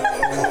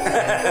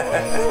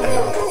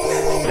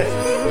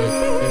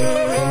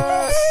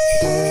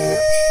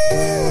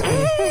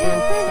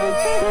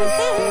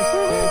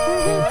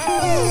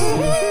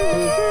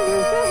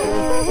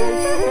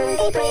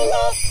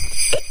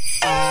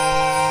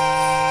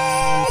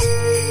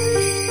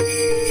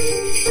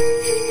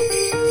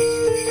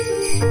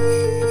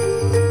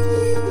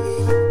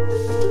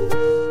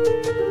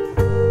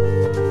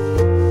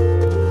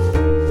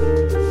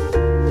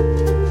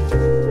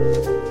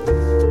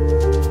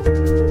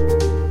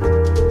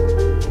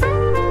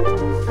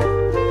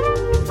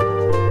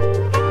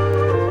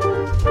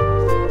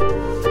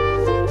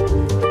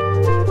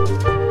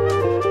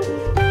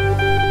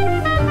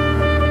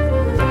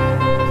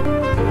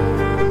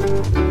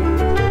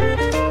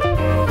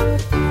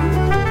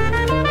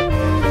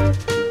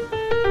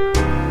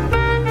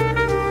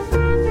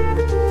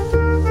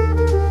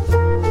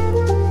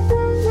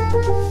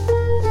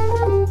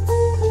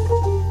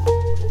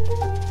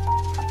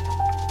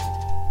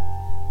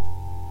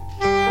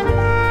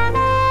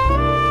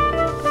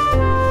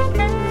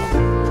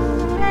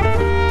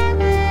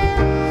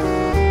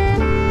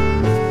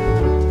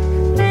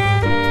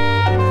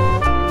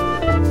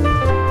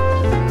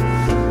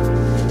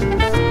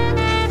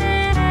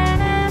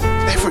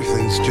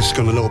 Everything's just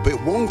gone a little bit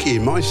wonky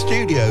in my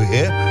studio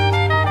here.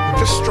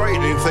 Just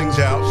straightening things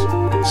out.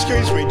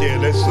 Excuse me, dear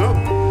listener.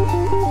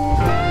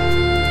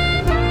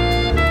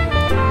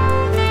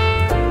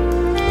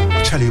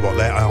 I'll tell you what,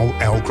 that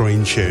Al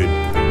Green tune,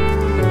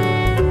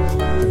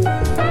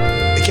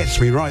 it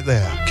gets me right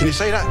there. Can you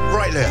say that?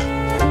 Right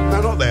there. No,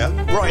 not there.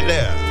 Right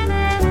there.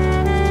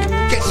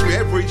 Gets me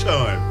every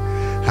time.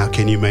 How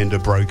can you mend a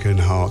broken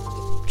heart?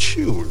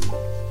 Tune.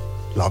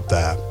 Love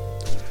that.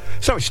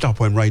 So it's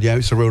Starpoint Radio,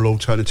 it's a real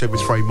alternative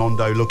with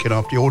Mondo looking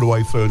after you all the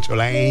way through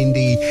until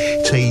Andy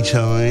tea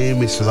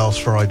time. It's the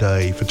last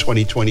Friday for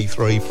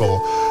 2023 for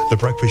The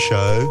Breakfast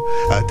Show.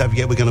 Don't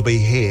forget we're going to be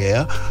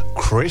here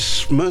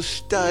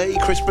Christmas Day,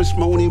 Christmas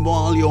morning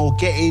while you're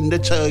getting the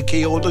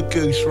turkey or the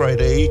goose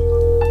ready.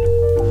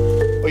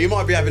 Or you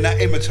might be having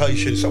that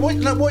imitation. So let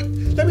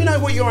me know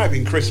what you're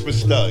having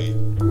Christmas Day.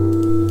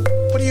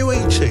 What are you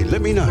eating?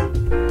 Let me know.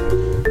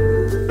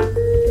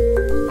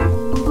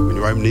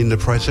 Opening the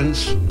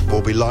presents,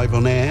 we'll be live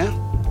on air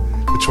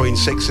between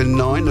 6 and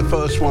 9, the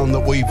first one that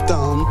we've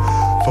done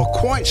for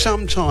quite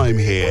some time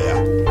here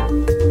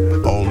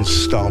on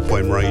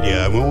Starpoint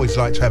Radio. And we always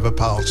like to have a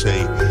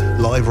party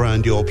live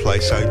around your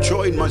place, so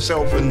join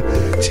myself and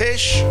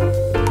Tish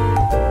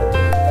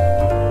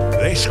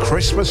this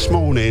Christmas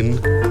morning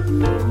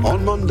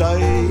on Monday.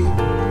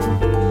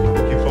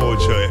 Looking forward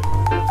to it.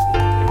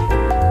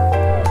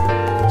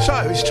 So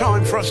it's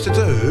time for us to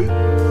do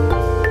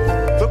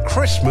the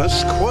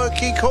Christmas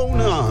Quirky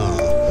Corner,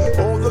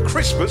 or the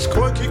Christmas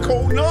Quirky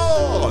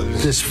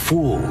Corners. This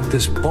fool,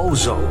 this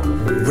bozo,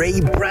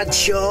 Ray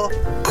Bradshaw,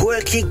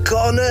 Quirky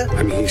Corner.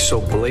 I mean, he's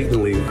so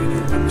blatantly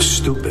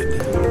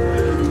stupid.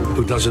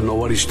 Who doesn't know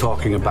what he's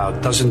talking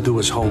about, doesn't do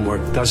his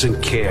homework,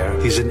 doesn't care.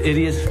 He's an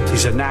idiot.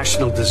 He's a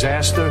national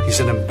disaster. He's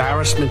an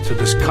embarrassment to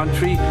this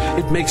country.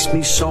 It makes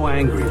me so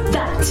angry.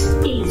 That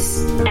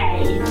is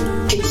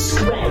a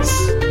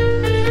disgrace.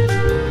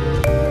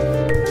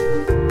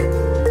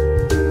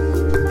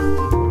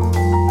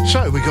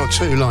 So we got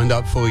two lined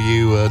up for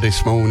you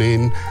this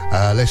morning.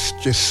 Let's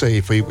just see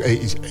if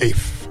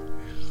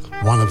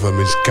one of them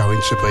is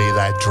going to be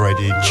that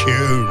dreaded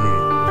tune.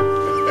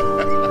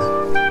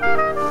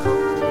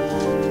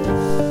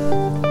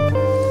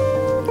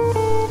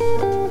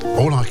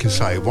 All I can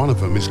say, one of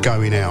them is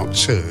going out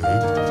to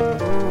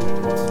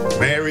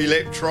Mary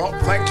Liptrop.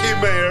 Thank you,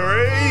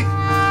 Mary.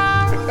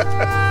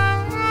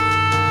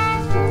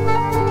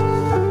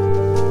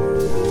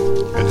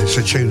 It's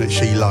a tune that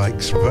she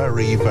likes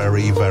very,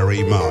 very,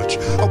 very much.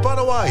 Oh, by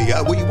the way,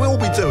 we will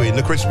be doing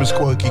the Christmas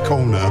Quirky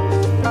Corner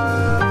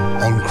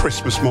on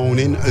Christmas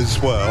morning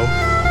as well.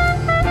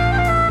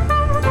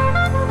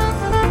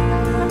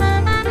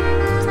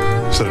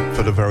 So,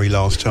 for the very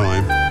last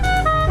time.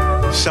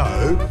 So,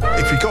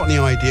 if you've got any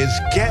ideas,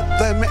 get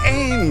them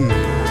in.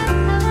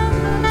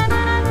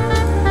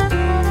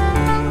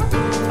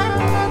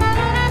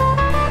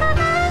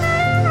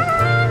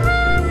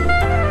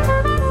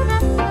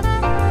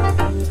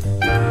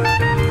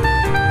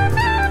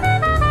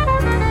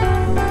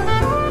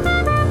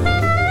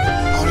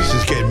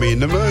 In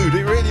the mood,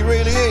 it really,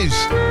 really is.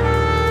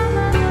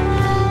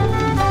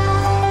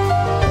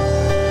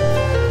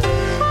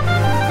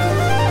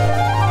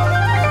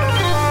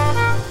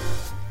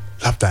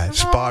 Love that,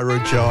 Spyro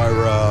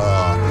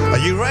Gyra. Are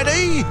you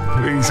ready?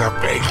 Please, I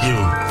beg you,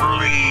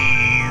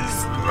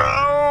 please.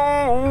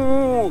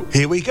 No.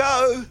 Here we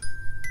go.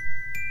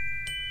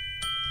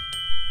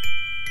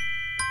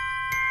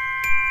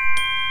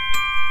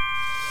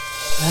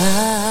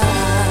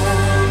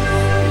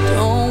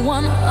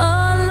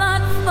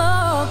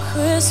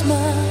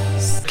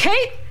 Christmas.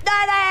 Keep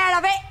that out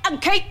of it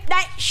and keep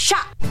that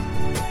shut.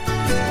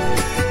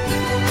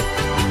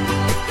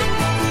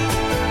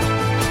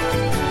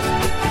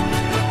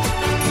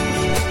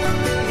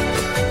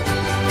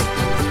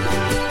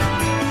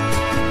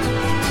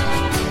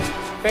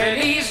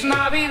 Feliz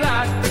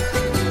Navidad.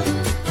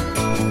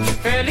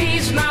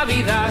 Feliz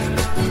Navidad.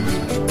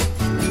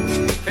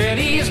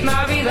 Feliz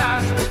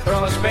Navidad.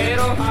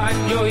 Próspero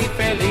año y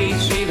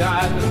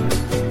felicidad.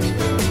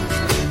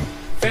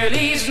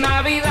 Feliz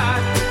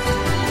Navidad,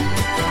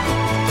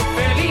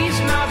 feliz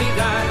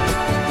Navidad,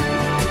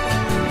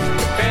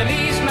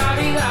 feliz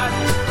Navidad,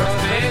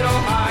 próspero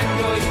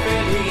año y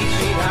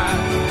felicidad.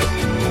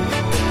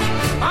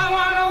 I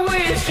wanna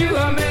wish you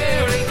a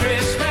Merry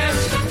Christmas.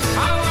 I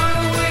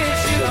wanna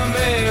wish you a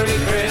Merry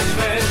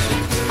Christmas.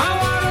 I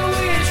wanna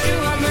wish you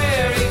a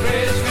Merry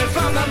Christmas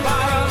from the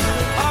bottom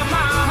of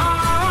my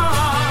heart.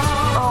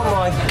 Oh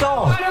my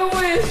God! I wanna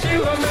wish you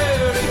a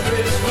Merry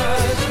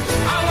Christmas.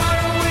 I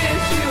wanna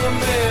wish you a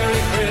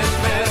Merry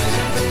Christmas.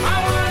 I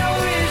wanna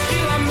wish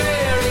you a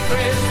Merry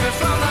Christmas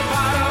from the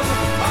bottom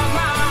of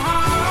my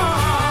heart.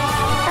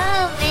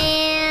 Oh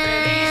man.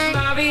 Feliz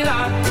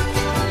Navidad.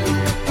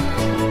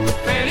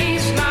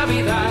 Feliz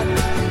Navidad.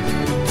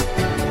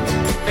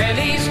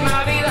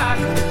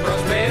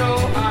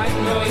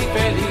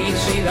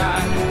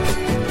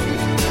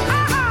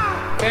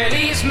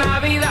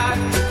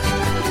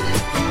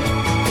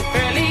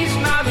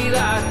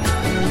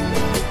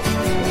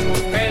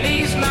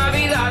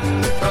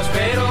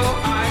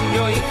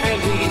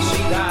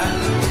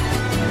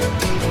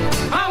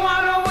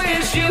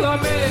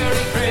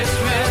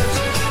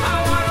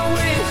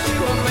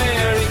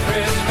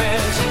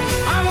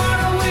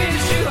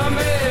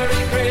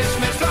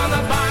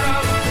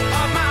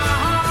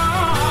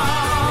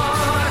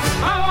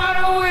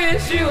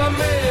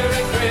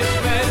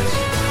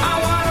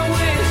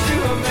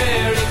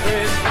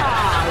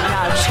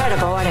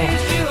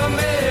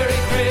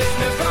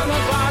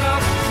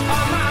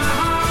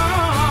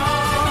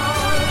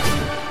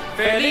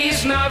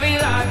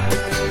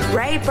 Navidad.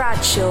 Ray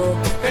Bradshaw,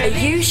 are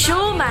you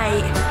sure,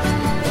 mate?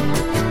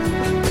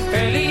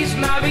 Feliz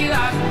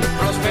Navidad,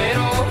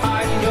 próspero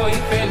año y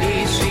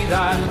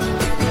felicidad.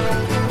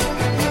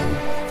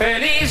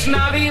 Feliz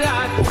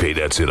Navidad. Okay,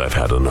 that's it. I've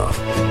had enough.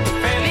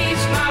 Feliz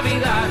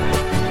Navidad.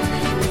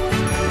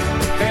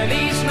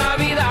 Feliz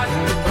Navidad,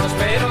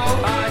 próspero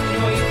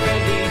año y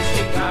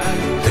felicidad.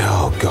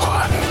 Oh,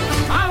 God.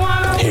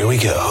 Here we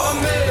go.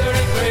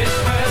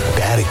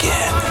 That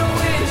again.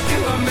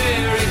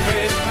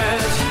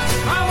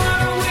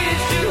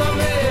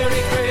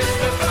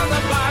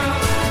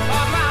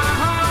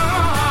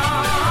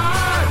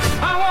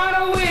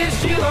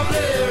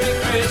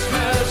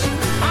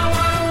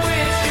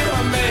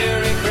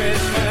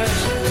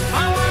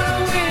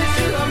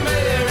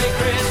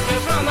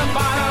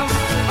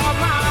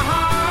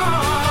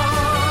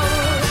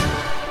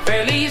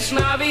 Feliz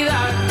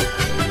Navidad.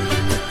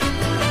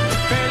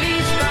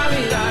 Feliz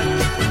Navidad.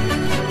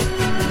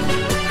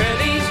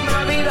 Feliz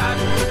Navidad.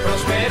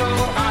 Prospero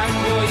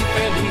año y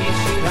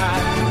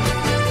felicidad.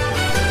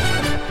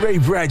 Ray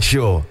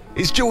Bradshaw,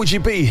 is Georgie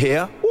B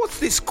here? What's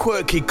this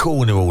quirky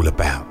corner all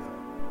about?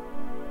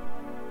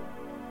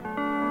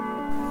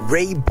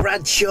 Ray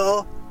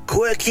Bradshaw,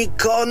 Quirky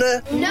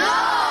Corner?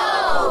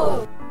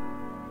 No!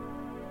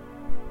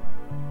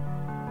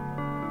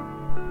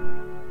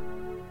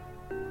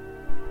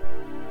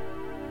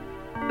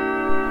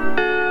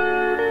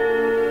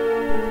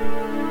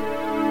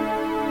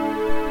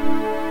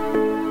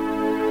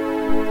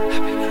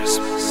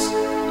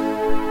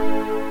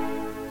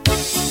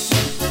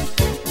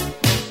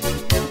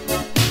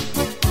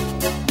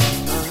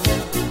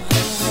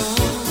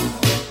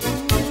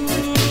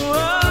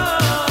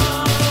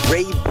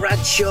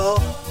 Bradshaw,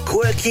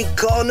 Quirky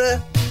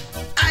Corner?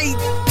 I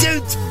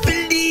don't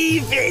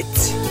believe it!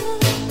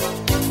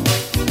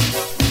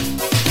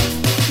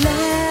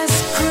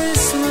 Last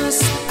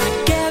Christmas I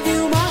gave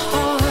you my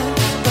heart,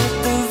 but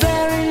the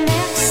very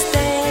next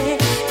day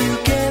you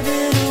gave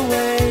it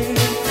away.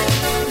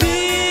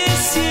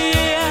 This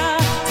year,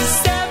 to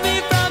save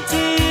me from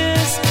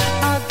tears,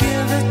 I'll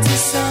give it to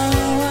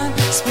someone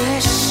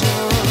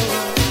special.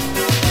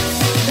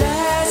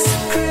 Last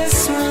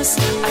Christmas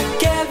I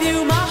gave you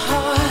my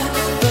heart,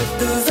 but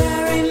the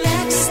very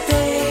next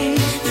day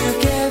you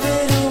gave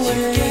it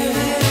away.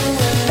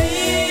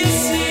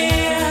 This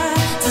year,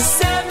 to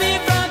save me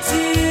from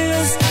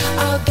tears,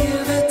 I'll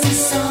give it to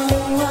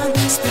someone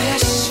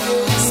special.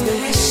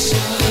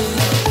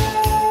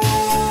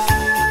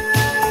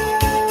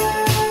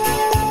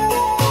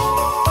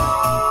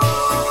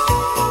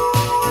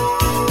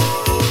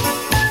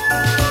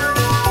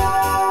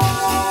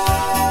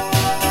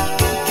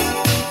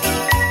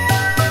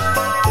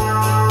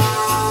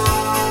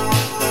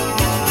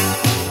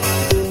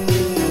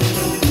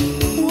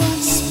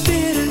 Once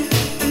bitten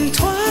and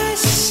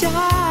twice shy,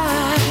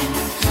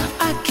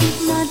 I keep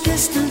my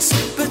distance,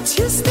 but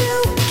you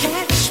still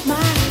catch my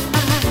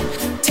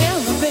eye. Tell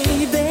me,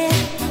 baby,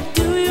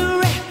 do you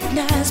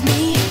recognize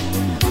me?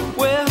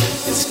 Well,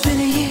 it's been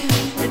a year,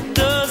 it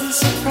doesn't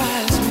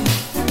surprise me.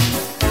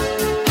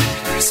 Happy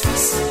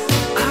Christmas.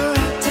 I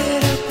wrapped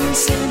it up and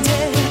sent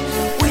it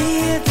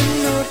with a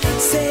note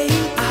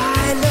saying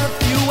I love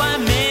you. I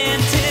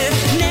meant it.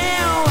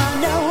 Now I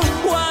know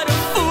what a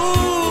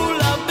fool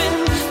I've been.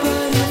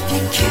 But if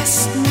you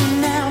kissed me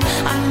now,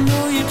 I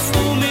know you'd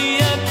fool me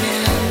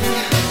again.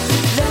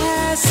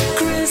 Last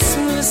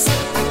Christmas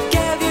I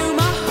gave you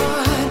my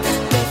heart,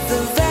 but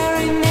the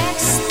very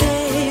next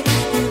day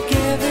you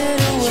gave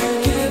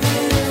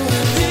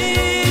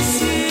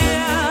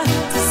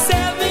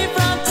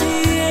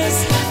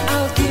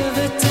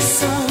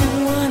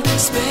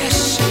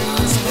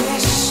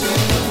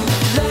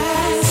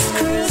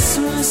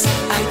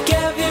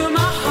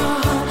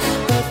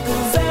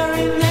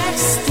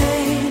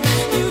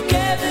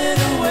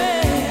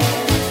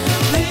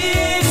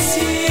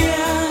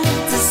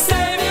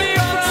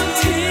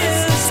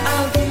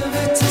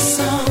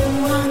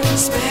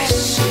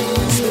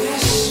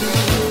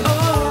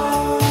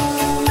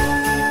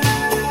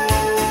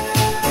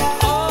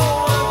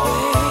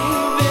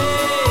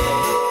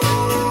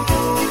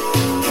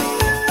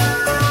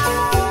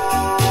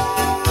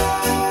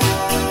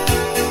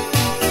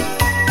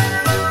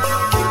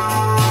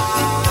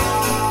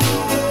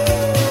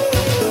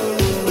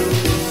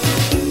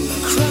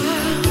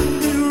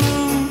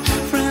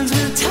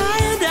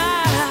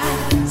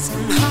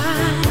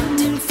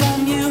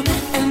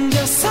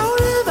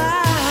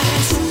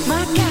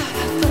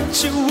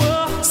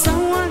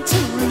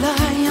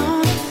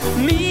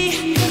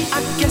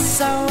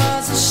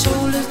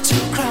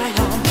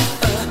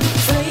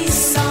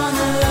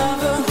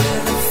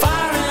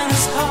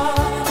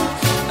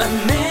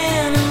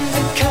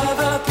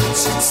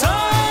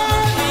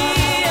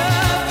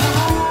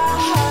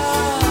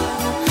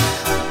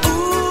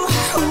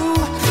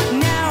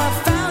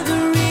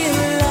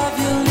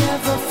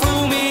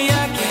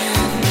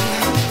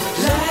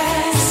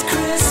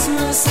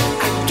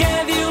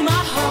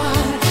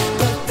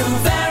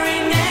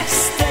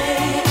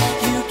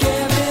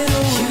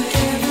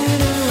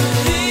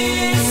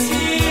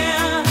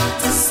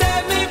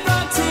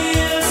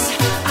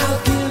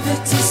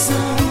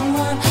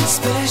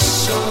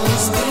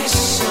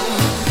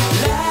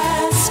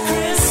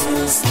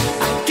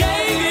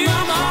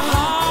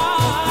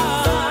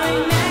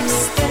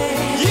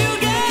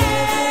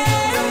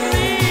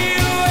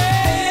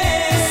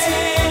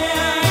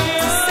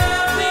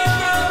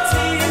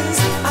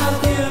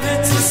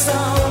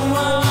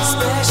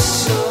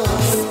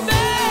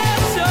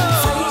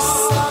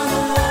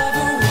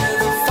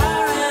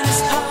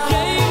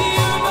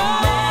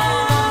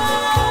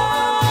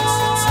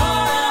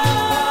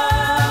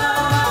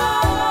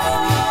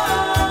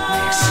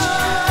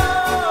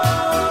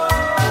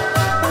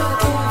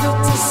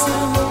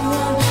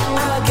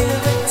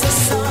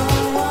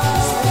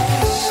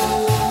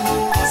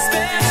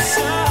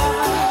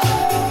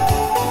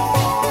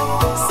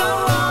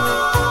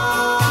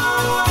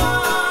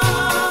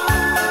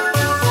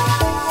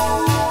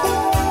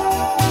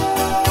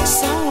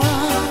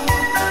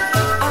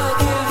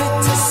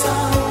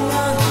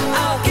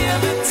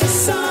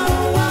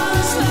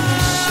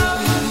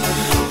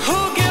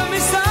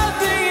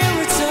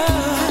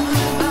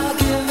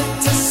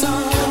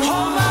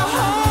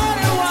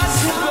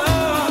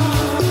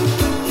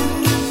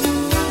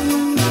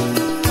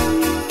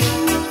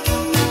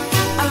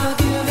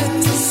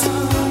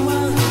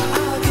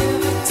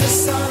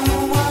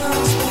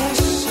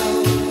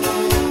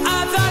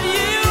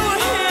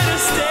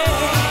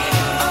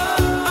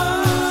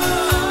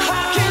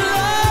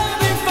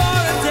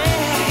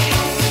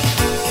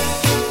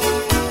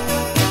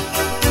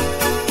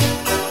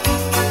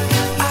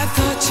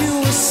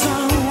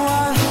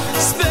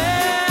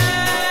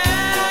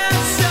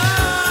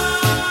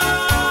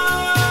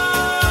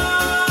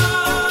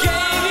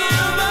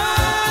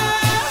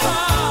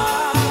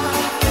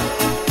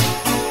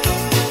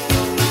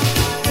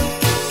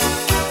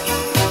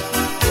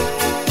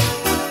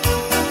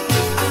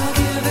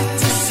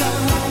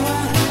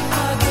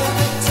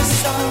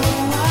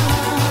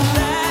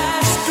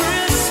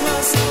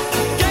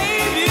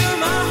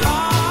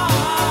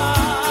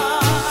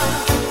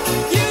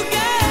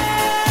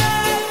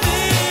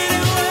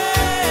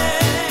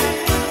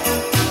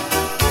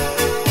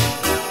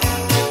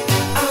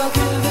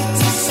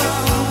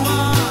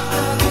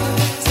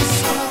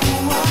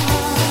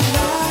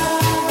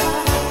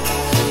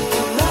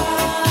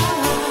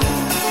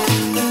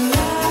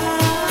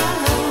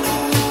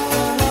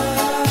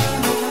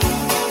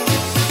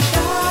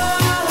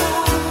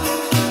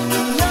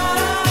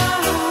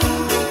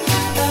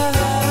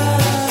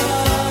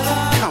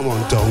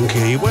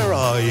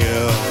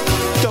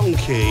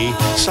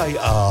Say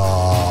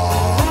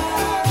ah.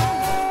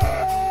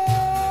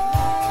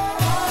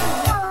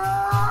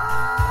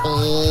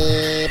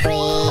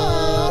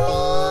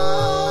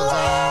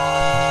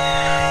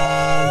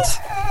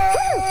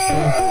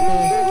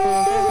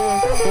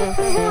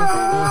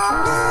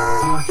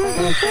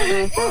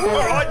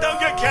 All right, don't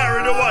get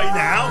carried away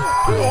now.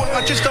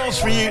 I just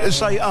asked for you to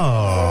say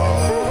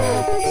ah.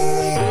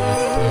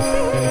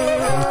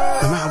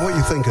 No matter what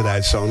you think of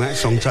that song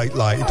take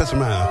like, it doesn't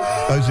matter.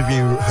 Those of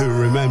you who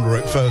remember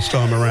it first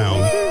time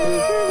around,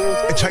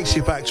 it takes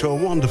you back to a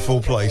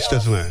wonderful place,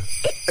 doesn't it?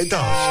 It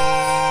does.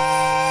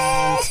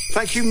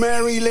 Thank you,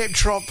 Mary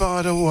Liptrop,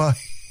 by the way.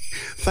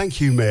 Thank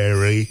you,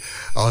 Mary.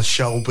 I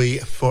shall be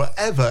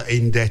forever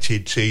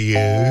indebted to you.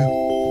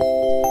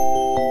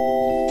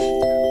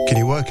 Can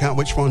you work out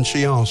which one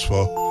she asked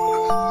for?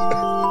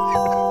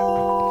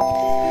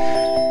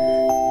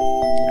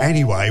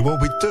 Anyway, we'll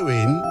be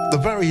doing the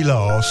very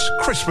last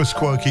Christmas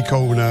Quirky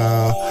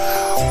Corner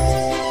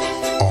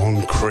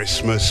on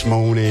Christmas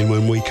morning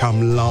when we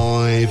come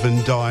live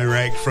and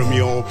direct from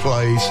your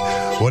place.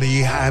 What are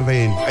you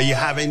having? Are you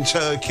having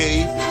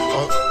turkey?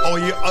 Or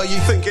are you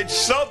thinking,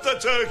 sod the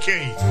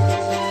turkey?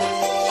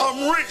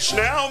 I'm rich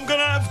now, I'm going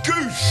to have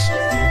goose.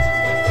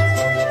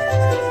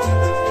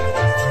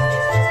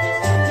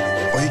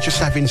 Or are you just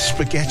having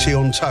spaghetti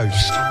on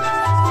toast?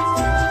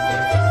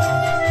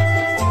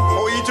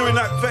 Doing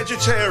that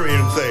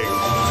vegetarian thing?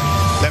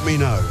 Let me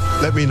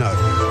know.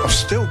 I've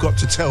still got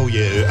to tell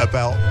you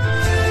about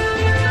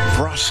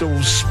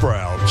Brussels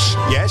sprouts.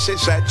 Yes,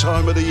 it's that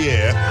time of the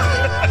year.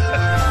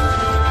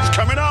 It's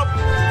coming up.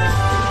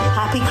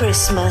 Happy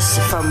Christmas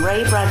from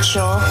Ray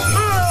Bradshaw.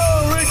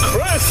 Merry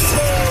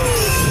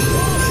Christmas!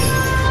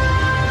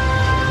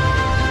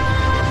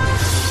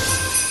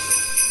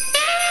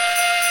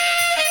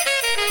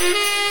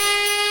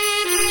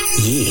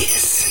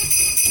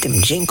 Yes. Them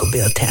jingle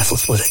bell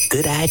tassels was a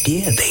good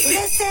idea, baby. Is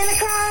that Santa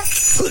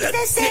Claus? Is that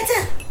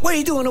Santa? What are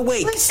you doing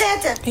awake? Where's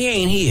Santa? He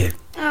ain't here.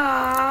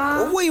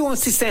 Aww. What do you want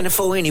to see Santa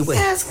for anyway?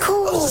 Santa's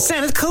cool. Oh,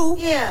 Santa's cool?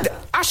 Yeah.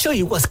 I'll show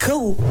you what's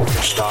cool.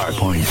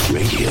 Starpoint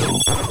Radio.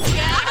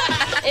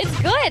 It's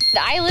good.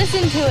 I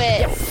listen to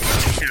it.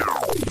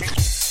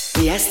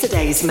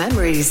 Yesterday's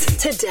memories,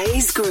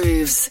 today's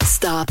grooves.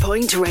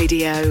 Starpoint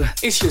Radio.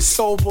 It's your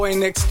soul boy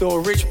next door,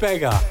 Rich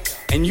Beggar,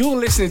 and you're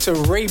listening to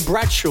Ray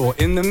Bradshaw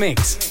in the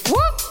mix. Whoop!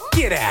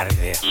 Get out of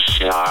there.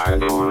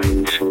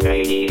 Starpoint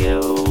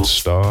Radio.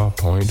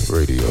 Starpoint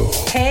Radio.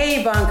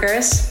 Hey,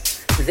 bunkers.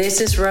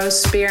 This is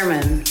Rose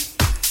Spearman.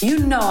 You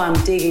know I'm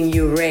digging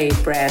you, Ray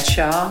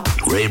Bradshaw.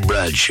 Ray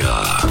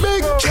Bradshaw.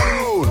 Big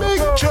Joe! Big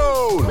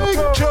Joe! Big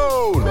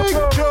Joe! Big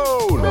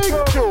Joe! Big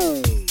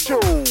Joe! Joe!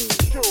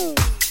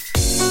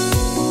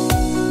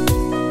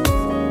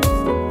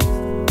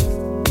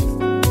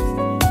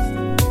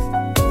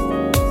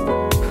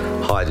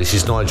 Hi, this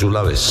is Nigel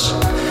Lewis.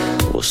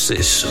 What's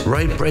this?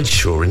 Ray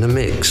Bradshaw in the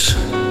mix.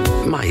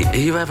 Mate, are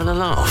you having a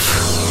laugh?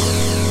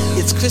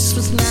 It's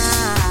Christmas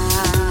now.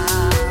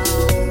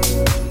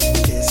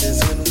 This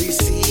is when we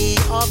see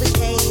all the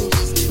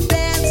angels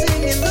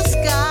dancing in the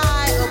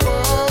sky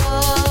above.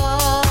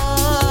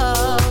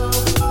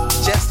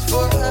 Just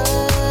for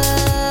us,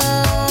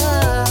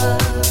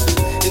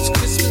 it's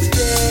Christmas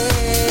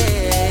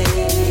Day.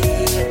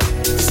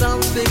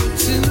 Something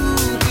to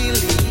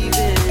believe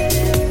in.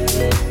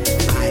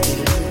 I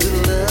believe the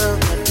love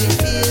that we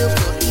feel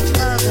for each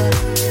other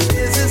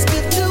is as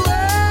good to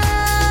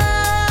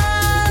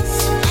us,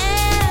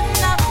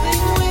 and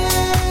nothing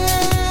will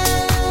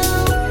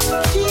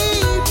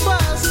keep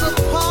us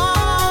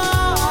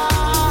apart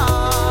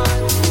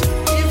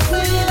if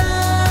we love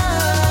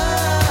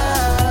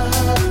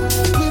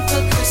with a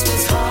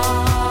Christmas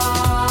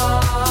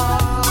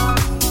heart.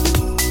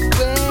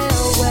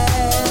 Well,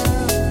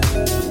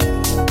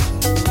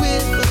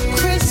 with a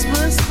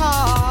Christmas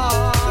heart.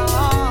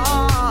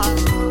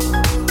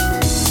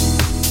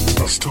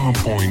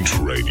 Starpoint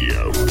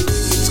Radio.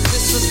 It's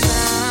Christmas now.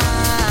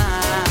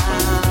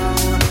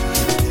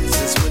 This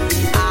is when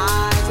the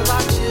eyes of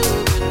our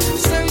children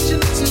search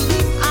into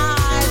the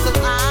eyes of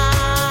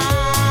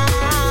ours.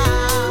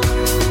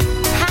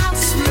 How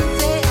sweet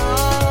they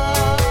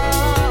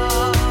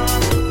are.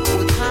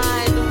 What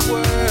kind of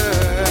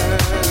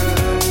world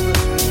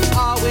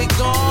are we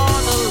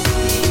gonna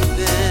leave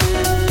them?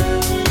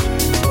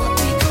 What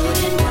we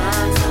couldn't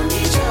learn from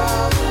each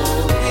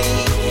other, we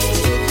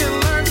can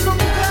learn from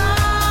God.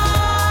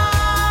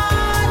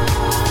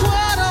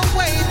 What a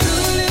way to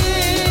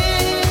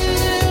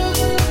live.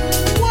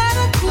 What a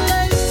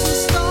place to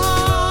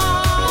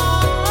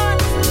start.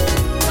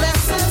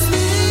 Blessings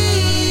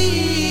these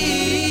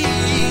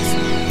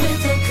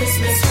with a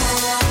Christmas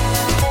heart.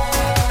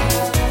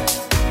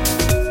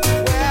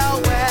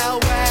 Well.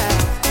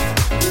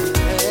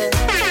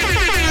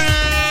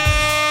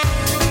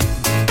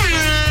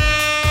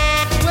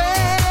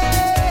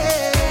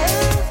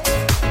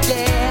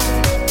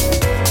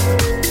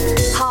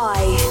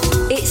 Hi,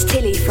 it's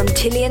Tilly from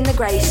Tilly and the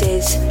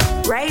Graces.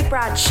 Ray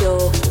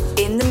Bradshaw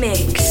in the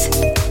mix.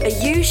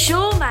 Are you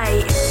sure,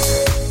 mate?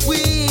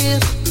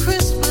 With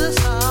Christmas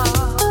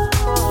heart.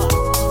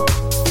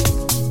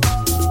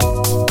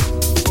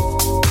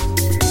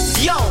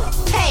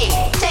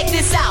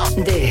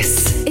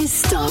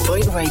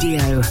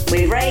 Radio.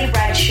 With Ray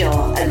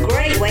Bradshaw, a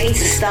great way to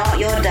start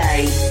your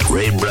day.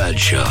 Ray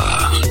Bradshaw,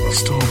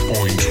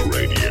 Starpoint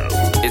Radio.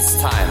 It's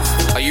time.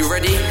 Are you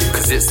ready?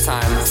 Because it's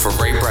time for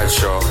Ray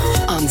Bradshaw.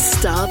 On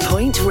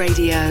Starpoint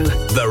Radio.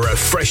 The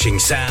refreshing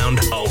sound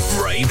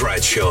of Ray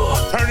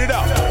Bradshaw. Turn it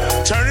up.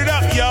 Turn it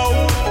up,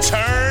 yo.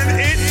 Turn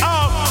it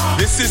up.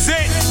 This is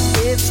it.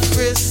 It's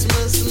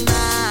Christmas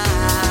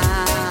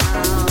now.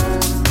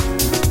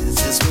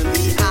 This is when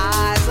the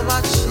eyes of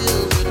our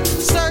children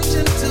search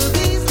into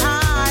these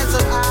eyes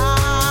of ours.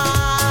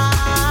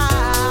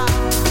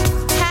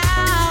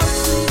 How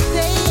sweet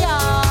they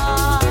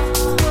are.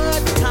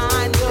 What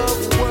kind of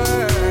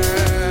world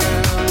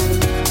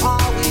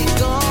are we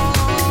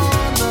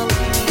gonna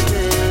leave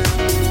in?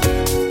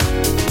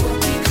 What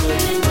we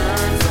couldn't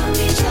learn from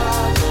each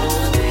other,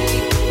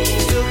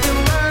 you can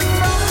learn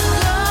from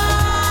God.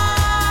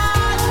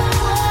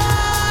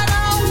 What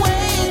a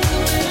way to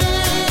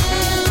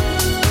live.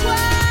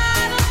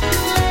 What a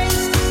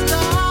place to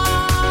start.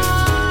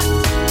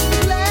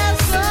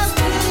 Bless us,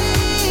 please,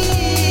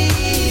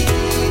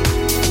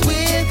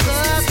 with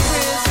a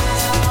Christmas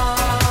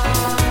heart.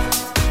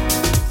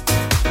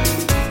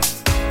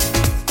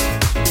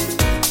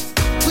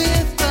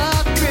 With a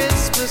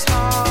Christmas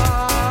heart.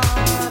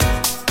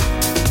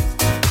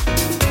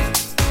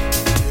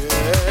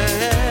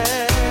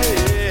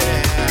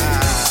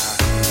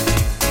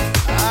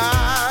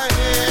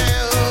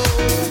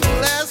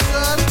 Bless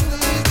us,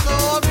 please,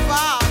 Lord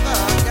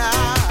Father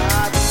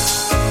God.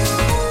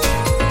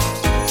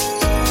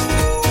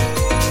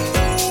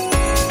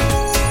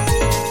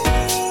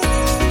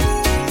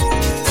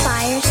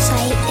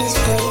 Firesight is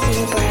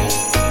blazing bright.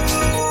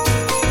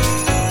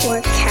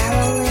 We're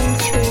caroling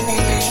through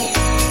the night.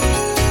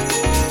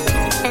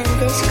 And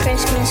this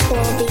Christmas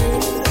will be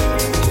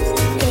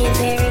a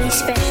very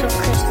special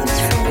Christmas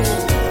for me.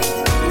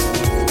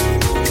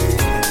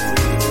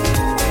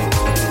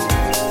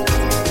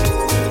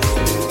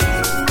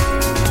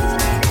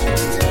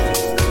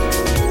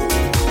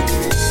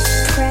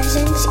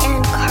 Presents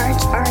and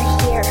cards are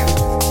here.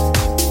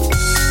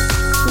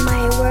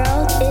 My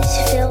world is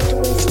filled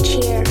with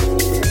cheer.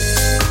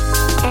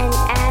 And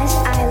as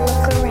I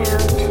look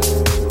around,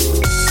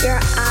 your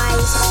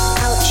eyes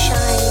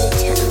outshine the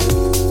town.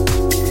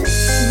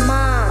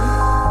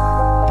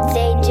 Mom,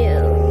 they do.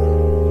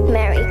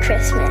 Merry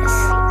Christmas.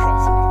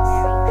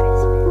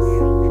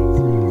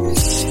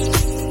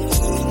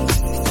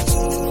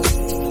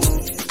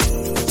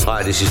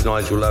 Hi, this is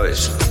Nigel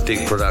Lewis,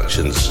 Dig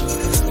Productions.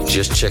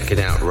 Just checking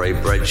out Ray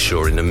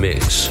Bradshaw in the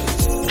mix.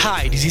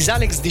 Hi, this is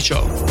Alex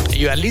Dicho.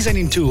 You are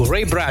listening to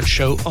Ray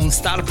Bradshaw on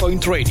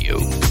Starpoint Radio.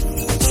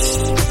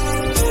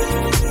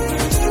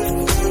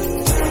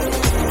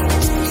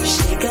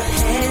 Shake a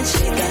hand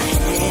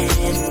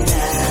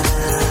now.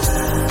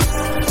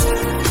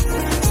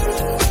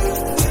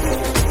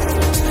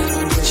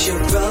 Wish your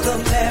brother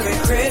Merry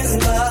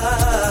Christmas.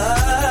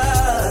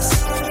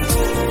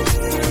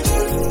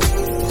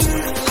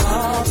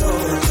 All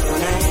over the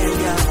land,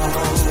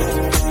 y'all.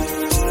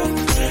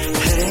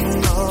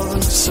 Hang on,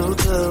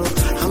 mistletoe.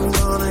 I'm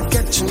gonna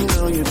get to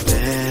know you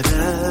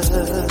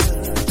better.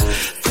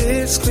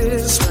 This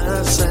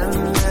Christmas,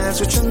 and as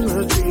we trim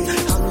the tree,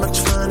 how much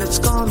fun it's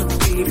gonna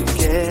be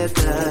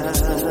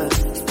together.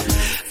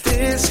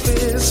 This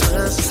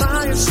Christmas,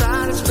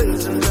 fireside is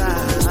blazing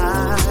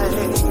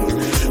bright.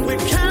 We're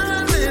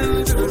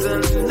counting through the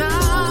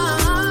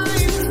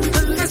night,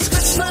 and this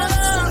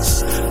Christmas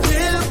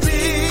will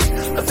be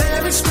a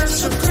very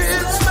special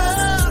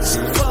Christmas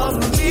for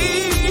me.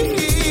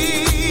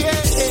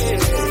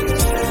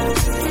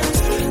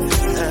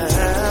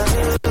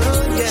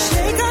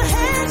 Shake a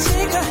hand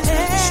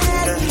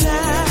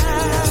now.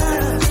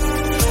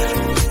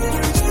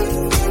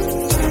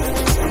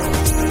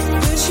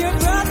 Wish your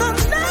brother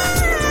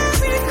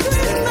Merry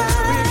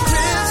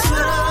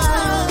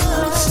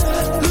Christmas.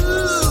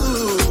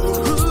 Ooh,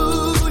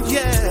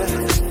 yeah.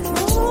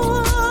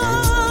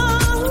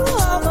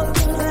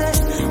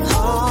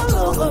 All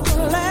over the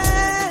land.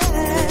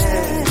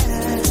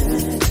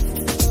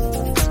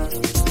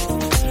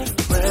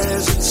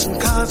 Presents and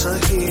cards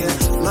are here.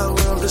 My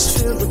world is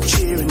filled with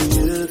cheer and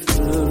you.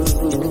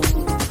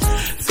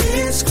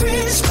 This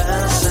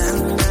Christmas,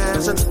 and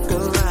as I look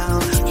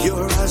around,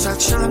 your eyes are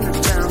shining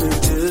down the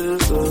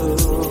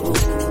hill.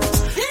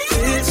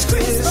 This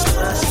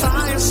Christmas,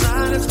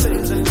 fireside is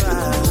blazing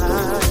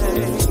bright.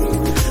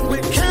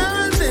 We're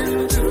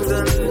counting through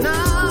the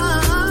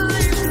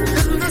night,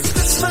 and this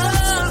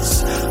Christmas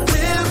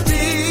will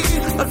be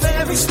a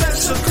very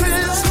special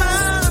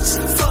Christmas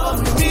for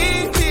me.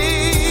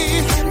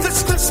 This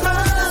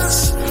Christmas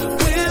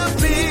will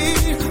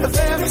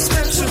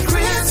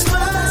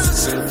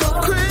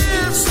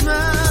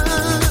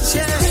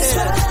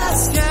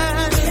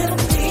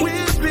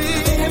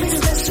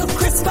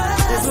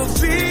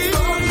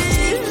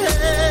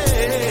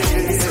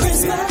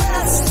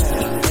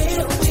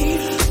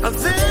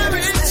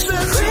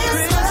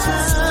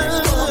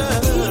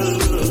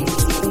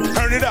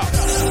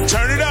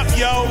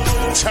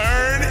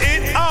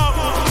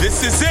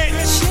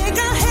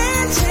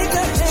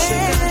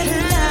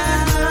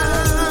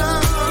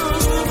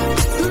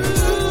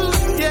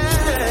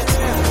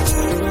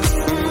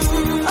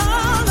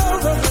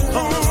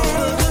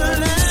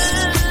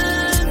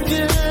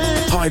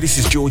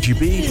This is Georgie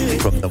B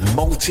from the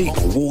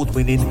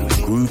multi-award-winning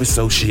Groove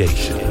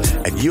Association.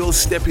 And you're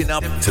stepping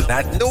up to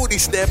that naughty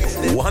step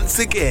once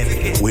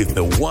again with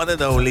the one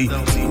and only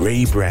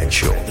Ray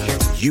Bradshaw.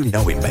 You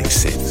know it makes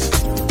sense.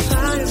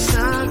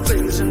 Fireside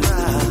blazing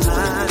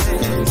bright.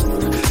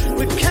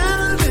 We're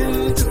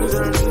counting through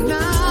the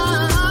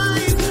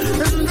night.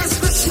 And this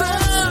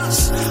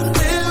Christmas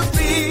will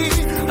be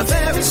a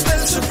very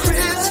special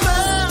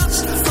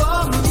Christmas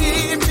for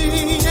me,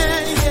 yeah.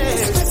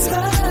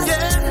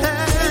 Yeah.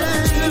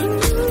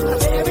 A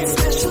very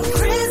special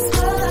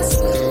Christmas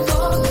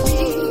for me.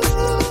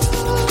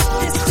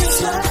 This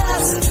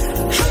Christmas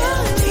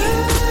will be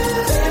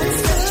a very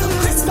special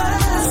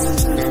Christmas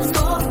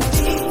for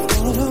me.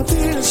 Gonna be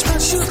a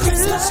special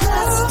Christmas.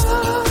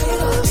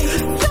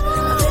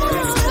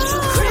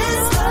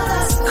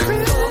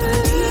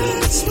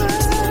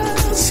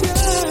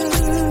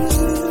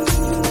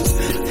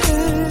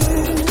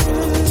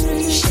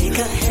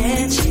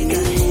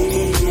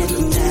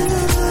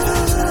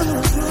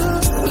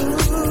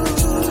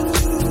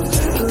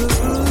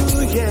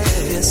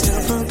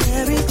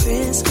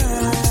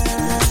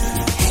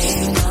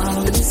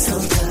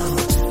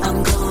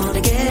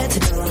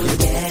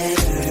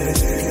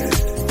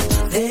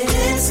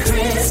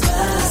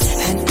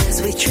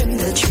 Trim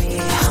the tree,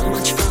 how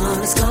much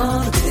fun it's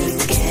gonna be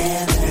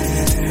together.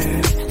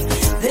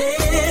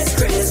 This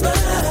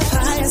Christmas,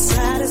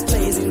 fireside is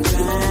blazing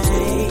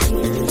bright.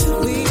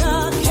 We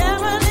are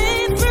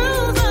caroling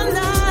through the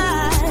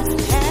night,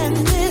 and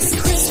this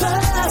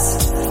Christmas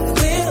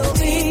will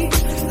be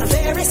a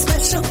very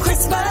special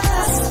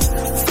Christmas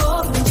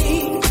for me.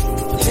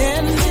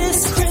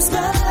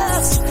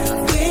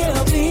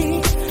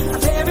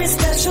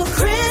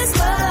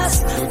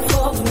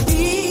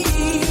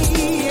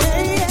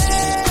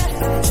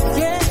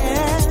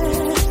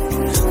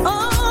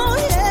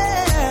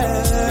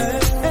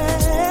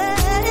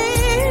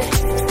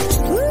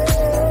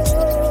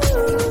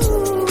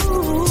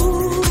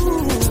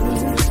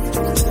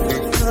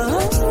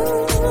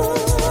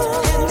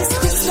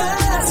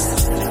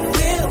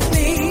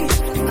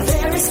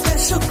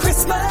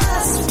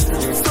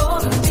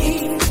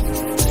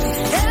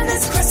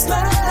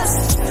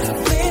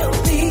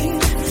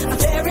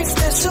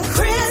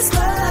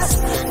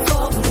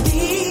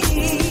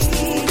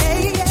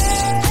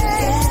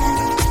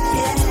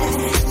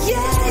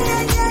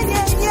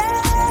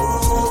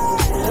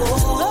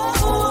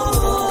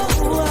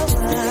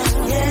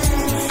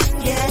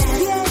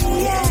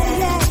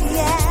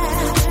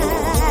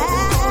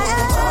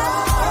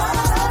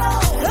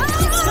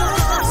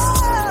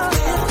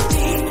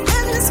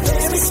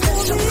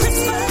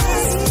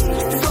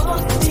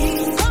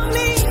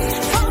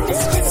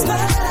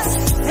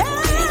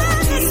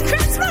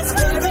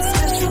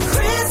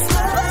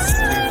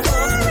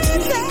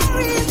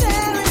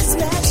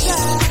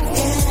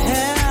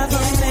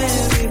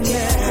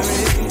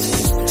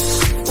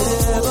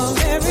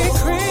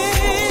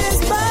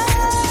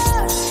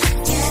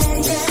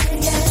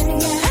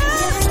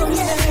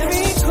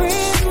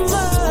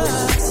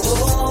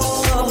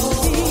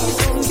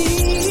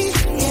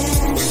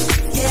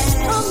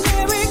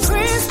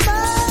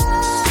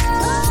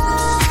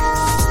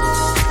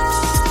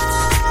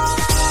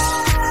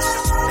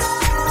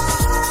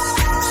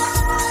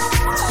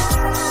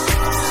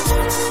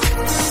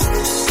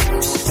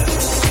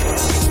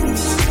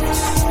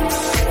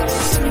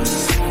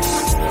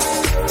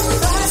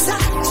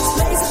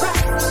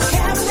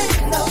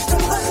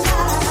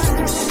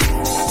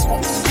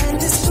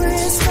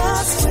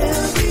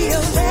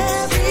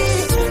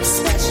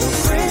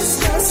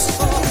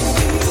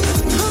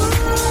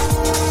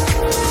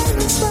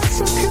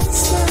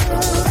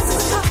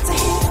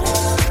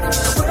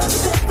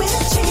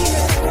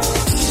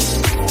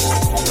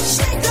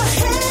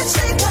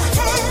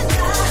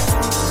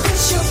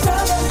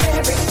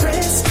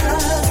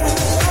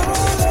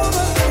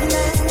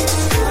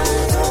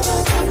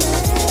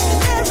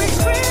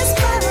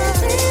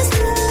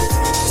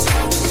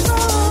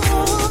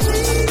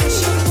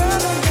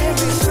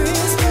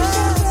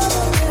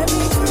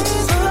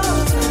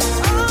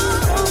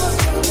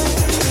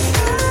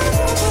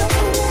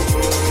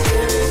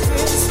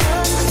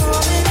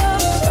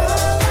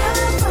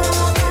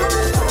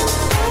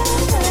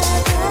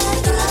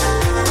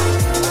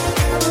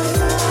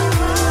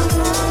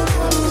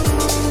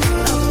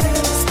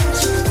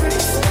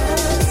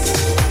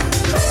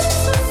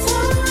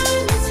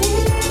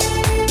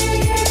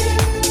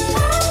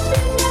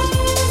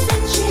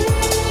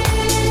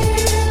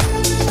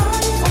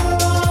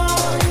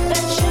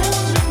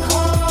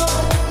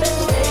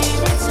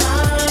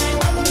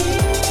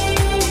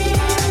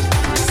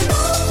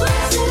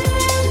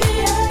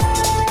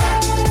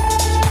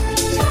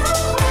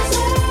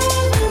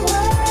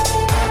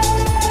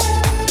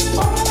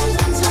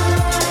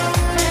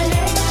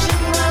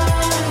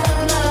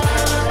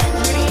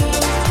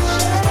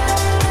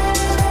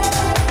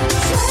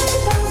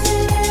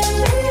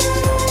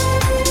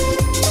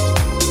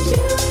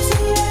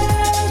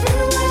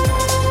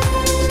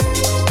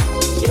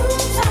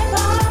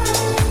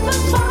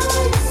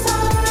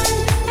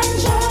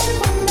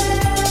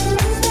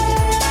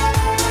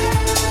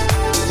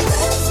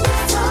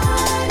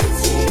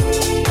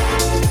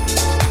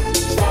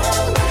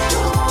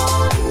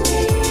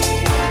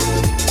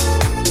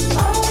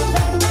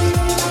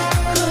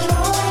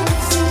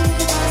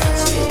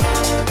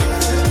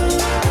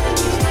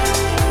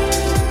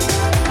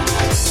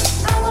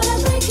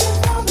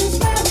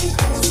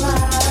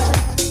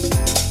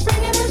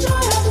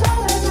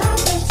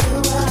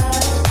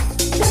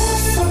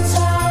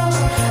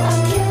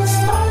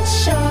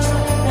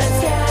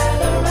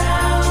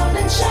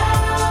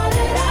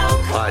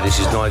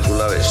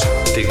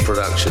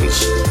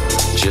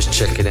 just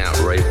checking out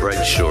Ray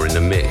Bradshaw in the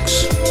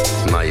mix.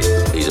 Mate,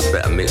 he's a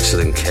better mixer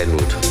than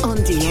Kenwood. On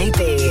DAB,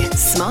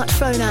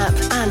 smartphone app,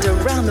 and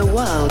around the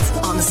world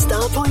on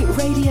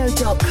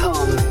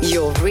StarpointRadio.com.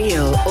 Your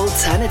real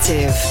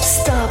alternative.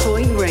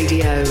 Starpoint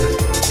Radio.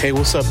 Hey,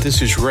 what's up?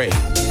 This is Ray,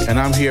 and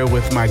I'm here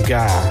with my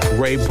guy,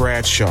 Ray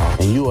Bradshaw,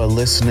 and you are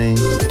listening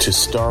to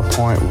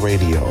Starpoint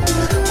Radio,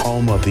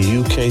 home of the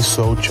UK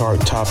Soul Chart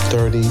Top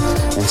 30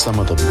 and some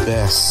of the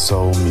best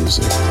soul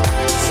music.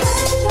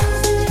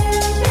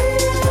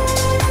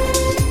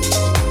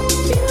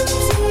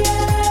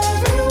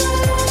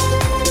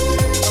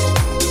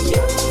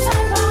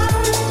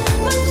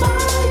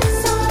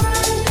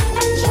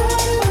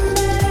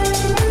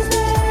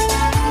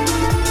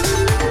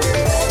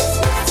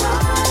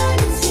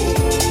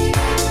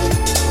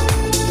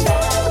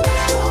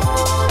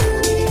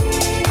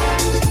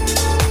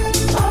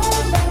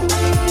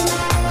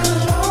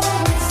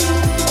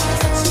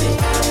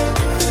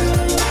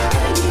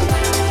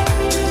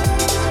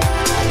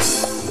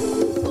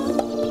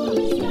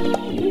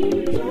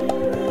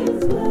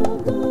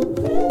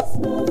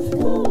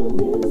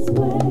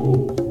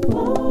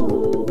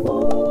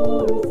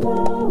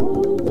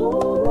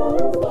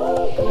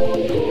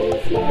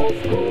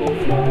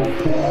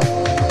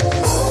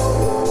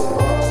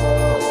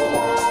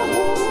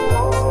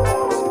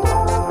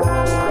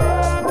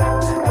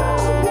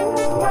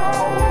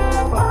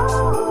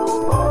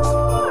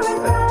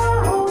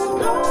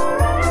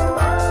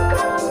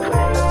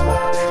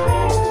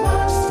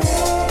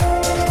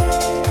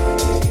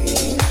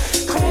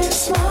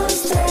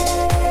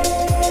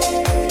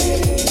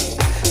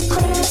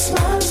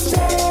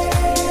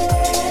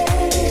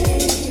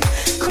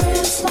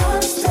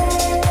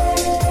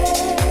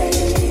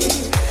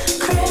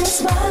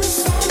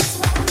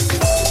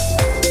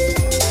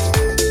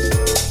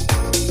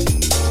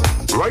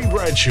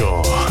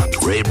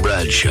 Ray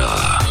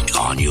Bradshaw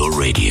on your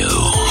radio.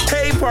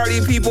 Hey,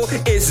 party people,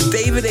 it's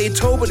David A.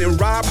 Tobin and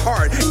Rob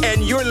Hart,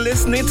 and you're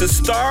listening to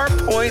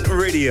Starpoint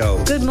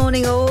Radio. Good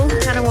morning, all.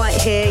 Hannah White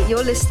here.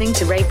 You're listening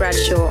to Ray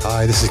Bradshaw.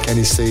 Hi, this is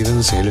Kenny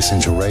Stevens. You're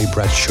listening to Ray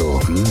Bradshaw.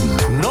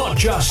 Not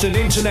just an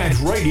internet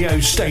radio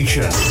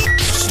station.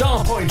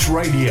 Starpoint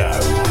Radio,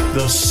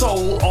 the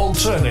soul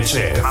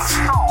alternative. The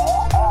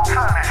soul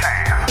alternative.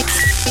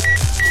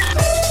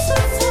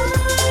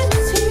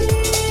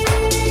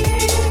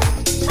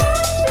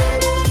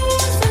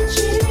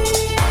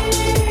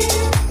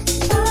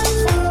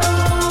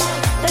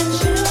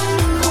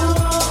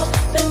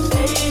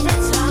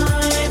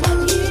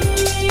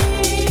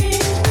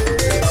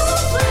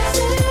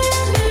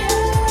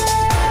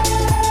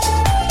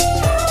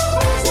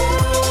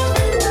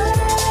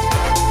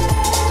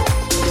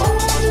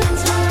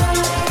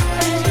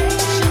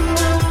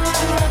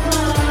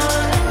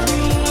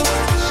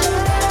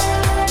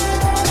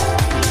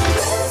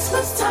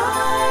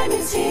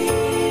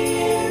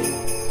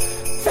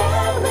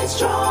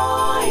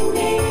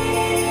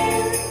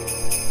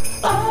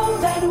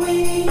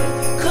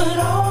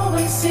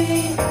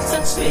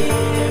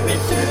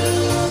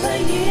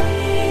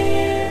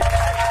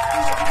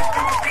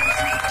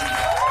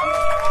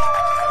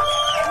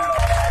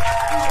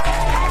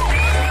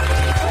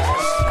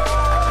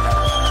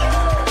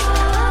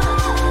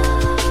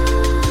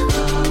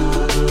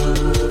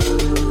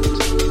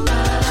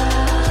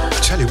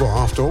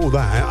 All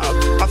that,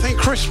 I think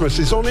Christmas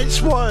is on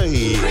its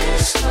way.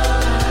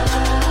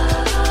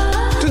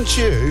 Don't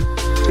you?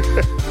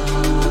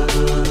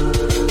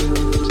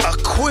 A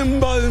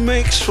Quimbo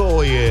mix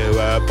for you.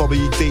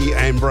 Bobby D.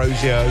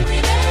 Ambrosio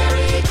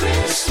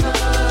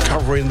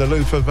covering the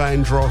Luther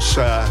Vandross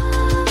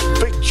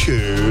big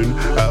tune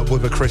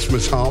with a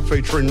Christmas heart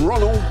featuring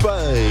Ronald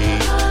Bay.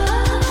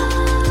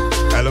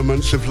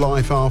 Elements of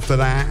Life after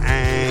that,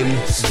 and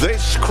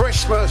This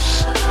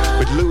Christmas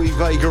with Louis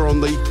Vega on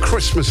the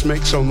Christmas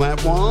mix on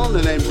that one,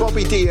 and then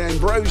Bobby D.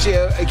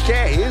 Ambrosio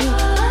again,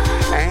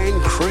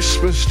 and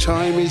Christmas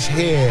Time is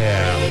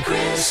Here.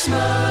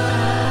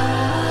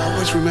 I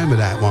always remember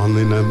that one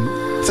in,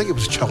 I think it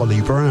was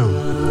Charlie Brown.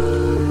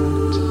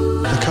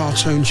 The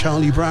cartoon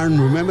Charlie Brown,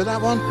 remember that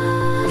one?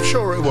 I'm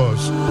sure it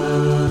was.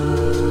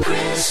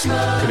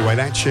 Anyway,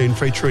 that tune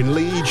featuring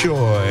Lee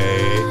Joy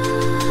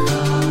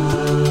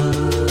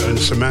and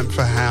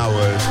Samantha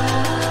Howard.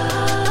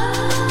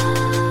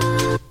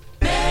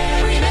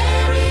 Merry,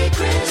 Merry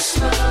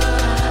Christmas.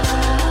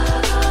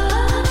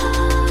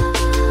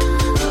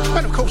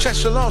 And of course,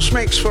 that's the last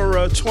mix for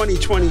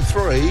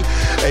 2023.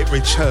 It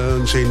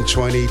returns in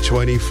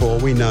 2024.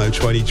 We know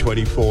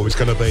 2024 is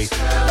going to be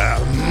a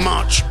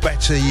much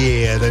better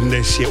year than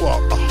this year.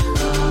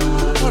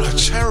 What a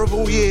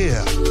terrible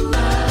year.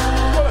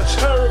 What a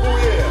terrible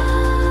year.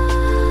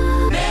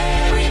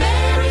 Merry,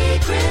 Merry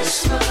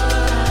Christmas.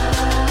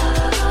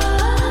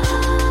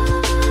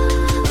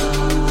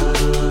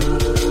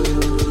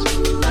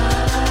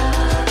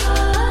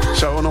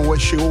 So I want to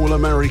wish you all a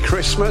Merry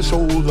Christmas,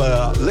 all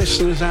the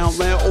listeners out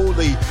there, all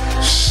the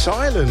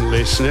silent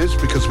listeners,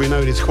 because we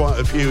know there's quite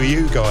a few of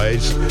you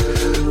guys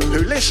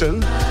who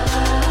listen,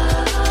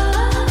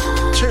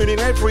 tune in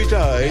every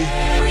day.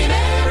 Merry,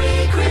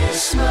 Merry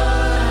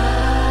Christmas.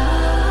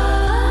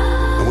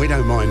 we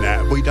don't mind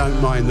that. We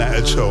don't mind that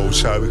at all.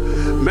 So,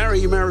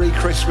 Merry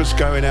Christmas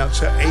going out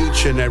to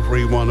each and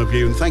every one of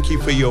you. And thank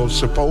you for your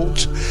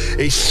support,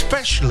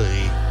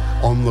 especially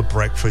on The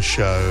Breakfast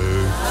Show.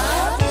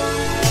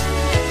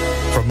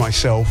 From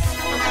myself,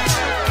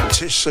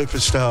 Tish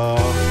Superstar,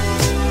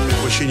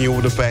 wishing you all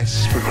the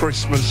best for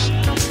Christmas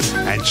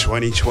and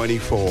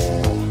 2024.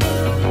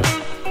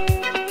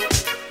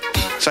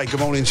 Say good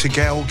morning to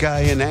Gail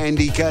Gay and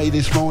Andy Gay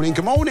this morning.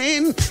 Good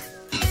morning.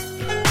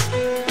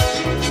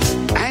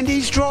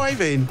 Andy's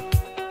driving.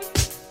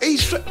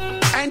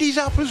 Andy's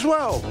up as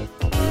well.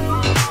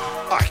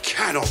 I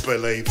cannot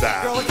believe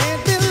that. Girl, I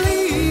can't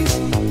believe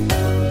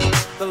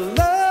the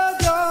love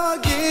you're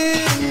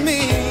giving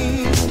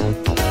me.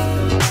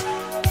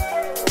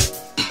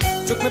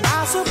 Took me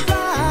by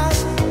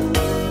surprise.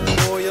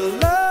 Boy, your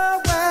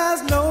love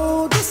has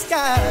no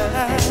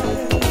disguise.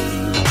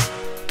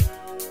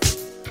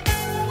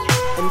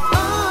 And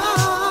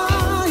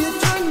you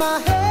turn my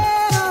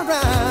head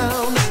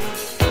around.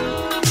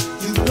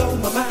 You blow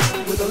my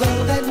mind with a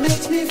love that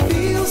makes me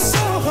feel so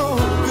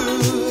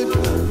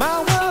good.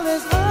 My world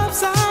is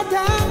upside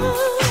down.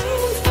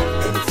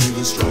 And I'm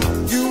feeling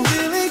strong. You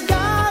really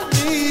got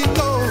me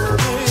going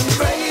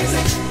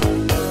crazy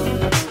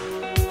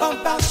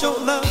about your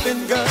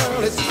loving,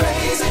 girl. It's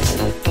crazy.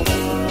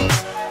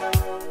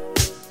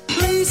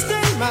 Please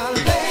stay my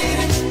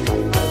lady.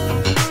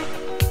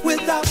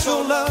 Without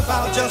your love,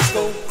 I'll just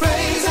go crazy.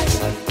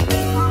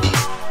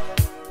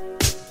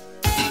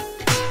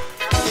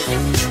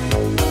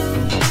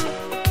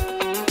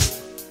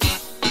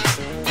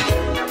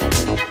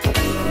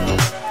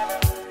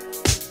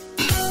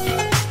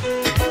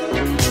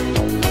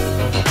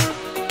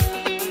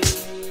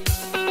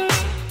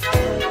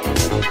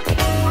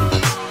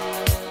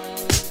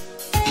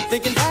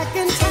 Thinking back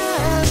in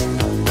time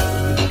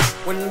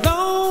when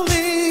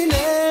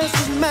loneliness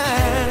was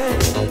mine.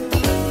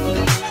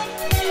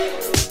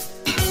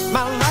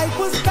 My life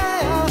was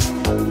bare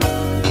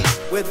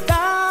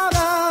without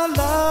a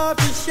love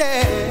to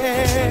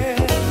share.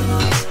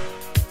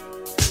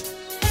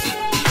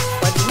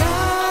 But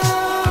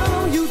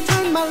now you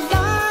turn my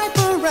life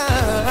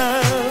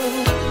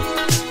around.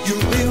 You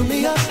build me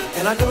up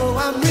and I know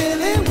I'm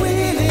really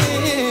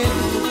winning.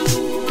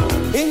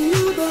 In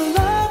you the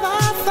love I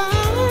found.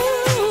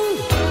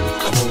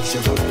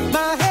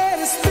 My head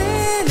is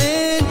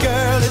spinning,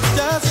 girl, it's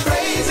just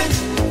crazy.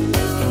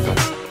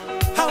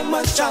 How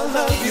much I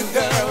love you,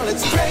 girl,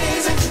 it's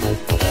crazy.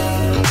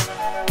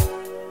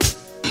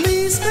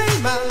 Please stay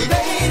my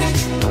lady.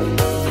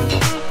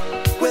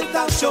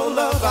 Without your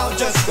love, I'll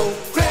just go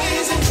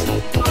crazy.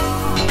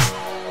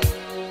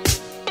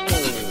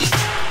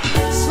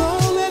 So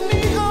let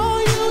me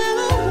hold you in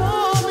a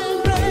warm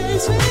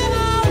embrace. When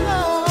our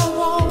love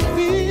won't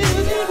feel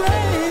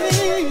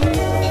erased.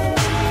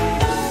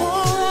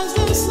 For as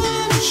the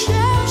sun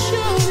shall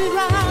surely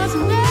rise,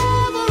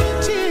 never a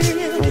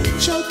tear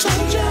shall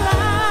touch your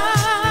eye.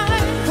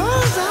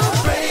 'Cause I'm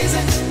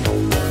crazy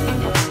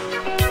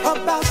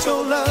about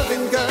your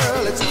loving,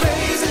 girl, it's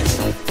crazy.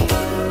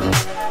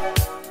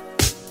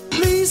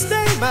 Please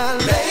stay my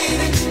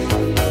lady.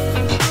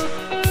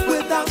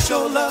 Without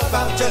your love,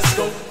 I'll just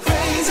go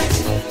crazy.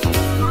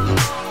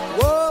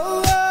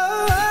 Whoa,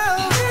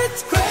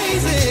 it's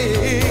crazy.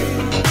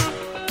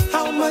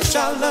 How much I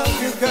love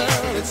you,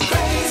 girl, it's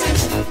crazy.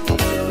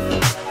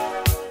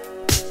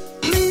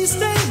 Please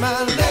stay my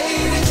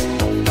lady.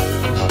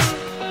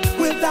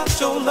 Without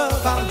your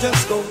love, I'll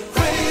just go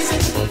crazy.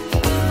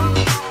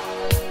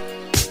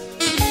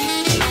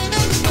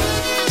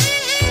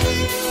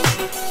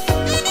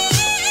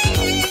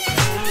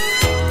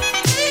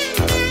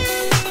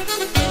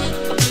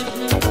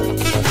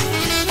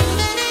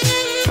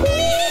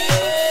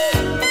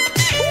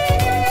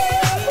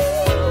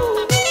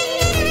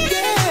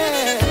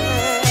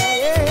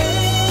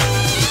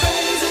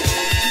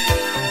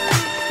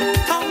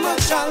 How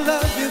much I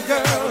love you,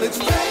 girl, it's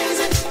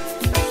crazy.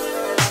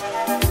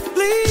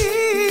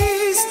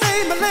 Please stay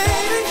my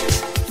lady.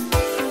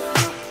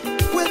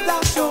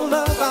 Without your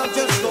love, I'll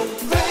just go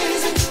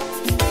crazy.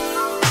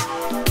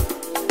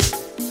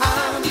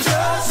 I'm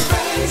just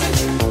crazy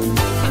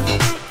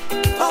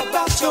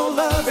about your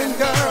loving,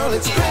 girl,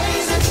 it's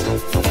crazy.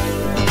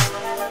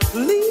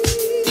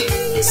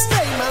 Please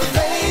stay my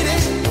lady.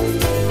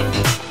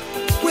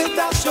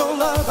 Without your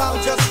love,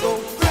 I'll just go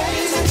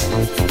crazy.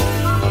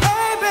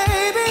 Hey,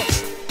 baby,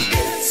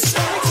 it's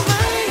so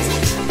crazy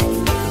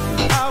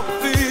how I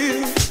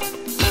feel.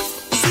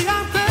 See,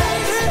 I'm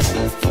crazy.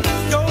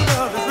 Your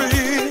love is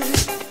real.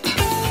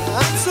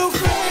 I'm so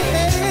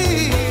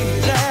crazy.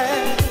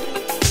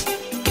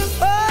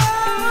 Oh,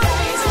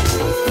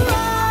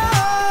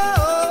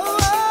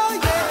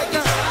 yeah,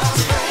 girl.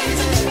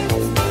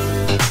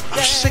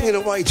 I'm singing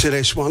away to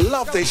this one.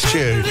 Love this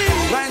tune.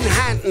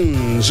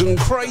 Manhattans and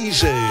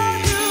Crazy.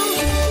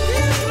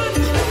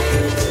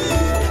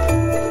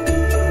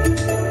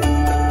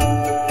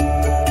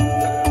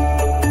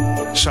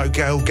 So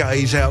Gail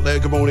Gay's out there.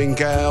 Good morning,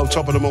 Gail.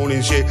 Top of the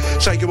morning's here.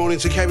 Say good morning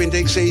to Kevin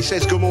Dixie. He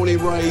says good morning,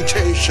 Ray,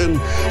 Tish and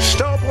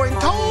Starpoint.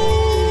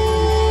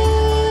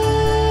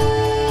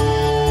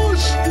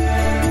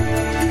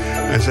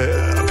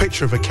 there's a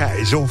picture of a cat.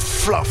 He's all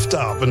fluffed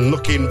up and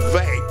looking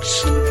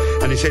vexed.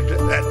 And he said,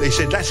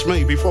 that's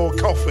me before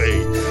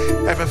coffee.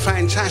 Have a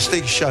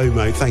fantastic show,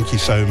 mate. Thank you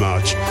so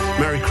much.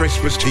 Merry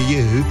Christmas to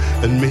you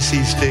and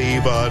Mrs. D,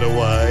 by the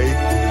way.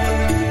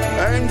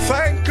 And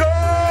thank God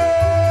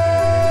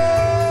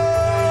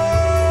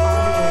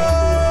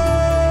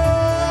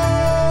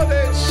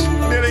it's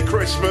nearly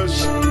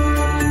Christmas.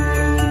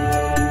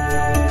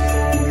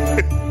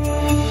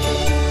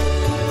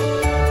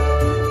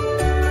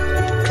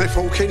 Cliff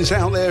Hawkins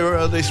out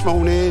there this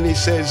morning. He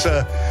says,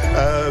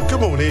 good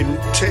morning,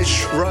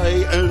 Tish,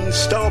 Ray and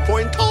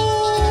Starpoint.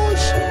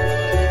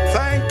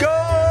 Thank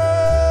God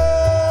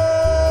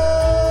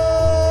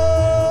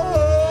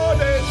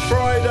it's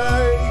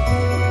Friday.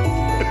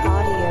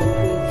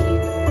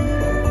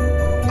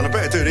 And I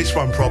better do this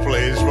one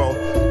properly as well.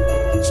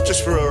 It's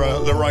just for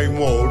Lorraine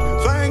Ward.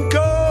 Thank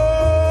God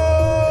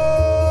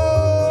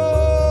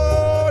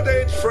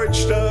it's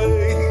Fridge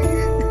Day.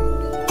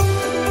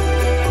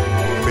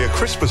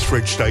 Christmas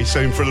Fridge Day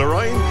soon for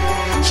Lorraine.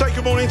 Say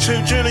good morning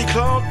to Julie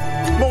Clark.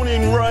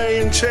 Morning, Ray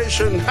and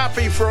Tish, and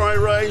happy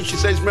Friday. She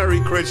says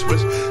Merry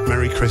Christmas.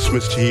 Merry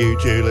Christmas to you,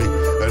 Julie,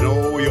 and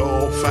all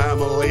your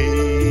family.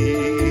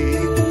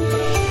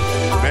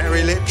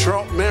 Mary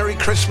Liptrop, Merry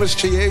Christmas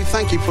to you.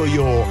 Thank you for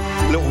your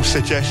little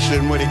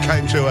suggestion when it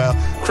came to our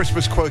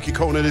Christmas Quirky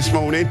Corner this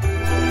morning.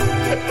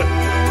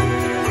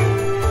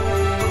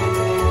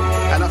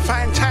 And a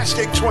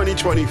fantastic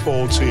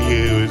 2024 to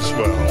you as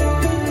well.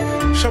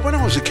 So when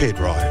I was a kid,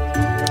 right,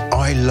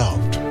 I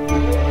loved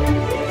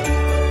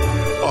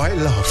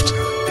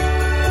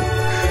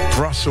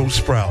Brussels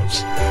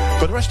sprouts,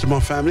 but the rest of my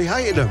family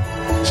hated them.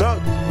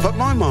 So, but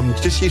my mum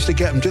just used to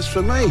get them just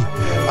for me.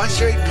 I used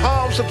to eat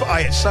piles of.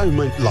 I ate so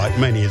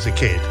many as a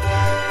kid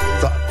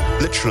that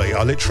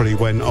I literally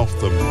went off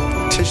them.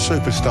 Tish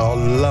Superstar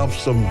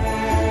loves them.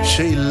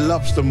 She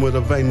loves them with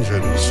a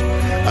vengeance.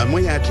 And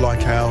we had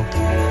like our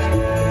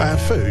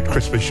food,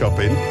 Christmas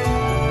shopping,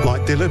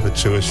 like delivered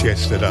to us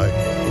yesterday.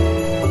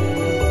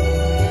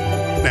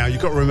 Now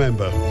you've got to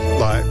remember,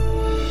 like,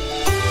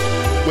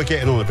 we're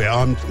getting on a bit.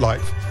 I'm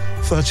like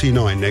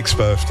 39 next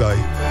birthday,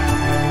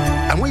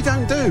 and we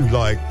don't do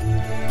like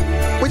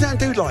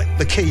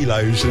the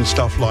kilos and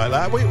stuff like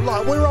that.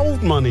 We're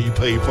old money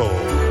people.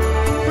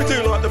 We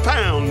do like the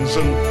pounds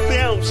and the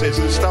ounces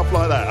and stuff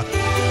like that.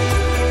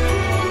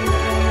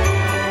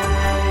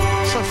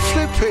 So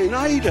flipping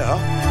Ada,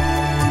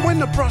 when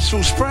the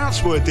Brussels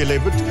sprouts were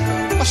delivered,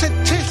 I said,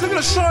 Tish, look at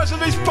the size of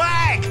this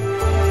bag.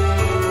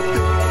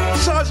 The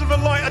size of a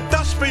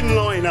dustbin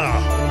liner.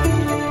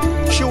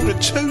 She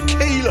ordered 2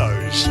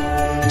 kilos.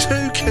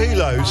 2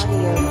 kilos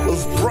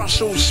of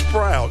Brussels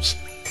sprouts.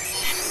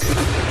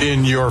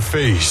 In your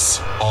face,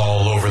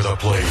 all over the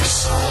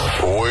place.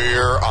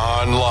 We're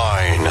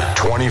online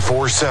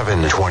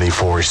 24/7.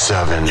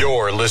 24/7.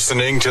 You're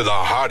listening to the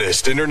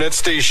hottest internet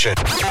station.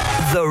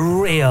 The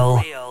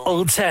real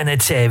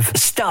alternative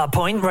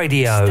Starpoint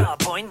Radio.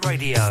 Starpoint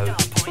Radio.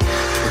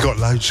 We've got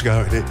loads to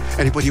go in it.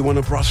 Anybody want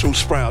a Brussels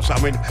sprouts? I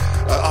mean,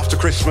 after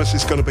Christmas,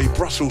 it's going to be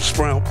Brussels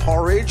sprout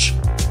porridge,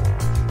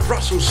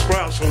 Brussels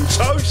sprouts on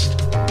toast,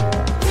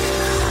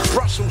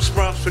 Brussels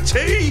sprouts for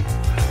tea.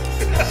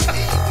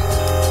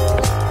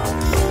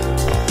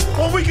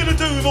 What are we going to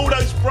do with all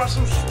those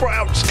Brussels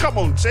sprouts? Come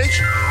on,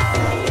 Tish.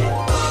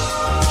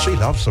 She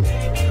loves them.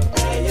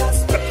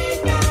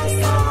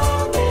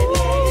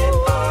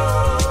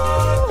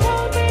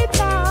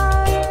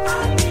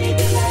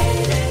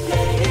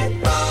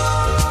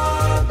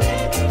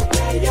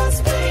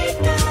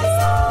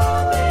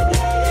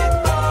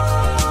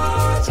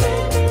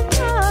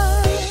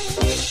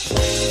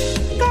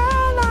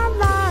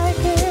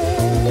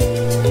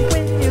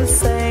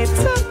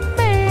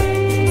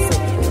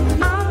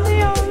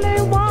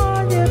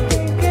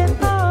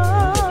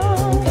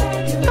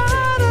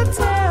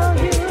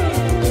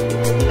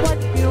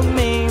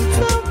 Mean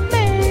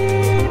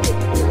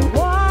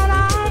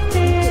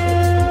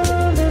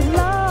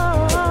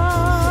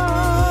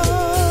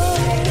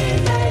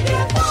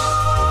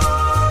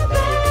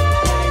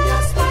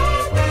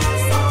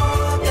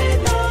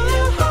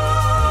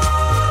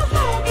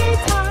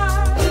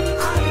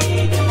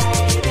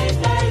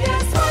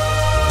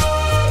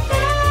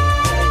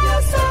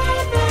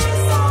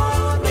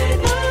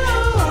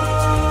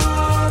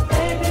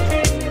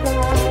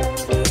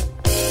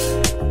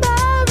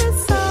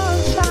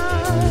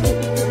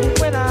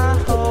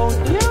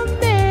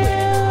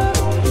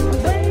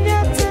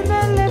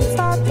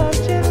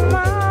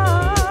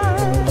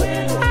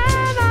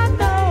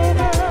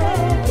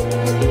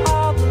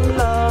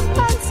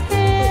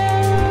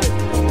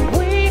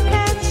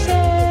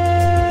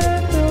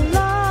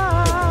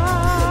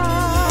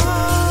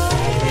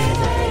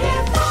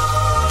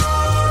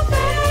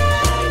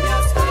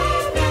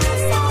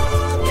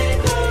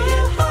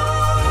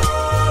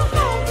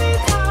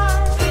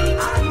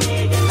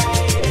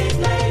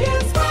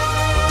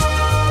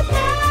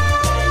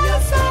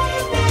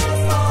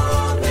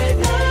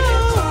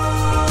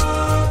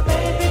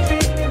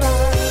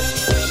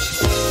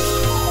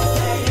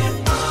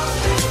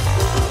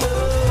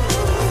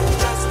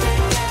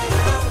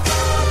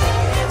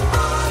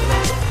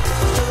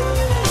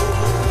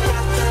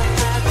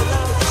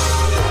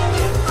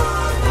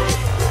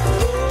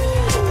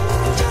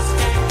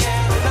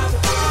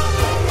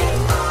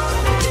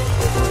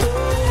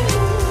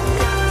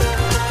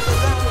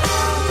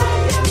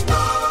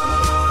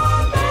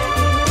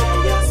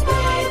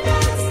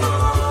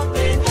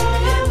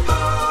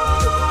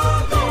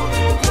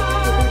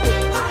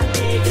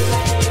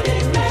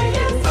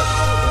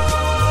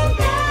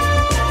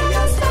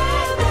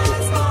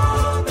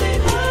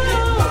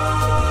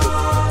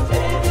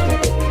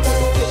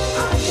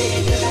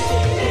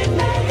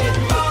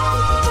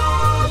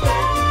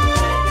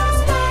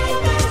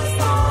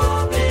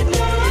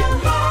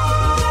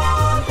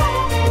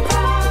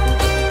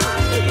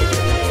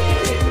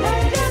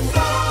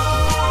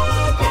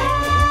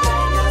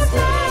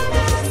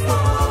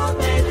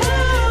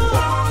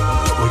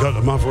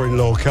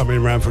coming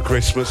around for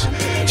Christmas.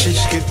 She's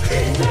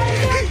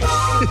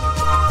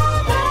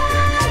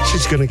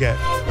gonna get.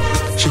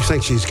 She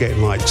thinks she's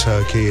getting like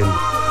turkey and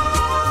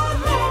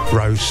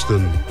roast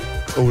and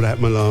all that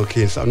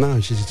malarkey and stuff.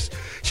 No, she's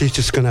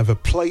just gonna have a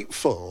plate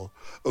full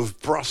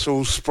of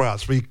Brussels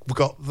sprouts. We've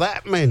got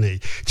that many.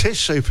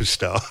 Tish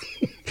Superstar,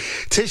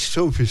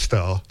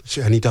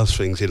 and he does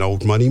things in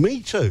old money.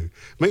 Me too.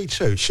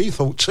 She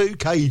thought 2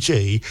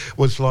 kg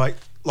was like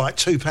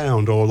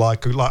 £2 or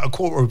like a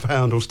quarter of a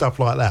pound or stuff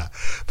like that.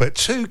 But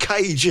 2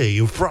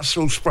 kg of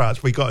Brussels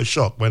sprouts, we got a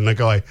shock when the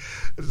guy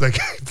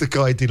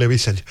delivered. He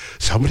said,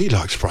 "Somebody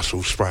likes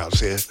Brussels sprouts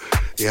here."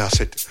 Yeah, I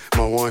said,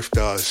 "My wife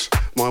does."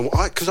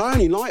 Because I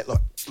only like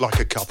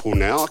a couple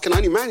now. I can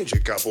only manage a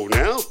couple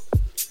now.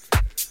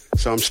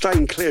 So I'm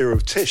staying clear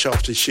of Tish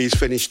after she's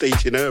finished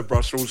eating her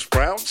Brussels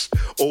sprouts,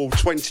 all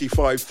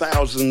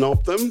 25,000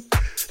 of them.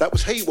 That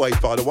was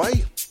Heatwave, by the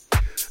way.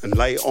 And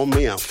Lay It On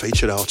Me, our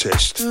featured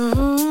artist.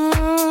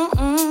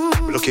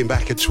 Looking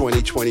back at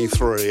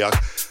 2023,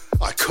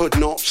 I could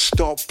not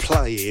stop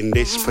playing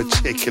this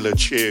particular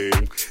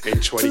tune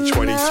in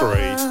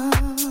 2023.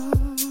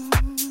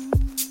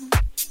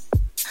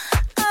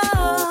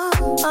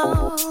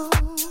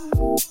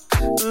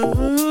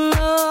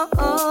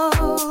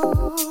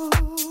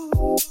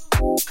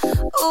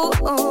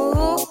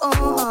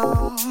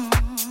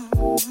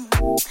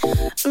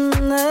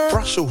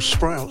 Brussels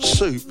sprout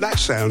soup, that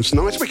sounds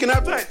nice. We can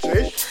have that,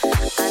 Tish.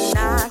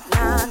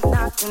 I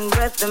knocked and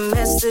read the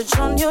message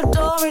on your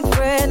door. It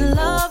read,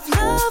 love,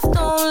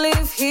 don't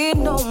leave here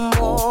no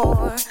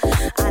more.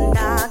 I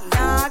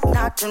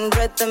knocked and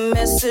read the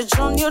message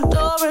on your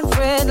door. It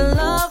read,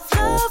 love,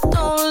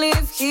 don't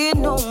leave here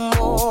no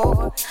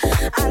more.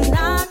 I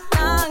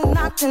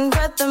knocked and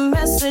read the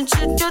message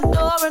at your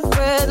door. It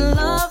read,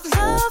 love,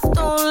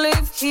 don't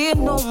leave here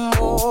no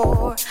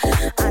more.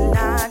 I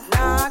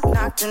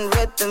knocked and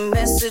read the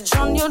message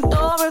on your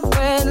door. It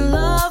read,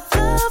 love,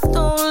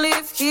 don't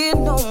leave here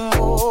no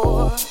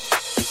more.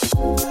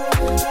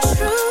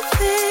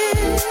 Truth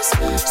is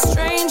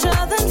stranger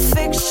than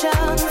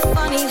fiction.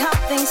 Funny how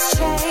things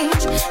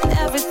change and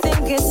everything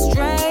gets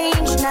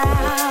strange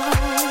now.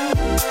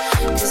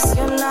 'Cause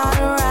you're not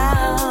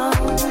around.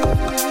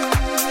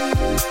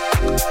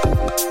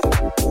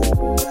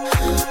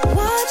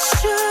 What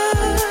should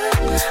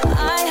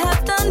I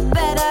have done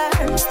better?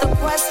 It's the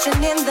question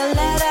in the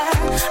letter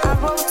I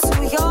wrote to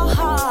your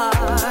heart.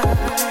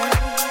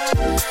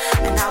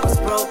 And I was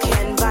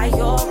broken by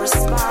your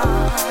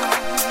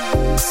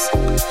response.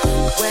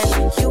 When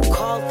you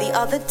called the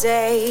other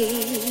day,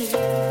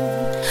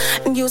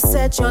 you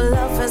said your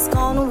love has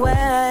gone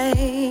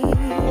away.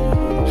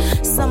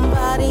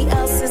 Somebody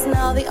else is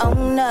now the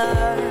owner.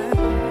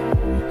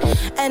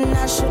 And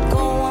I should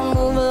go on,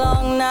 move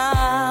along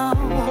now.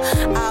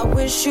 I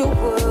wish you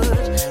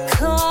would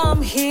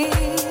come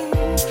here.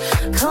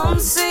 Come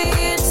see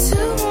it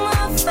to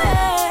my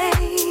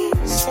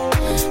face.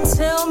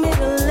 Tell me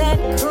to let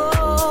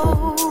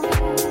go.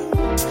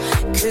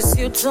 'Cause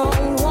you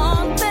don't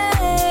want me.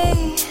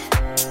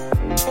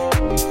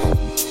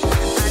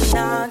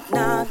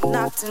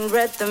 Knocked and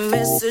read the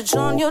message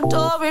on your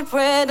door. It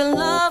read,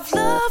 love,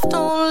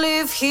 don't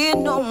live here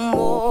no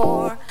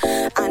more.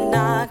 I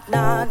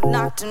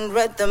knocked and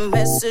read the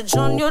message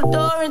on your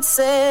door. It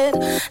said,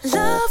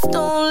 love,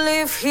 don't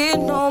live here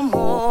no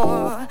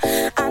more.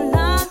 I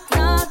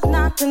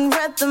knocked and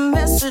read the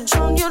message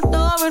on your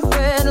door. It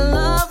read,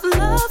 love,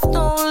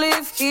 don't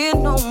live here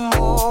no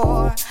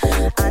more.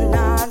 I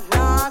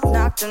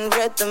knocked and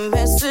read the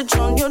message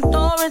on your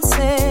door. It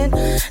said,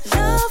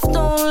 love,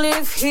 don't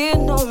live here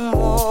no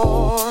more.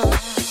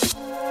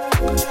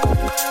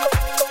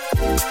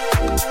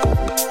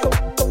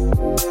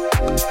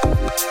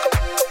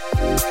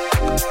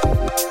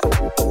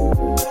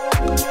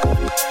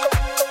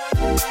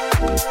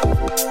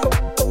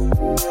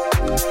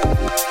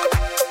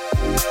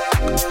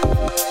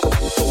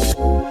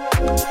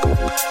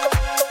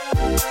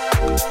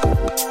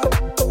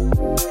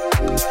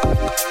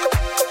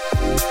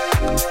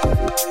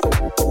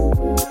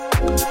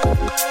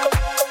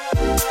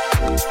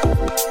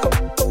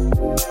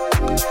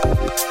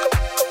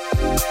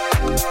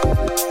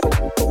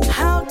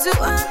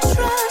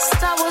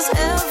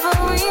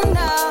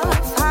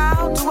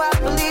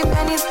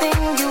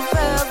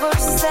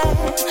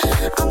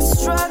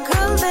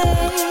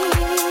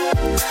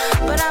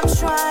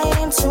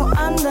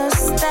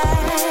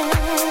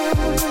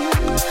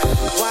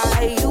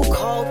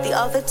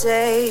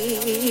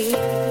 Day.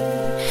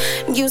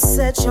 You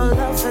said your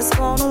love has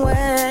gone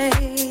away.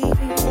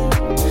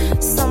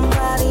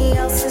 Somebody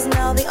else is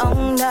now the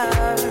owner.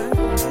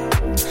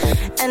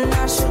 And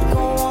I should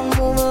go on,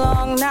 move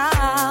along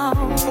now.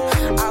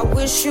 I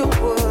wish you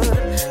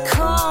would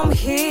come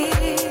here.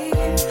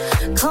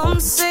 Come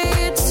see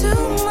it to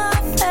my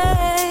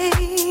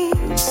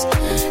face.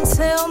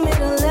 Tell me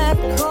to let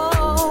go.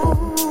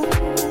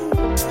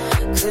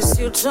 'Cause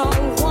you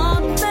don't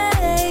want me.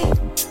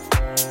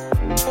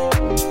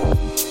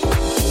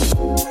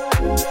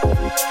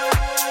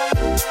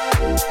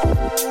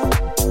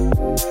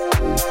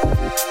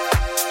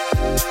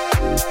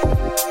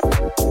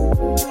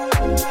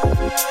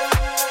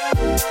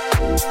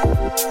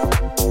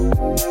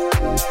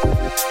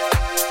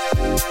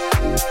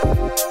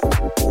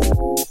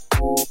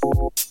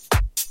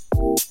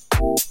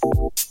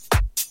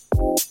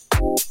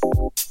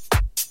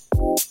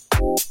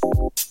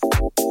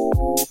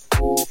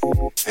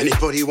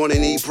 Anybody want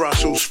any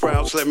Brussels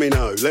sprouts? Let me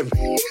know. Let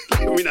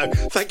me know.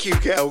 Thank you,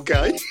 Gal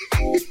Gay.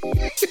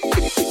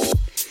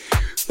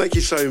 Thank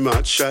you so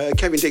much.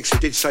 Kevin Dixon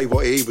did say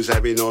what he was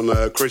having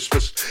on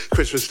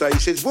Christmas Day. He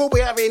says, we'll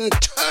be having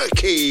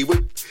turkey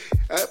with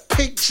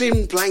pigs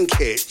in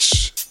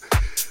blankets.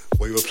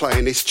 We were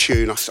playing this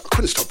tune. I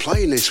couldn't stop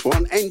playing this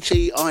one.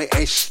 NTISGO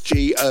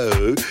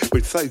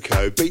with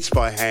Thoko, Beats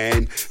by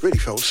Hand. Really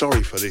felt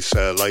sorry for this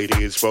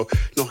lady as well.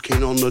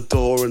 Knocking on the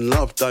door and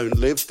love don't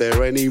live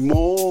there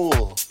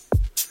anymore.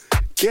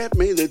 Get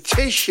me the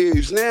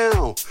tissues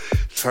now.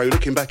 So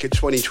looking back at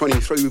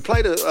 2023, we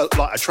played a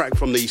track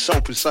from the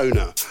Soul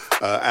Persona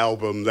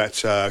album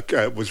that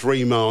was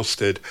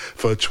remastered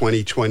for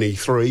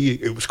 2023.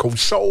 It was called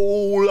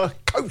Soul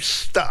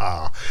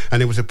Coaster.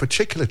 And there was a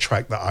particular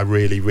track that I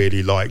really,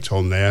 really liked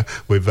on there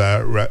with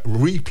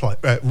Replay.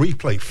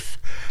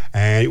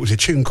 And it was a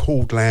tune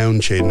called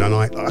Lounging, and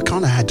I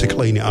kind of had to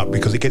clean it up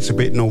because it gets a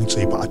bit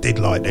naughty, but I did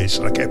like this,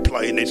 and I kept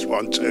playing this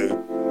one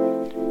too.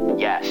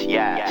 Yes.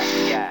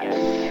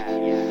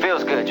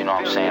 Feels good, you know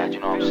what I'm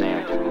saying?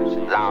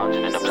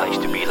 Lounging in a place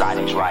to be,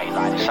 lighting's right,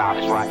 the sound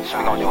is right, so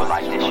we're gonna do it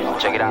like this, you know.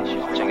 Check it out.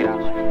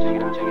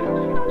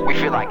 We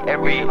feel like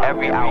every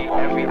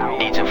album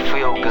needs a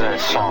feel-good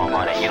song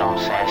on it, you know what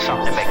I'm saying?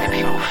 Something to make the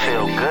people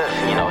feel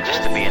good, you know,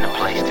 just to be in a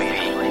place to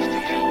be.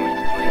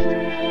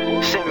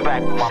 Sitting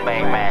back with my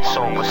main man,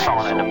 Soul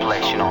Persona in the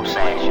place, you know what I'm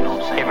saying?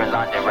 Here in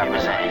London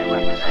representing.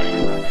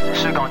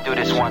 So we're gonna do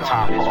this one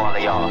time for all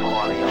of y'all.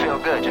 Feel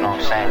good, you know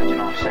what I'm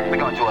saying? We're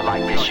gonna do it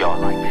like this, y'all.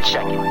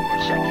 Check it.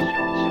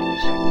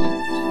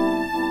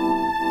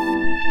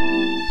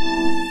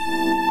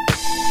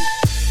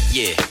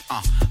 Yeah,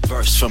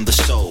 verse from the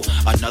soul,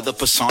 another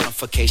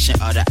personification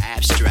of the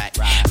abstract,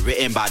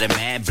 written by the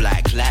man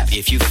Black. Clap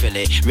if you feel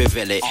it,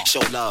 reveal it, show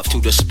love to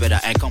the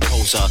spitter and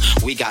composer.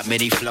 We got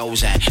many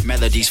flows and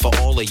melodies for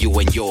all of you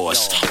and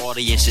yours.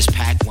 Audience is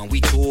packed when we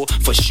tour,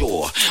 for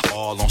sure.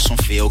 All on some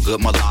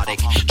feel-good melodic,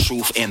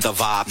 truth in the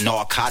vibe,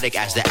 narcotic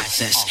as the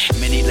essence.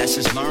 Many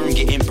lessons learned,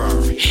 getting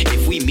burned.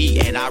 If we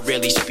meet and I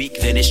rarely speak,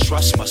 then its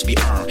trust must be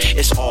earned.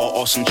 It's all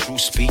awesome true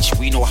speech,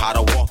 we know how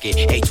to walk it.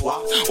 Et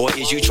toi, or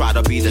is you try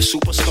to be the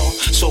superstar?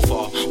 So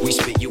far, we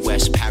spit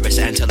US, Paris,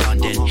 and to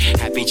London.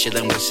 Happy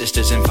chilling with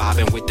sisters and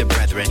vibing with the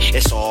brethren.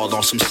 It's all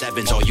on some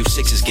sevens, all you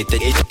sixes get the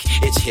it.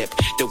 It's hip,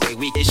 the way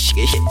we is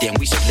shit, then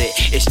we split.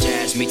 It's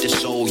jazz, meet the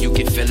soul, you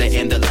can feel it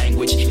in the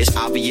language. It's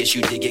obvious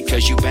you dig it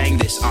cause you bang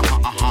this.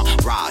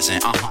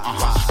 Rising,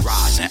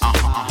 rising,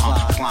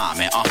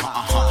 climbing,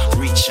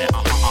 reaching,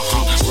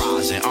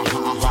 rising,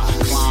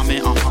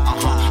 climbing,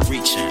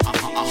 reaching,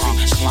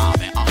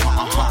 climbing,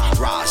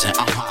 rising,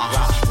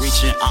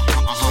 reaching,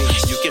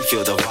 you can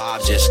feel the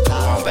vibe, just go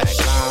on back.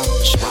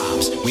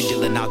 Rhymes, we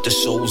dealing out the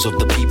souls of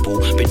the people.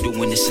 Been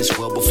doing this since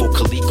well before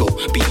Coleco.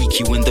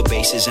 BEQ in the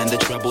basses and the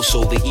treble,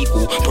 so they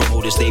equal.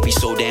 Promoters, they be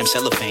so damn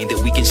cellophane that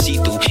we can see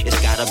through. It's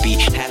gotta be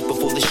half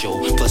before the show,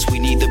 plus we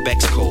need the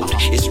Bex code.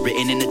 It's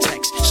written in the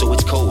text, so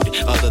it's code.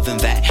 Other than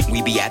that,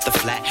 we be at the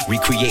flat,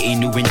 recreating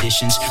new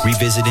renditions,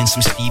 revisiting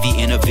some Stevie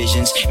inner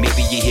visions.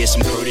 Maybe you hear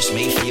some Curtis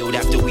Mayfield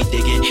after we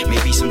digging.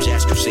 Maybe some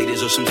Jazz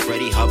Crusaders or some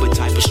Freddie Hubbard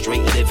type of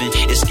straight living.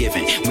 It's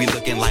given, we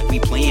looking like we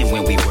playing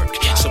when we work.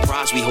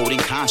 Surprise, we holding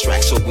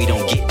contracts so we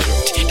don't get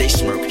jerked. They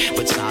smirk,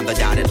 but sign the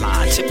dotted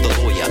line, tip the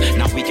lawyer.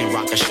 Now we can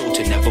rock a show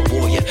to never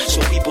bore ya.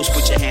 So peoples,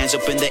 put your hands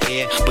up in the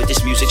air, but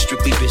this music's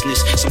strictly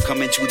business. Some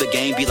come into the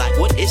game, be like,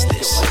 what is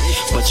this?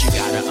 But you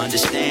gotta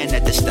understand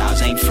that the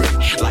styles ain't free,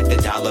 like the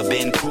Dollar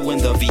Bin crew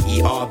and the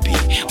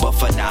VERB. But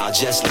for now,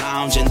 just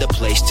lounge in the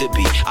place to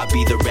be. I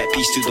be the rap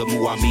piece to the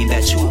moo, I mean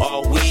that you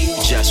are we.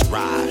 Just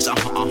rise,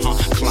 climb,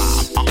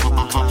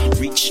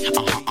 reach,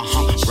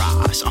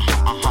 rise,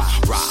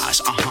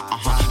 rise, climb, reach, rise, rise,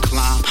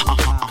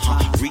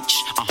 climb, reach,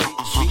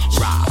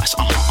 rise,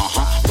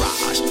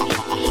 rise,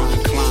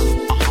 climb,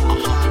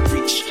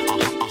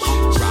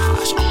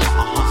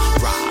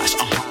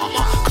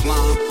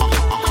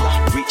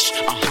 reach,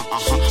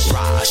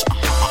 rise,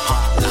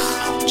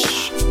 lounge.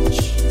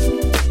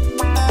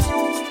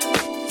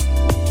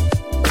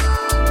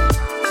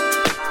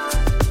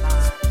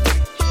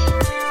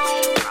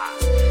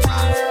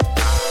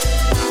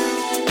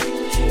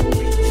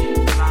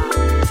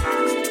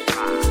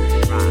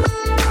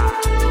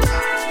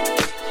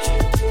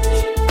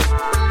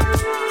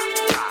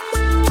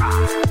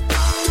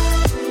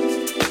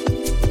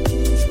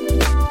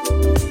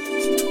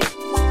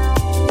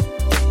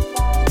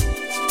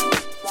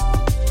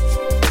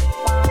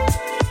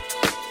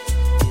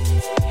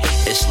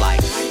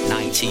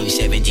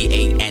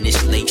 And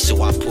it's late,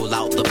 so I pull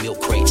out the milk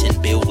crates and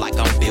build like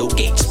I'm Bill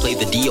Gates. Play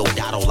the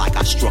Diodato like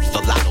I struck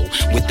the lotto.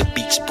 With the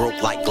beats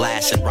broke like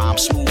glass and rhyme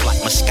smooth like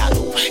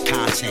Moscato.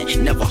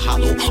 Content never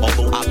hollow,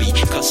 although I be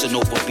cussing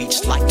over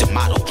beats like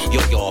D'Amato.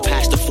 Yo,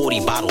 pass the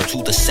 40 bottle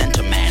to the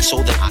center man,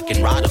 so that I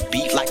can ride a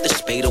beat like the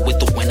Spader with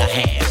the winner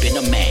hand. Been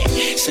a man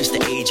since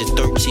the age of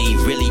 13,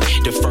 really.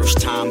 The first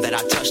time that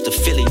I touched the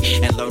Philly,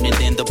 and learning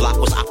then the block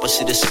was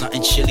opposite of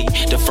something chilly.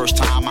 The first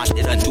time I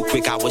did undo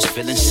quick, I was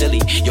feeling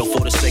silly. Yo,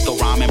 for the sake of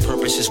rhyme and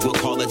purposes, we'll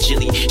call her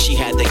Jilly. She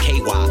had the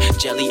KY,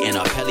 jelly in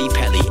a pelly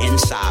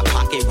inside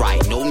pocket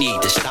right. No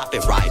need to stop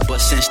it right. But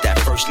since that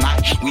first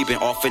night, we've been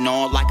off and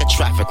on like a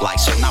traffic light.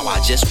 So now I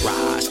just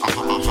rise,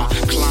 climb,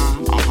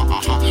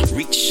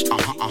 reach,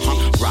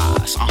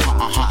 rise,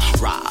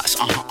 rise,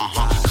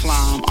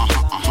 climb,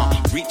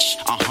 reach,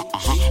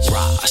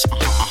 rise,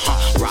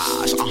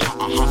 rise,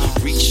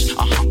 reach,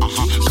 climb,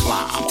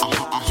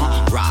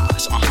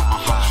 rise,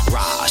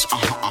 rise,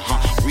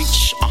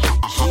 reach,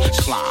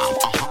 climb,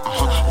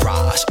 rise,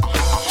 rise.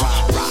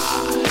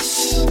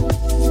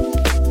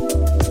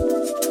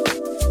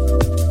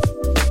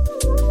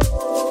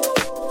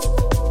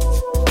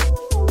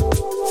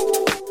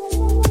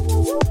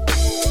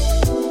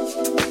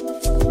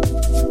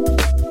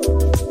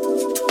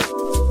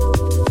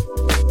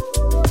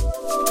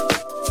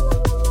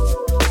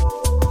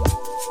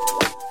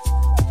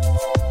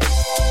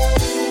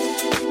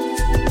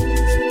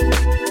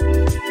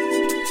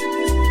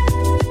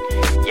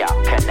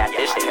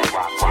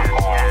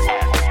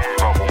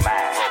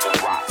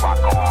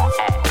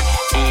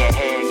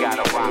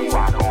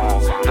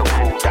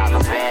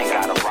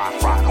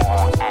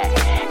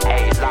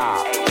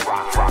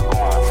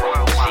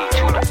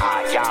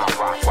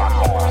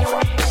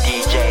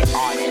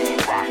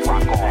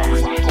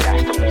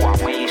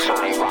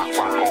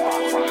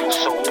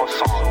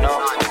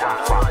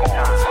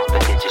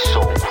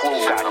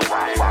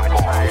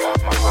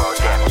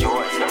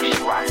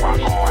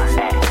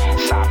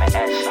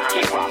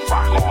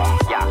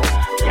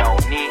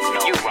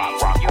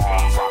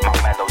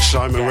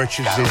 Simon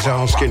Richards is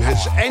asking,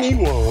 has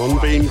anyone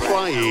been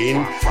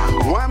playing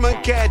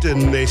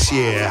Whamageddon this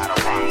year?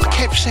 I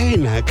kept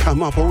seeing that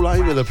come up all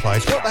over the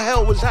place. What the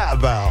hell was that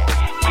about?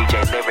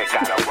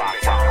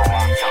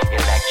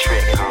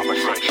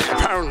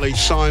 Apparently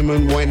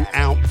Simon went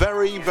out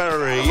very,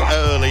 very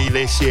early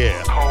this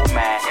year.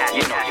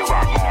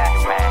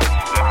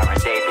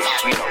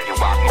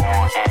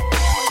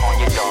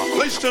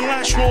 Liston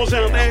Lashmore's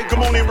out there. Good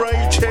morning,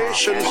 Ray,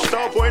 Tish and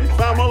Starpoint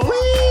family.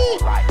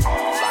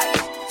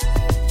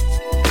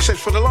 He says,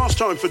 for the last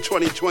time for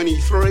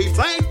 2023,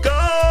 thank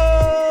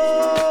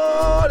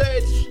God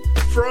it's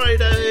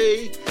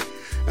Friday.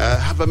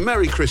 Have a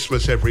Merry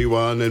Christmas,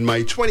 everyone, and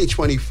may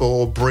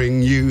 2024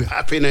 bring you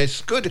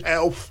happiness, good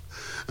health,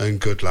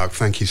 and good luck.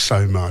 Thank you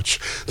so much.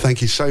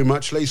 Thank you so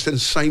much, Lisa.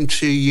 And same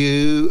to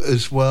you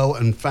as well,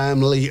 and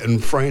family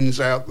and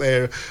friends out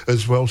there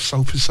as well.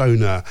 Soul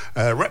Persona,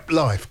 Rep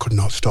Life, could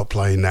not stop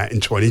playing that in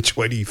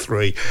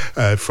 2023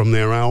 from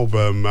their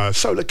album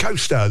Solar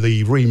Coaster,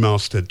 the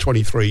remastered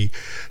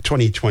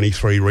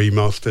 2023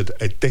 remastered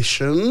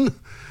edition.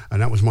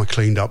 And that was my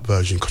cleaned up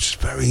version because it's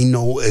very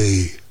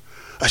naughty.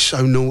 That's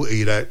so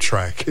naughty, that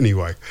track.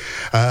 Anyway,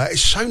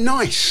 it's so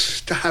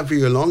nice to have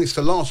you along. It's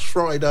the last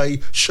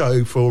Friday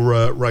show for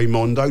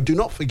Raymondo. Do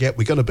not forget,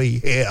 we're going to be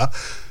here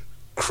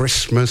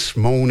Christmas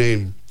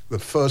morning. The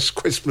first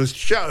Christmas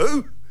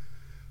show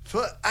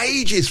for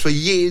ages, for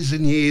years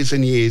and years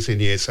and years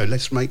and years. So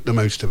let's make the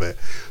most of it.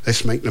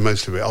 Let's make the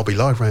most of it. I'll be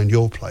live around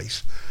your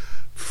place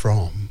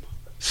from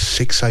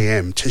 6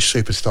 a.m. Tish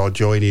Superstar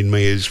joining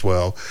me as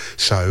well.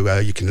 So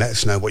you can let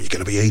us know what you're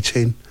going to be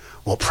eating,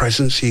 what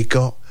presents you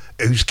got,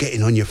 who's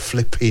getting on your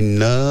flipping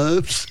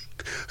nerves,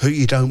 who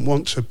you don't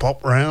want to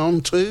pop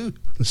round to,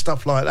 and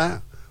stuff like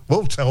that.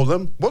 We'll tell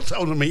them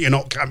that you're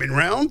not coming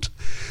round.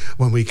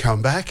 When we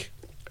come back,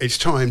 it's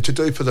time to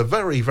do for the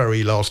very,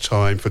 very last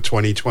time for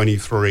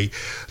 2023,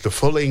 the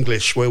full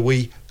English, where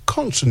we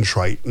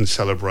concentrate and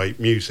celebrate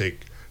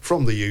music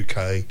from the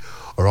UK,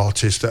 or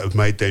artists that have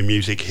made their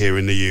music here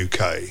in the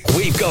UK.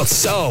 We've got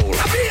soul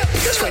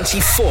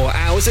 24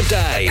 hours a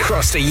day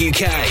across the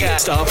UK.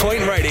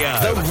 Starpoint Radio,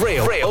 the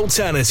real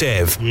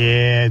alternative.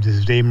 Yeah, this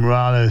is Dave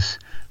Morales.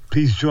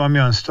 Please join me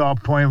on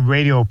Starpoint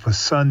Radio for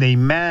Sunday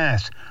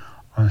Mass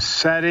on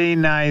Saturday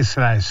night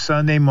 /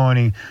 Sunday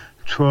morning,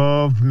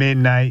 12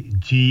 midnight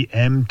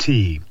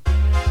GMT.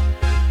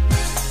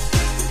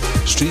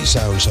 Street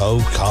Sounds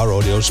Home car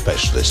audio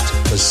specialist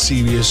for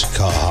serious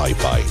car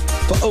hi-fi.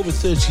 For over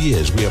 30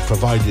 years, we have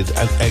provided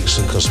an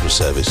excellent customer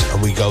service,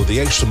 and we go the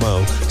extra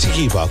mile to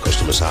keep our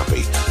customers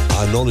happy.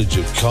 Our knowledge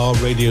of car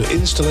radio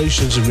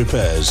installations and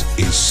repairs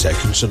is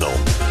second to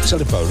none.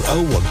 Telephone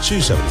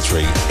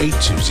 01273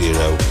 820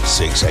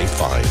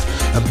 685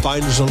 and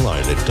find us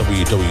online at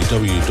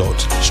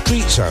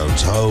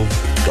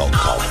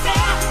www.streetsoundshome.com.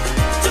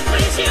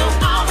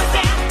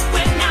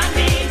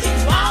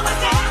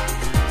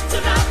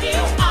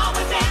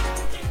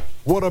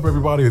 What up,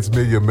 everybody? It's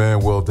me, your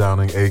man, Will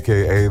Downing,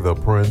 a.k.a. the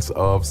Prince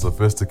of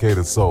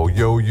Sophisticated Soul.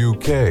 Yo,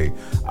 UK,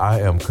 I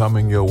am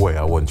coming your way.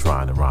 I wasn't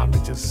trying to rhyme.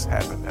 It just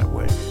happened that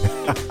way.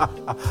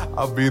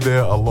 I'll be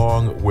there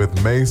along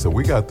with May, so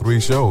we got 3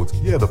 shows.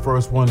 Yeah, the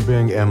first one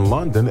being in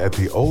London at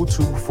the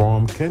O2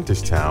 Forum,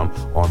 Kentish Town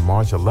on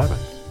March 11th.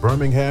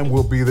 Birmingham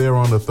will be there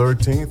on the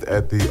 13th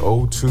at the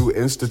O2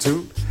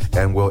 Institute.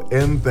 and will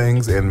end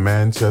things in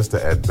Manchester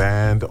at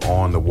Band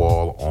on the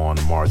Wall on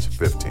March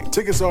 15th.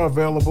 Tickets are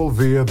available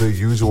via the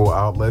usual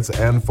outlets,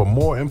 and for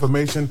more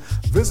information,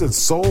 visit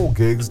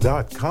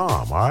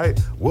soulgigs.com. All right?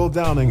 Will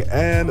Downing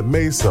and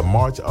Mesa,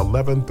 March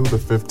 11th through the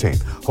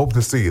 15th. Hope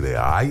to see you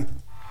there, all right?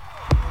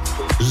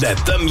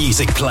 Let the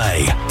music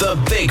play. The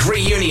Big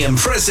Reunion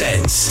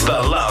presents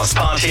the last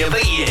party of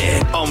the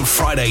year on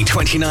Friday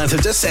 29th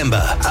of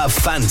December. A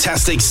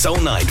fantastic soul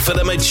night for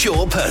the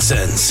mature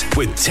persons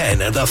with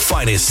 10 of the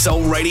finest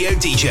soul radio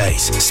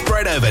DJs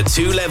spread over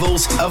 2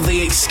 levels of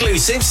the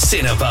exclusive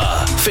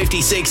Cinnabar.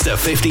 56 to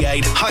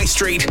 58 High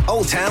Street,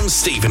 Old Town,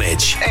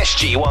 Stevenage.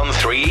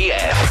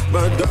 SG13EF.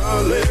 My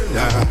darling,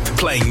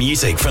 playing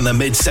music from the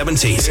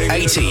mid-70s,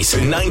 80s,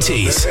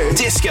 90s,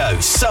 disco,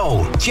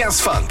 soul,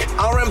 jazz funk,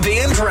 R&B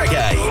and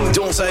reggae.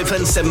 Doors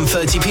open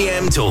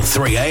 7:30pm till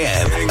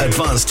 3am.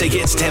 Advance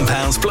tickets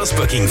 £10 plus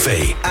booking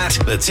fee at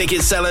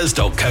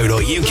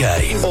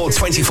theticketsellers.co.uk or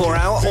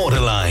 24-hour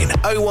order line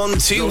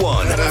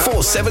 0121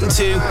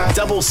 472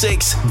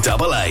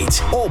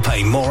 6688 or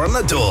pay more on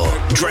the door.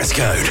 Dress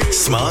code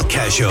smart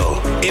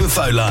casual.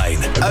 Info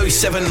line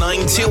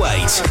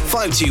 07928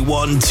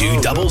 521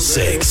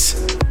 266.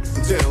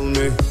 tell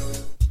me.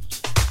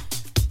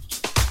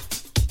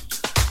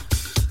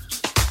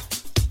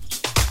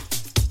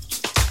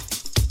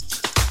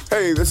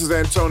 Hey, this is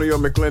Antonio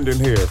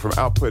McClendon here from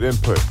Output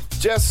Input.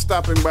 Just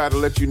stopping by to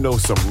let you know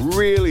some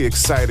really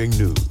exciting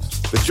news.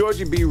 The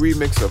Georgie B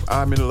remix of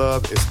I'm in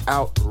Love is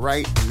out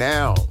right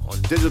now on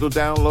digital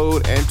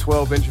download and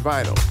 12-inch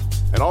vinyl.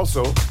 And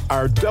also,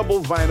 our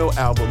double vinyl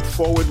album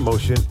Forward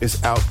Motion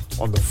is out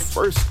on the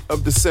 1st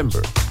of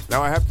December.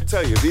 Now, I have to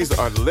tell you, these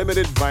are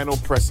limited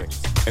vinyl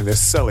pressings, and they're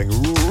selling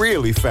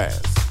really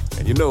fast.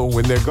 And you know,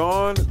 when they're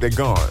gone, they're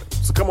gone.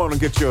 So come on and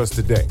get yours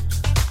today.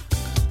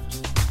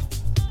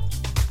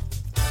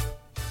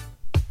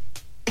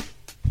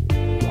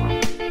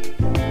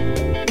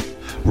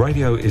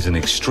 Radio is an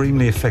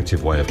extremely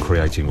effective way of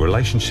creating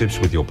relationships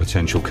with your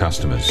potential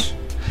customers.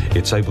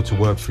 It's able to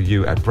work for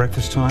you at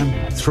breakfast time,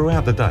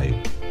 throughout the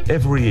day,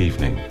 every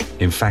evening,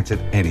 in fact at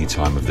any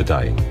time of the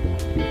day.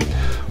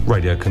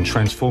 Radio can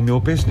transform your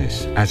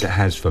business, as it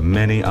has for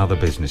many other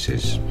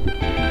businesses.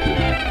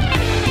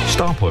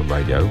 Starpoint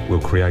Radio will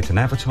create an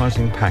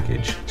advertising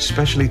package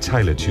specially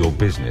tailored to your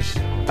business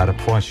at a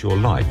price you'll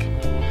like,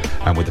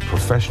 and with the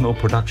professional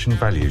production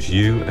values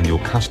you and your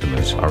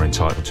customers are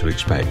entitled to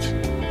expect.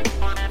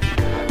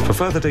 For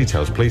further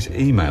details, please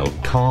email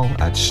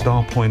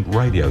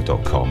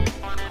carl@starpointradio.com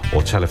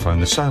or telephone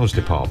the sales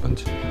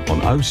department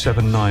on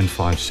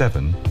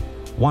 07957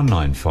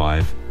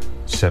 195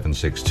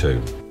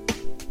 762.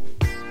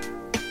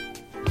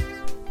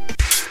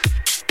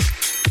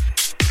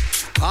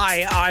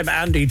 Hi, I'm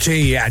Andy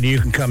T, and you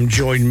can come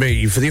join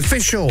me for the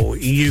official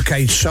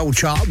UK Soul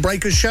Chart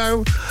Breaker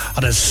Show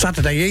on a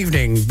Saturday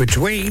evening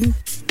between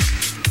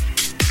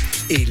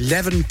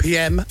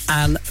 11pm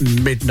and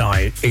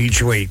midnight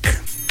each week.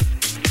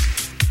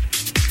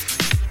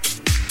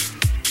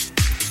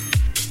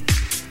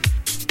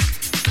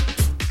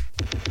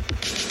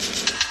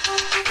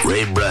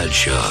 Ray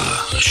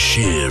Bradshaw,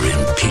 sheer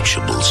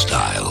impeachable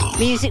style.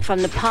 Music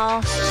from the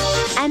past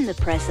and the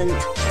present,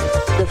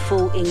 the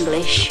full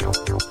English.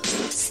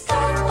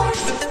 Starpoint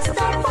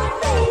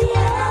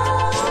Radio.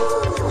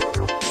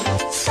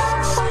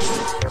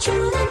 Starpoint,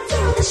 tune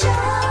into the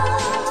show.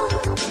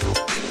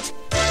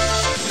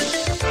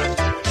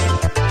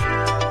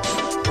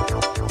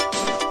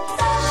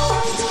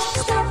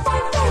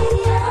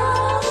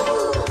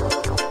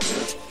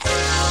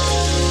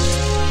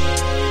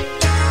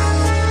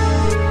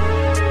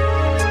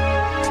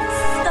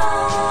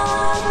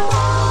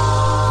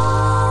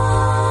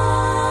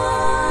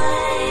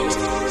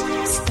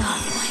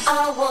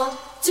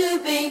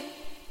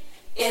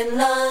 In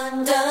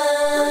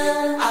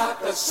London,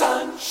 out the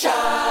sunshine.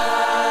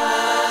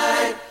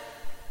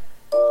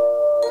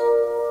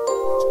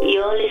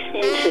 You're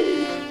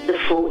listening to The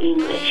Full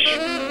English.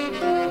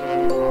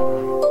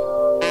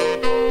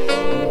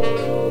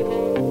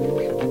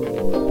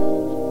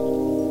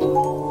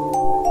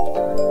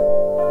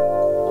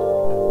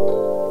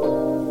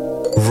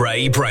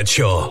 Ray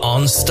Bradshaw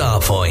on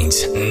Starpoint,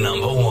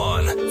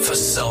 #1 for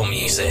soul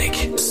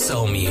music,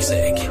 soul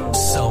music,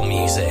 soul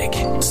music,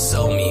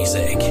 soul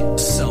music,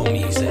 soul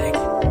music.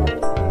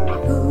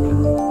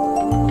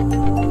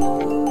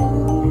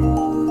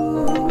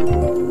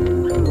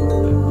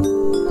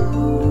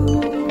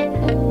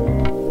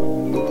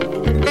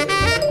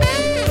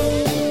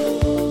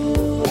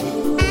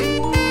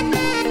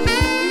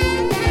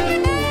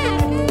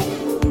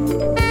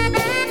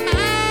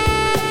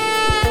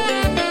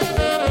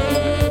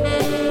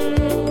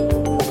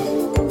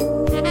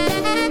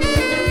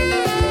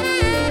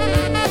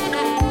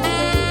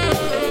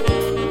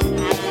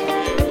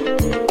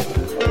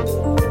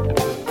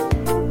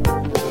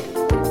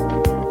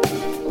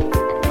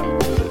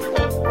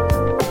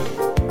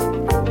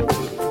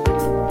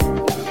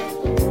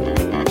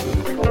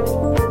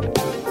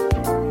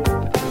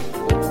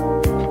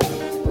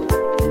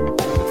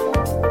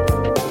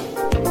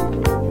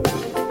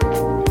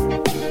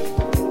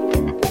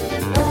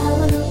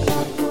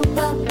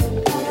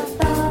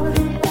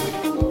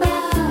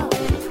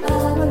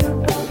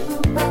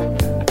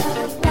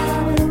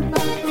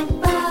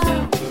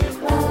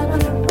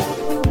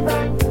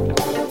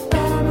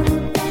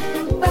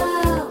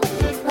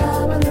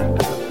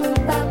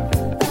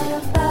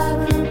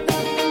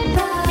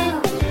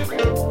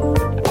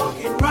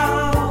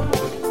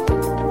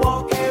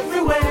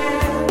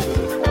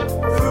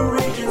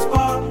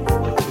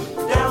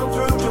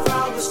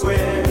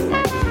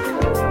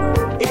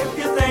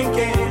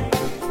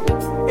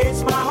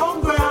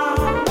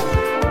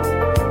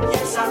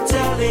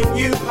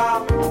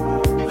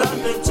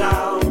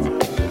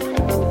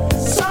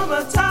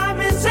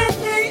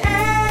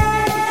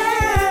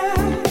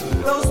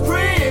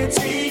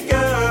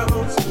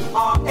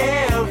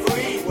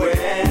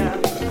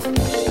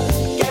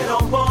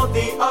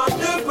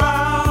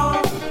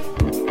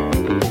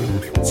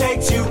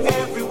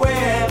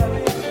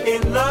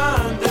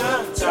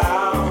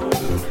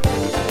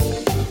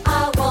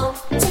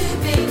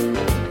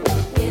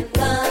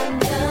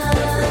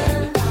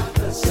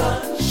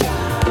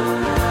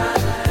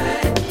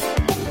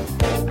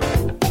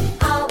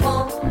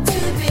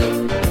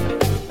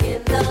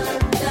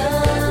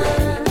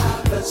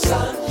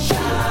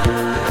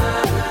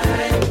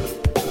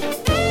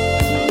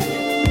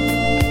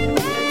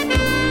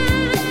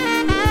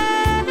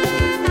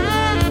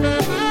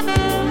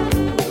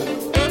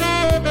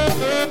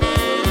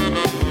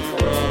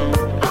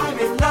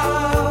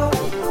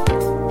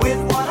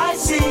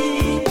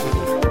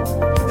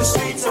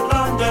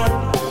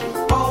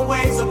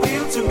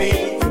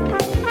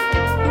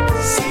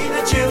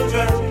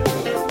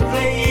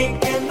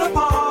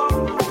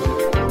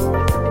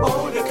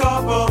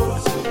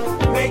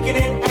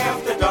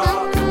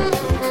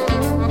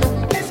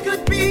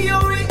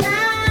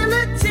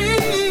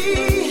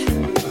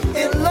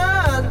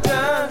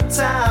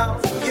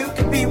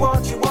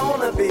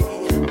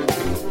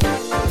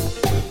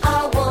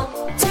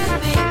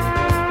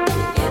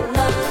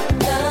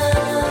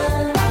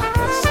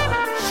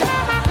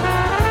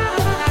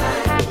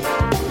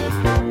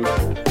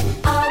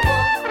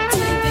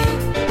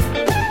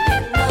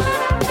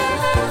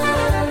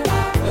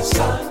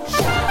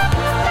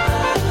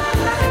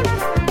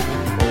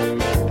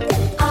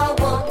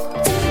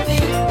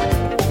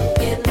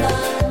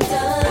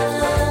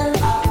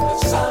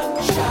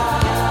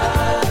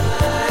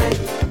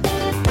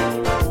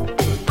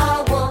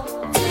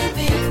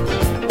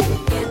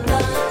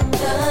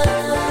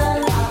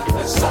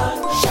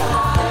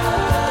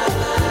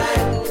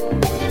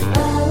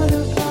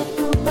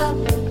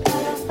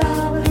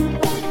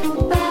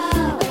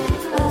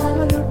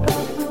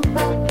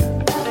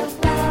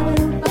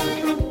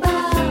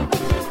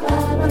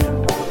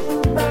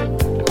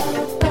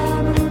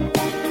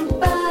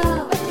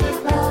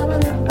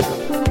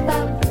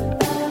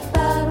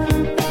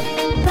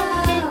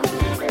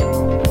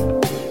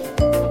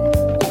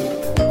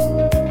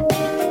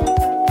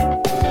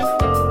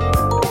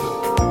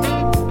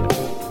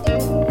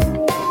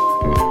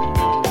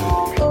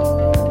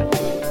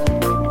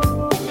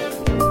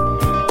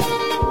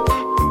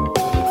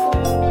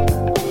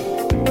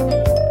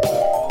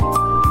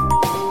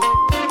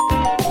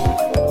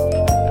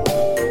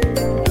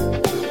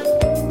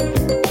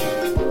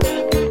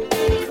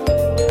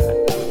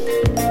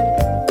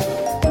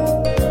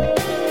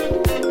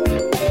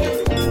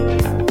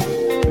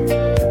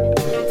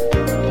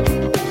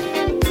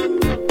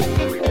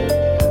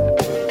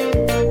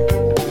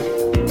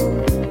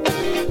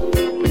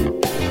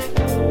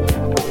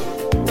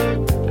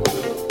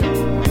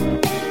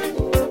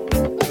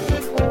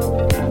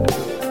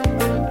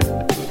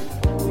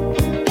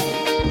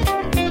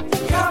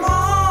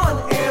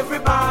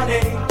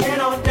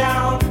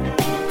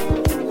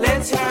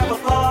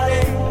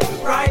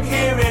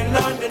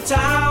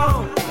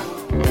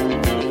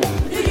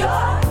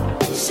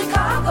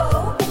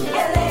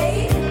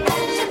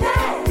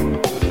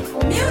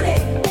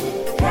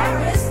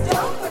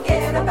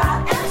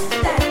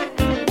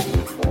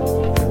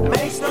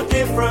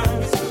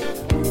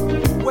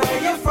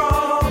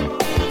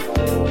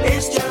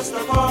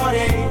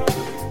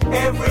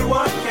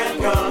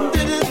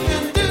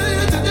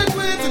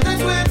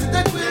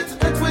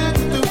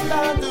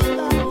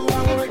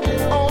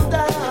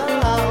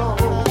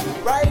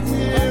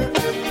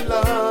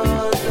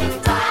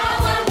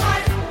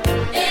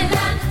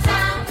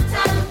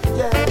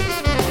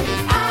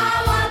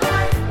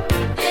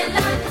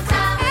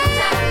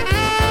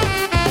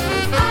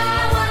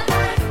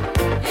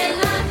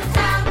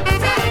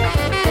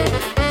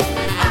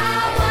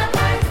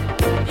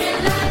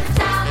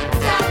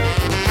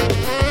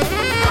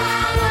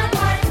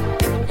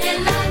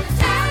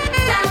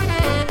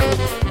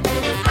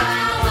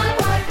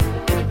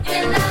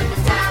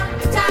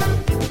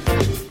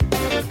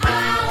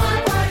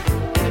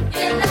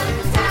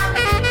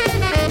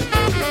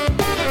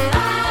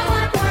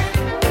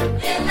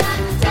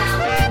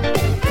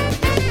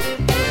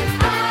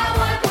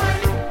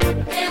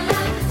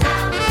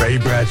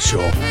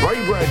 Bradshaw.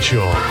 Ray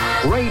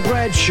Bradshaw. Ray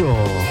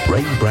Bradshaw.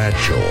 Ray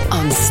Bradshaw.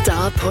 On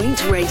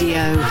Starpoint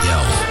Radio. Yo.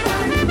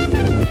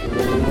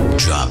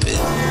 Drop it.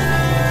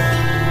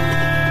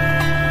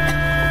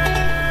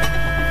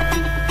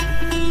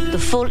 The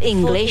full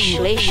English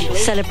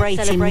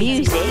celebrating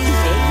music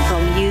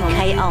from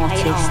UK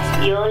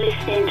artists. You're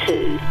listening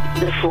to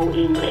The Full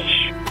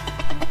English.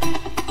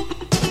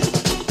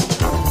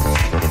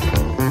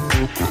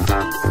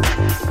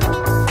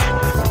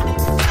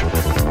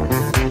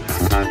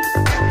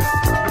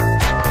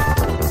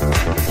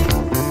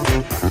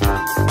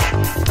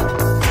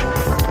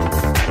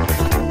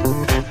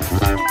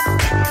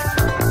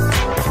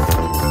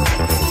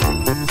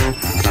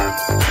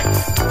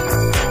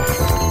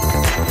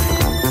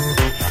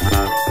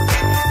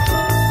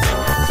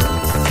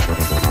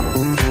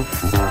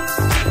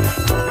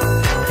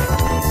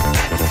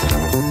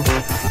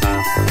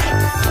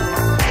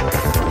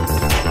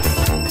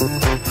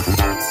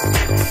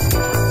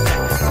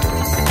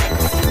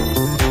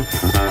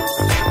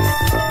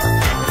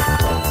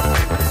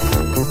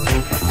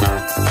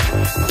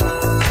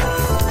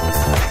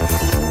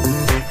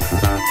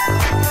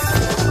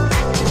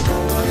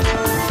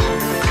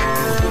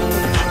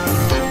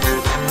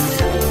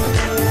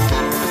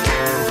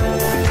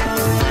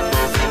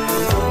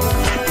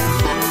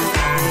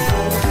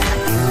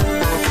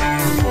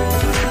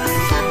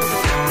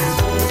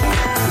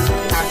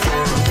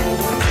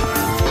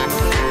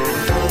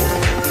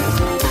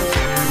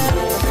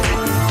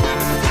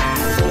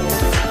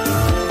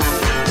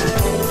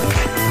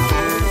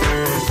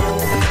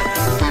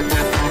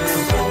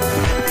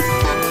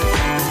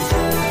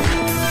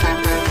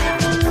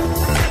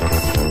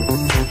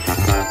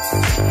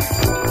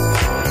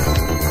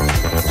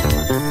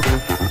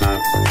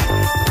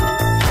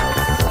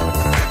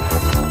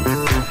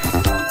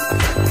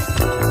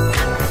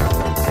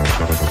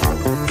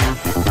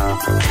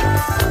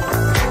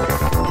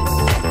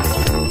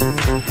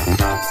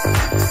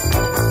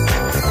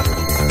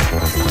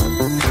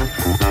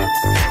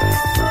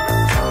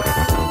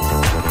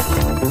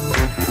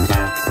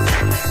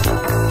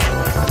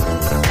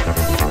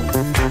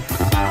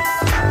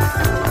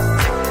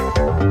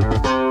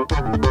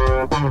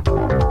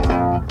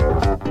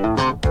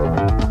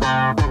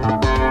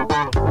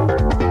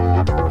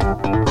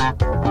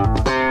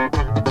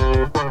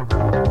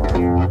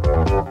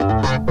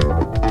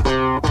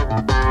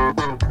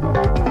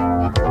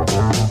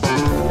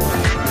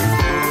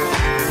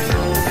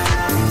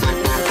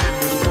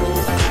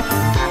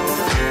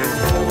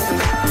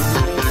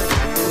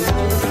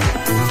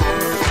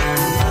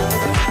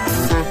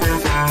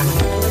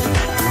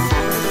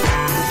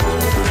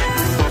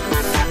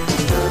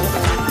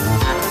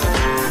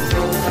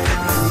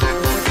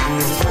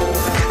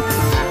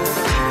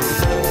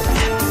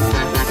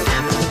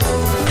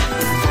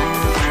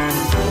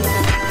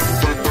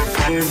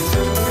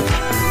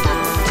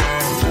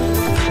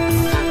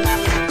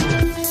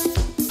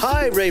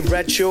 Ray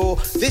Bradshaw.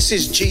 This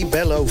is G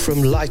Bello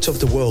from Light of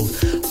the World.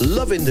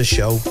 Loving the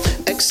show,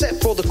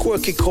 except for the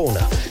quirky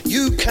corner.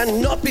 You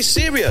cannot be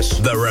serious.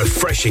 The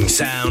refreshing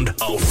sound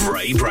of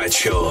Ray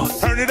Bradshaw.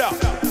 Turn it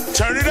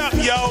up,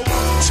 yo.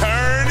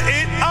 Turn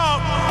it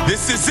up.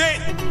 This is it.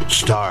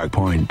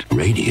 Starpoint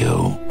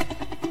Radio.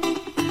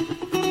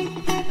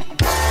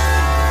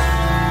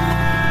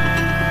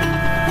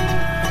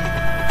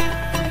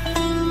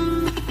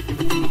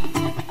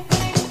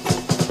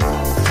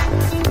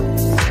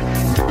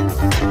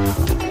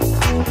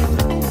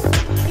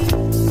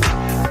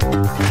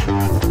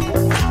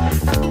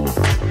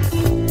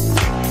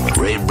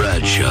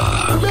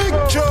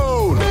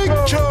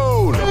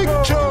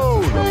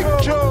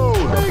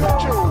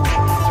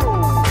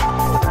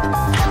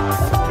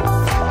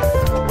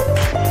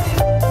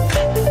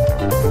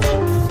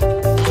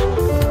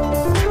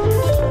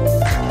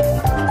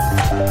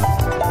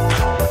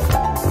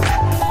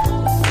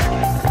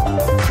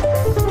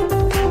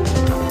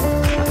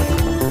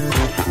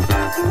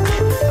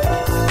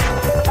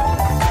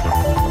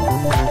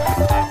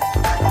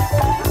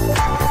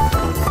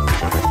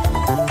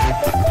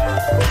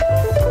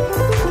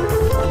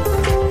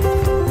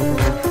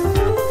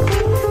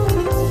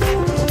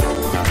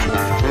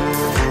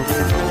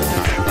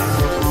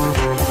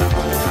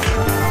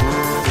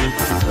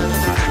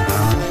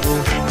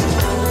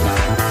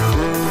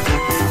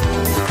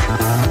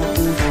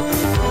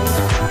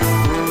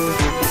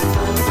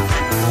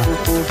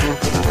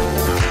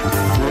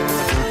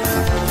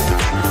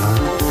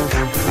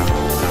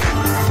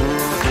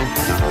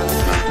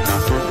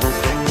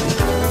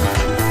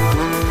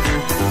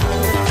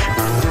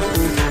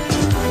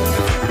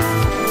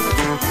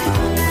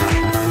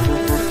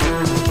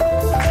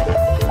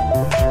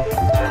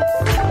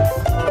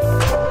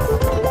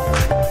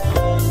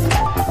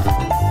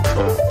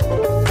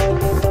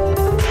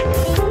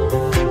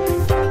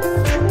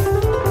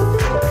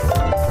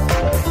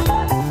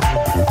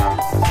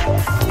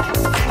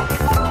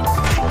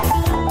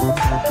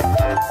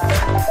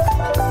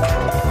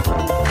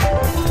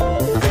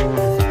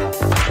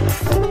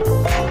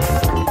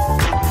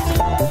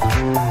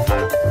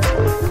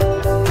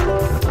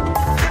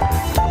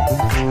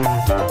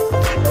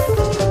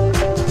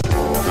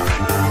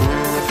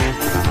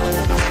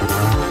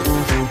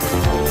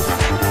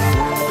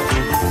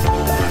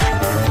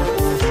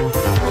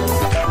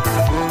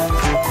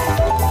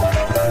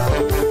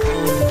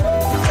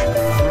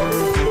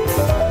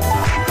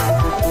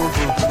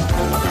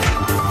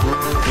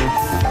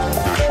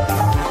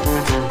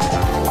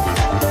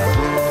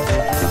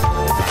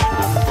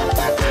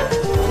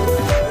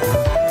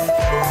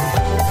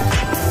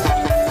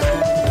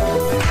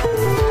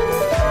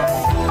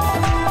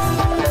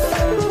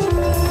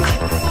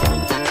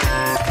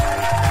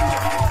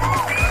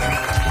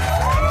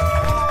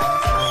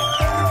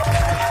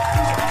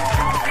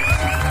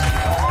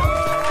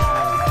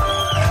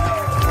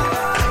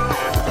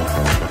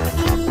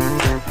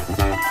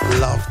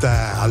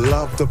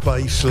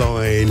 bass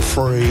line,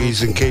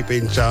 Freeze and Keep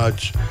in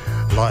Touch,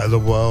 Light of the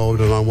World,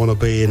 and I Want to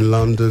Be in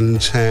London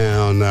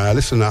Town.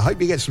 Listen, I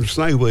hope you get some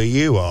snow where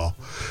you are.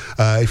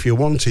 If you're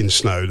wanting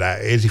snow,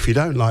 that is. If you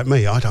don't, like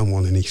me, I don't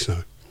want any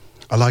snow.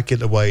 I like it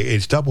the way it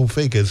is. Double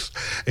figures,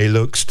 it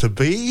looks to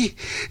be.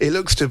 It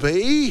looks to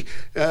be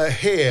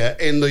here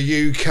in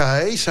the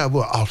UK. So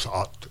well, I'll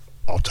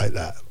take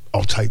that.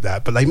 I'll take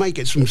that. But they may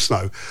get some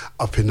snow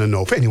up in the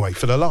north. Anyway,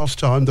 for the last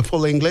time, the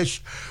full English,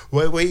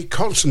 where we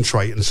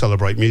concentrate and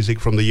celebrate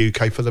music from the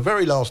UK for the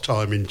very last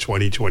time in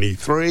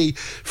 2023.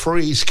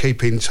 Freeze,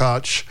 Keep in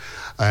Touch,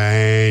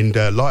 and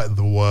Light of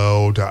the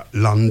World,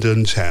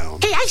 London Town.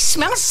 Hey, I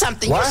smell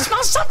something. What? You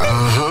smell something?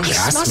 Uh-huh. I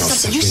Yeah, I smell smell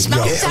something. You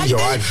something. smell Yo, something? yo,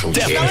 I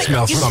definitely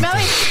smell You something.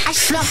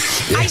 smell it?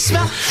 I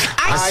smell.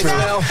 I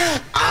smell.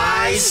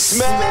 I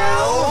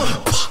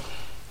smell.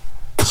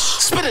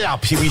 Spit it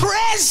out, Pee-wee.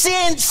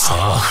 Presents!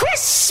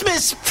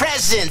 Christmas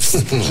presents!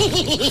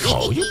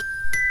 Oh, you...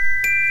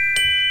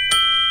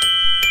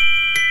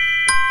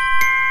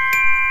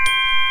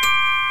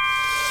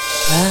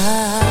 I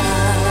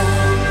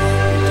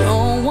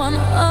don't want a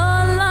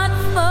lot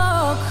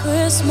for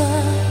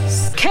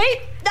Christmas.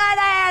 Keep that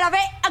out of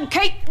it and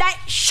keep that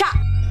shut.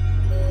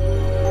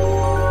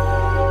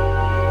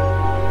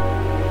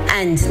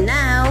 And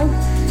now,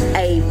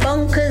 a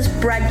Bonkers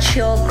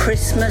Bradshaw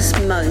Christmas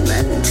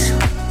moment.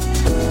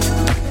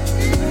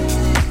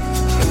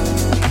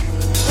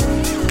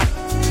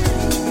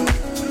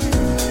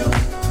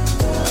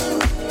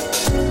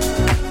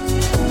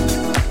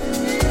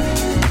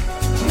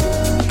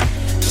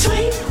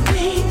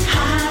 Twinkling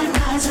high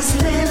rises,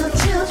 little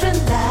children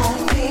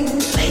laughing,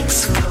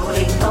 flakes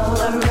floating all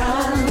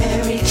around.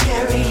 Merry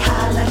cherry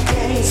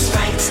holiday,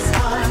 sprites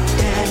are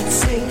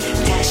dancing,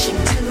 dashing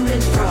to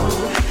and fro.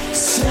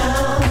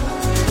 Snow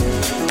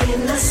in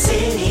the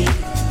city,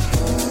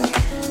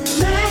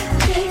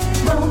 magic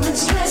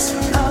moments dressed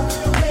up,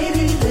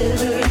 Lady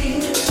Liberty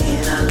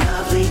in a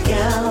lovely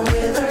gown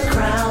with her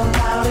crown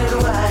powdered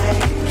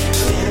white.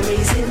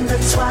 Fairies in the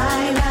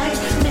twilight,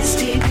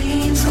 misty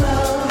beams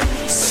glow.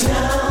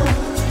 Snow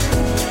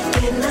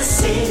in the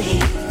city,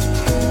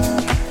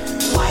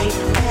 white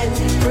and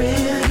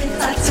brilliant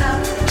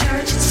atop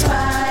church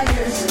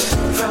spires.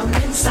 From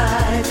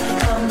inside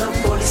come the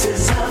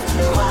voices of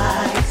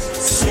choirs,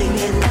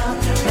 singing out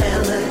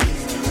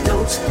melodies,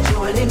 notes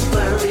joining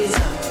flurries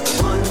of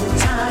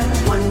one-time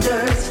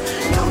wonders.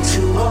 No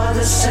two are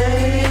the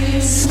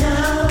same.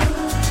 Snow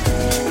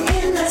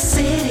in the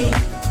city.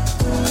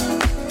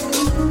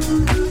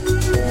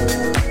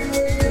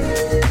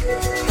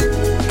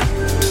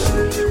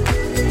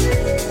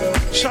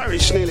 So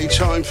it's nearly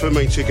time for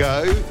me to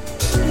go.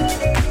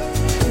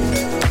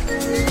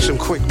 Some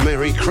quick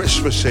Merry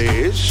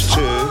Christmases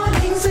to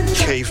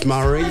Keith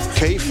Murray.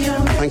 Keith,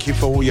 thank you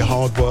for all your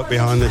hard work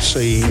behind the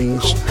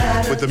scenes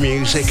with the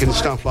music and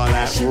stuff like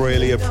that.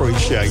 Really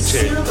appreciate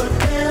it.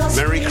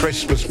 Merry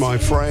Christmas, my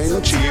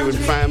friend, to you and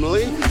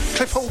family.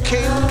 Cliff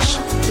Hawkins,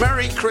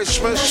 Merry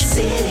Christmas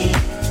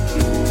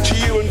to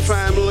you and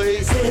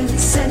family.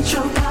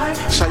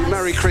 Say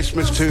Merry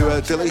Christmas to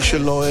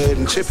Delisha Lloyd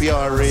and Tippy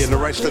Irie and the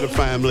rest of the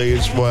family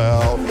as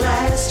well.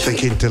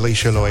 Thinking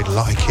Delisha Lloyd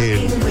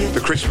liking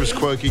the Christmas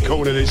Quirky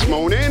Corner this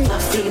morning.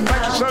 Thank you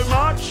so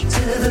much.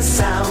 To the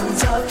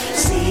sounds of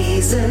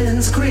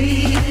seasons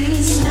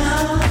greeting.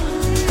 Snow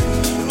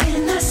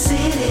in the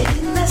city,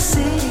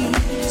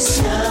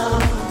 snow,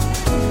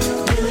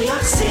 New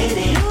York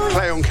City.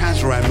 Cleon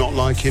Kazran not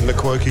liking the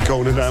Quirky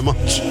Corner that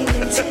much.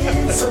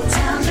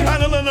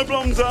 Annalena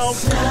Blomdahl,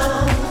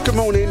 good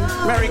morning.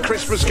 Merry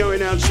Christmas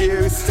going out to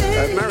you.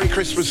 Merry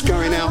Christmas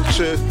going out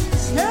to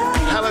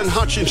Helen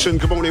Hutchinson.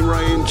 Good morning,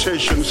 Ray and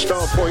Tish and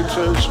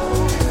Starpointers.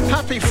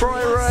 Happy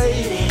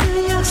Friday.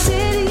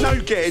 No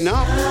getting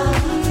up.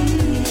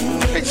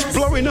 It's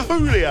blowing a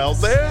hoolie out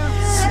there.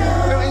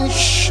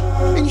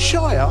 In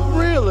Shire,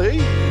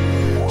 really.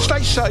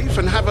 Stay safe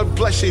and have a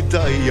blessed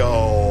day,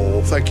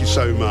 y'all. Thank you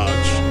so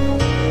much.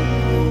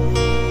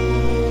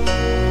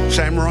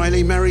 Sam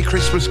Riley, Merry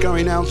Christmas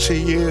going out to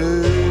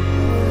you.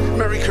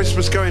 Merry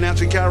Christmas going out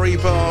to Gary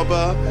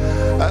Barber.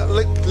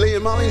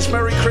 Liam Mullins,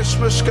 Merry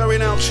Christmas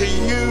going out to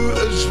you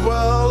as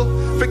well.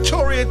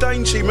 Victoria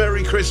Dainty,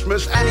 Merry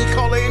Christmas. Annie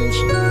Collins,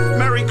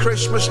 Merry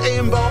Christmas.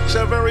 Ian Box,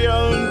 our very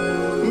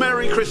own,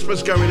 Merry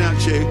Christmas going out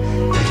to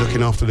you. He's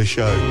looking after the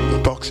show.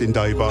 Boxing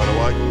Day, by the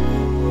way.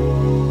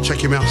 Check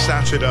him out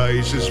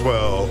Saturdays as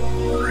well.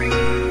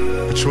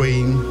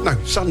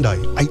 Sunday,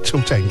 8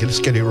 till 10. Let's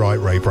get it right,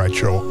 Ray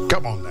Bradshaw.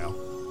 Come on now.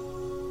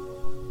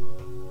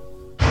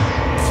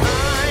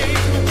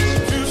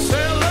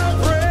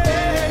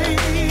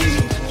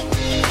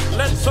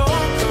 Let's all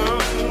come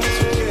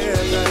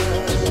together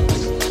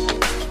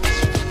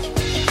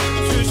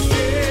to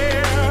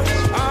share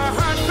our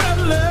heartfelt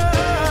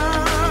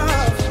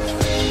love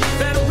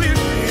that we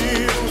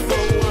feel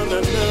for one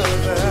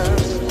another.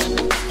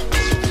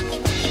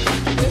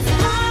 It's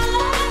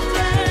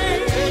holiday,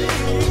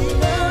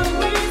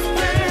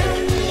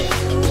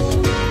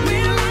 we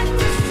like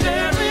to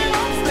share it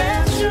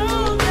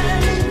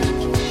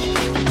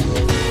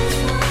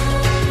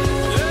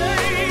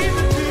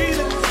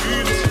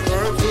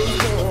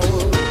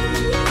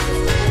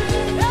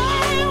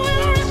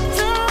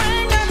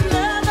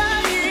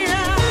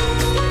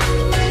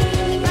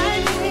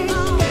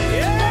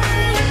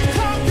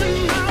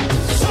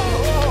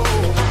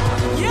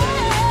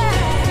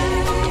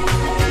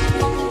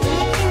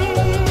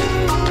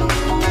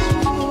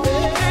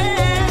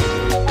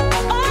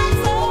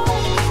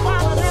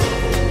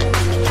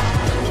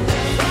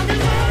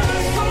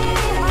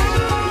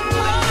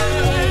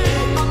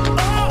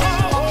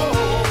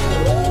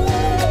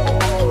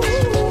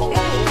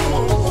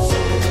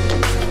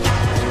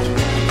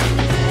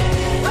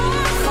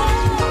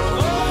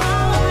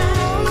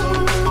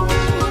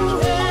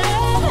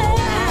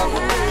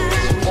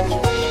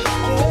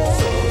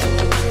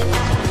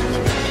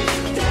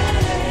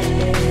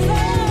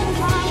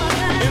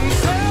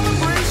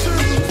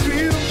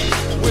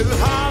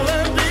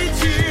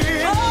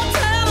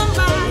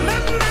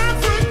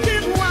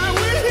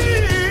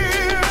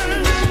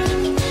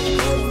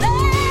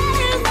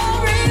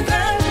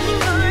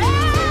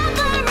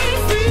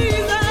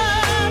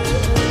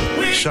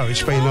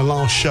being the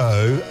last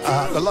show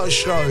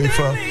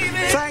for,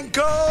 thank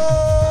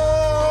God,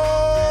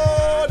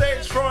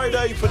 it's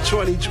Friday for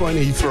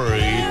 2023.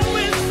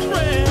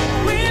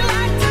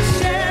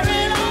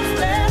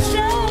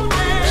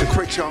 It's a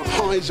quick chart,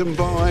 highs and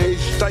buys.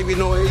 Davey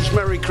Noyes,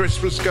 Merry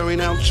Christmas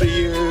going out to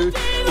you.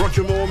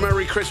 Roger Moore,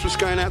 Merry Christmas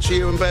going out to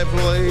you and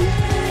Beverly.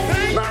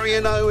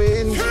 Marion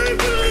Owen.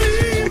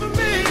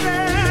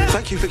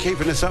 Thank you for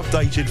keeping us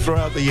updated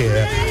throughout the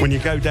year when you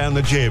go down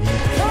the gym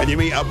and you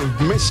meet up with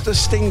Mr.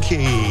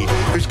 Stinky,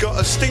 who's got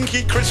a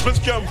stinky Christmas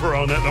jumper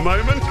on at the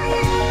moment.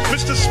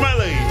 Mr.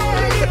 Smelly.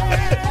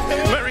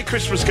 Merry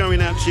Christmas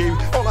going out to you.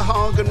 Ola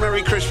Hagen,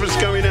 Merry Christmas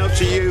going out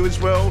to you as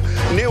well.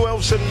 Neil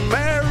Elson,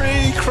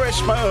 Merry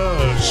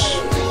Christmas.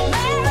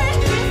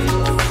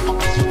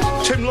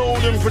 Tim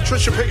Lord and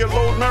Patricia Piggott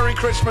Lord, Merry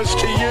Christmas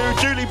to you.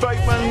 Julie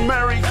Bateman,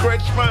 Merry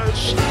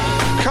Christmas.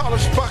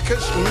 Carlos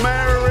Buckus,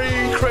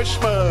 Merry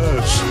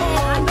Christmas.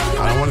 And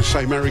I want to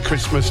say Merry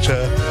Christmas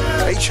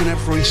to each and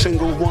every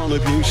single one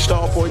of you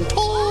Starpoint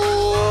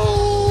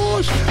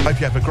tours. Hope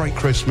you have a great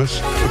Christmas.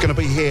 We're going to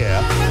be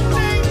here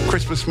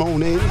Christmas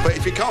morning, but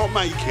if you can't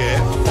make it,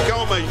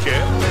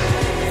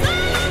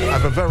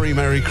 have a very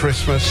Merry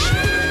Christmas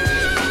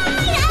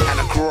and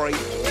a great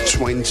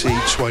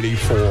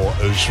 2024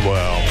 as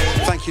well.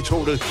 Thank you to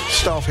all the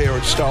staff here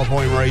at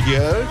Starpoint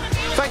Radio.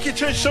 Thank you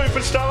to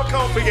Superstar, I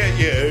can't forget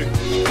you.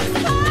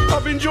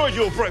 I've enjoyed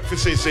your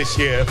breakfasts this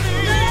year.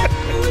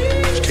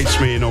 It keeps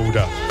me in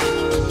order.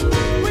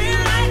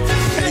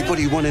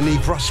 Anybody want any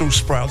Brussels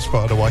sprouts,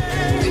 by the way?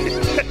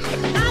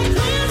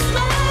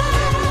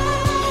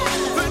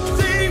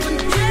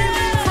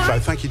 So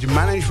thank you to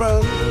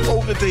management,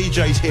 all the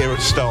DJs here at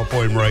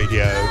Starpoint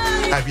Radio.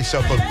 Have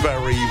yourself a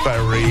very,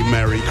 very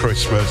Merry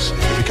Christmas.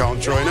 If you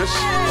can't join us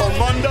on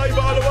Monday,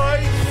 by the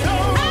way.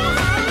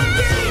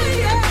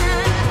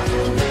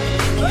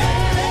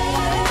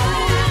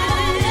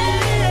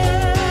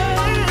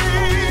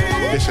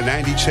 Listen,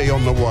 Andy T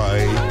on the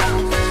way.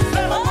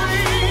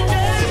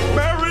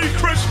 Merry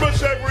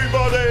Christmas,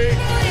 everybody.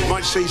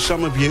 Might see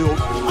some of you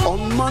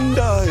on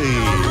Monday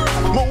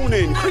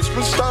morning,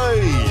 Christmas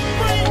Day,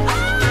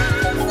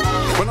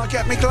 when I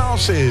get my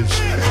glasses.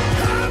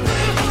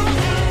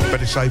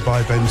 Better say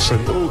bye,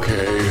 Benson.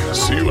 Okay,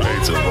 see you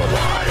later.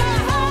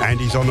 Bye-bye.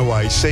 Andy's on the way. See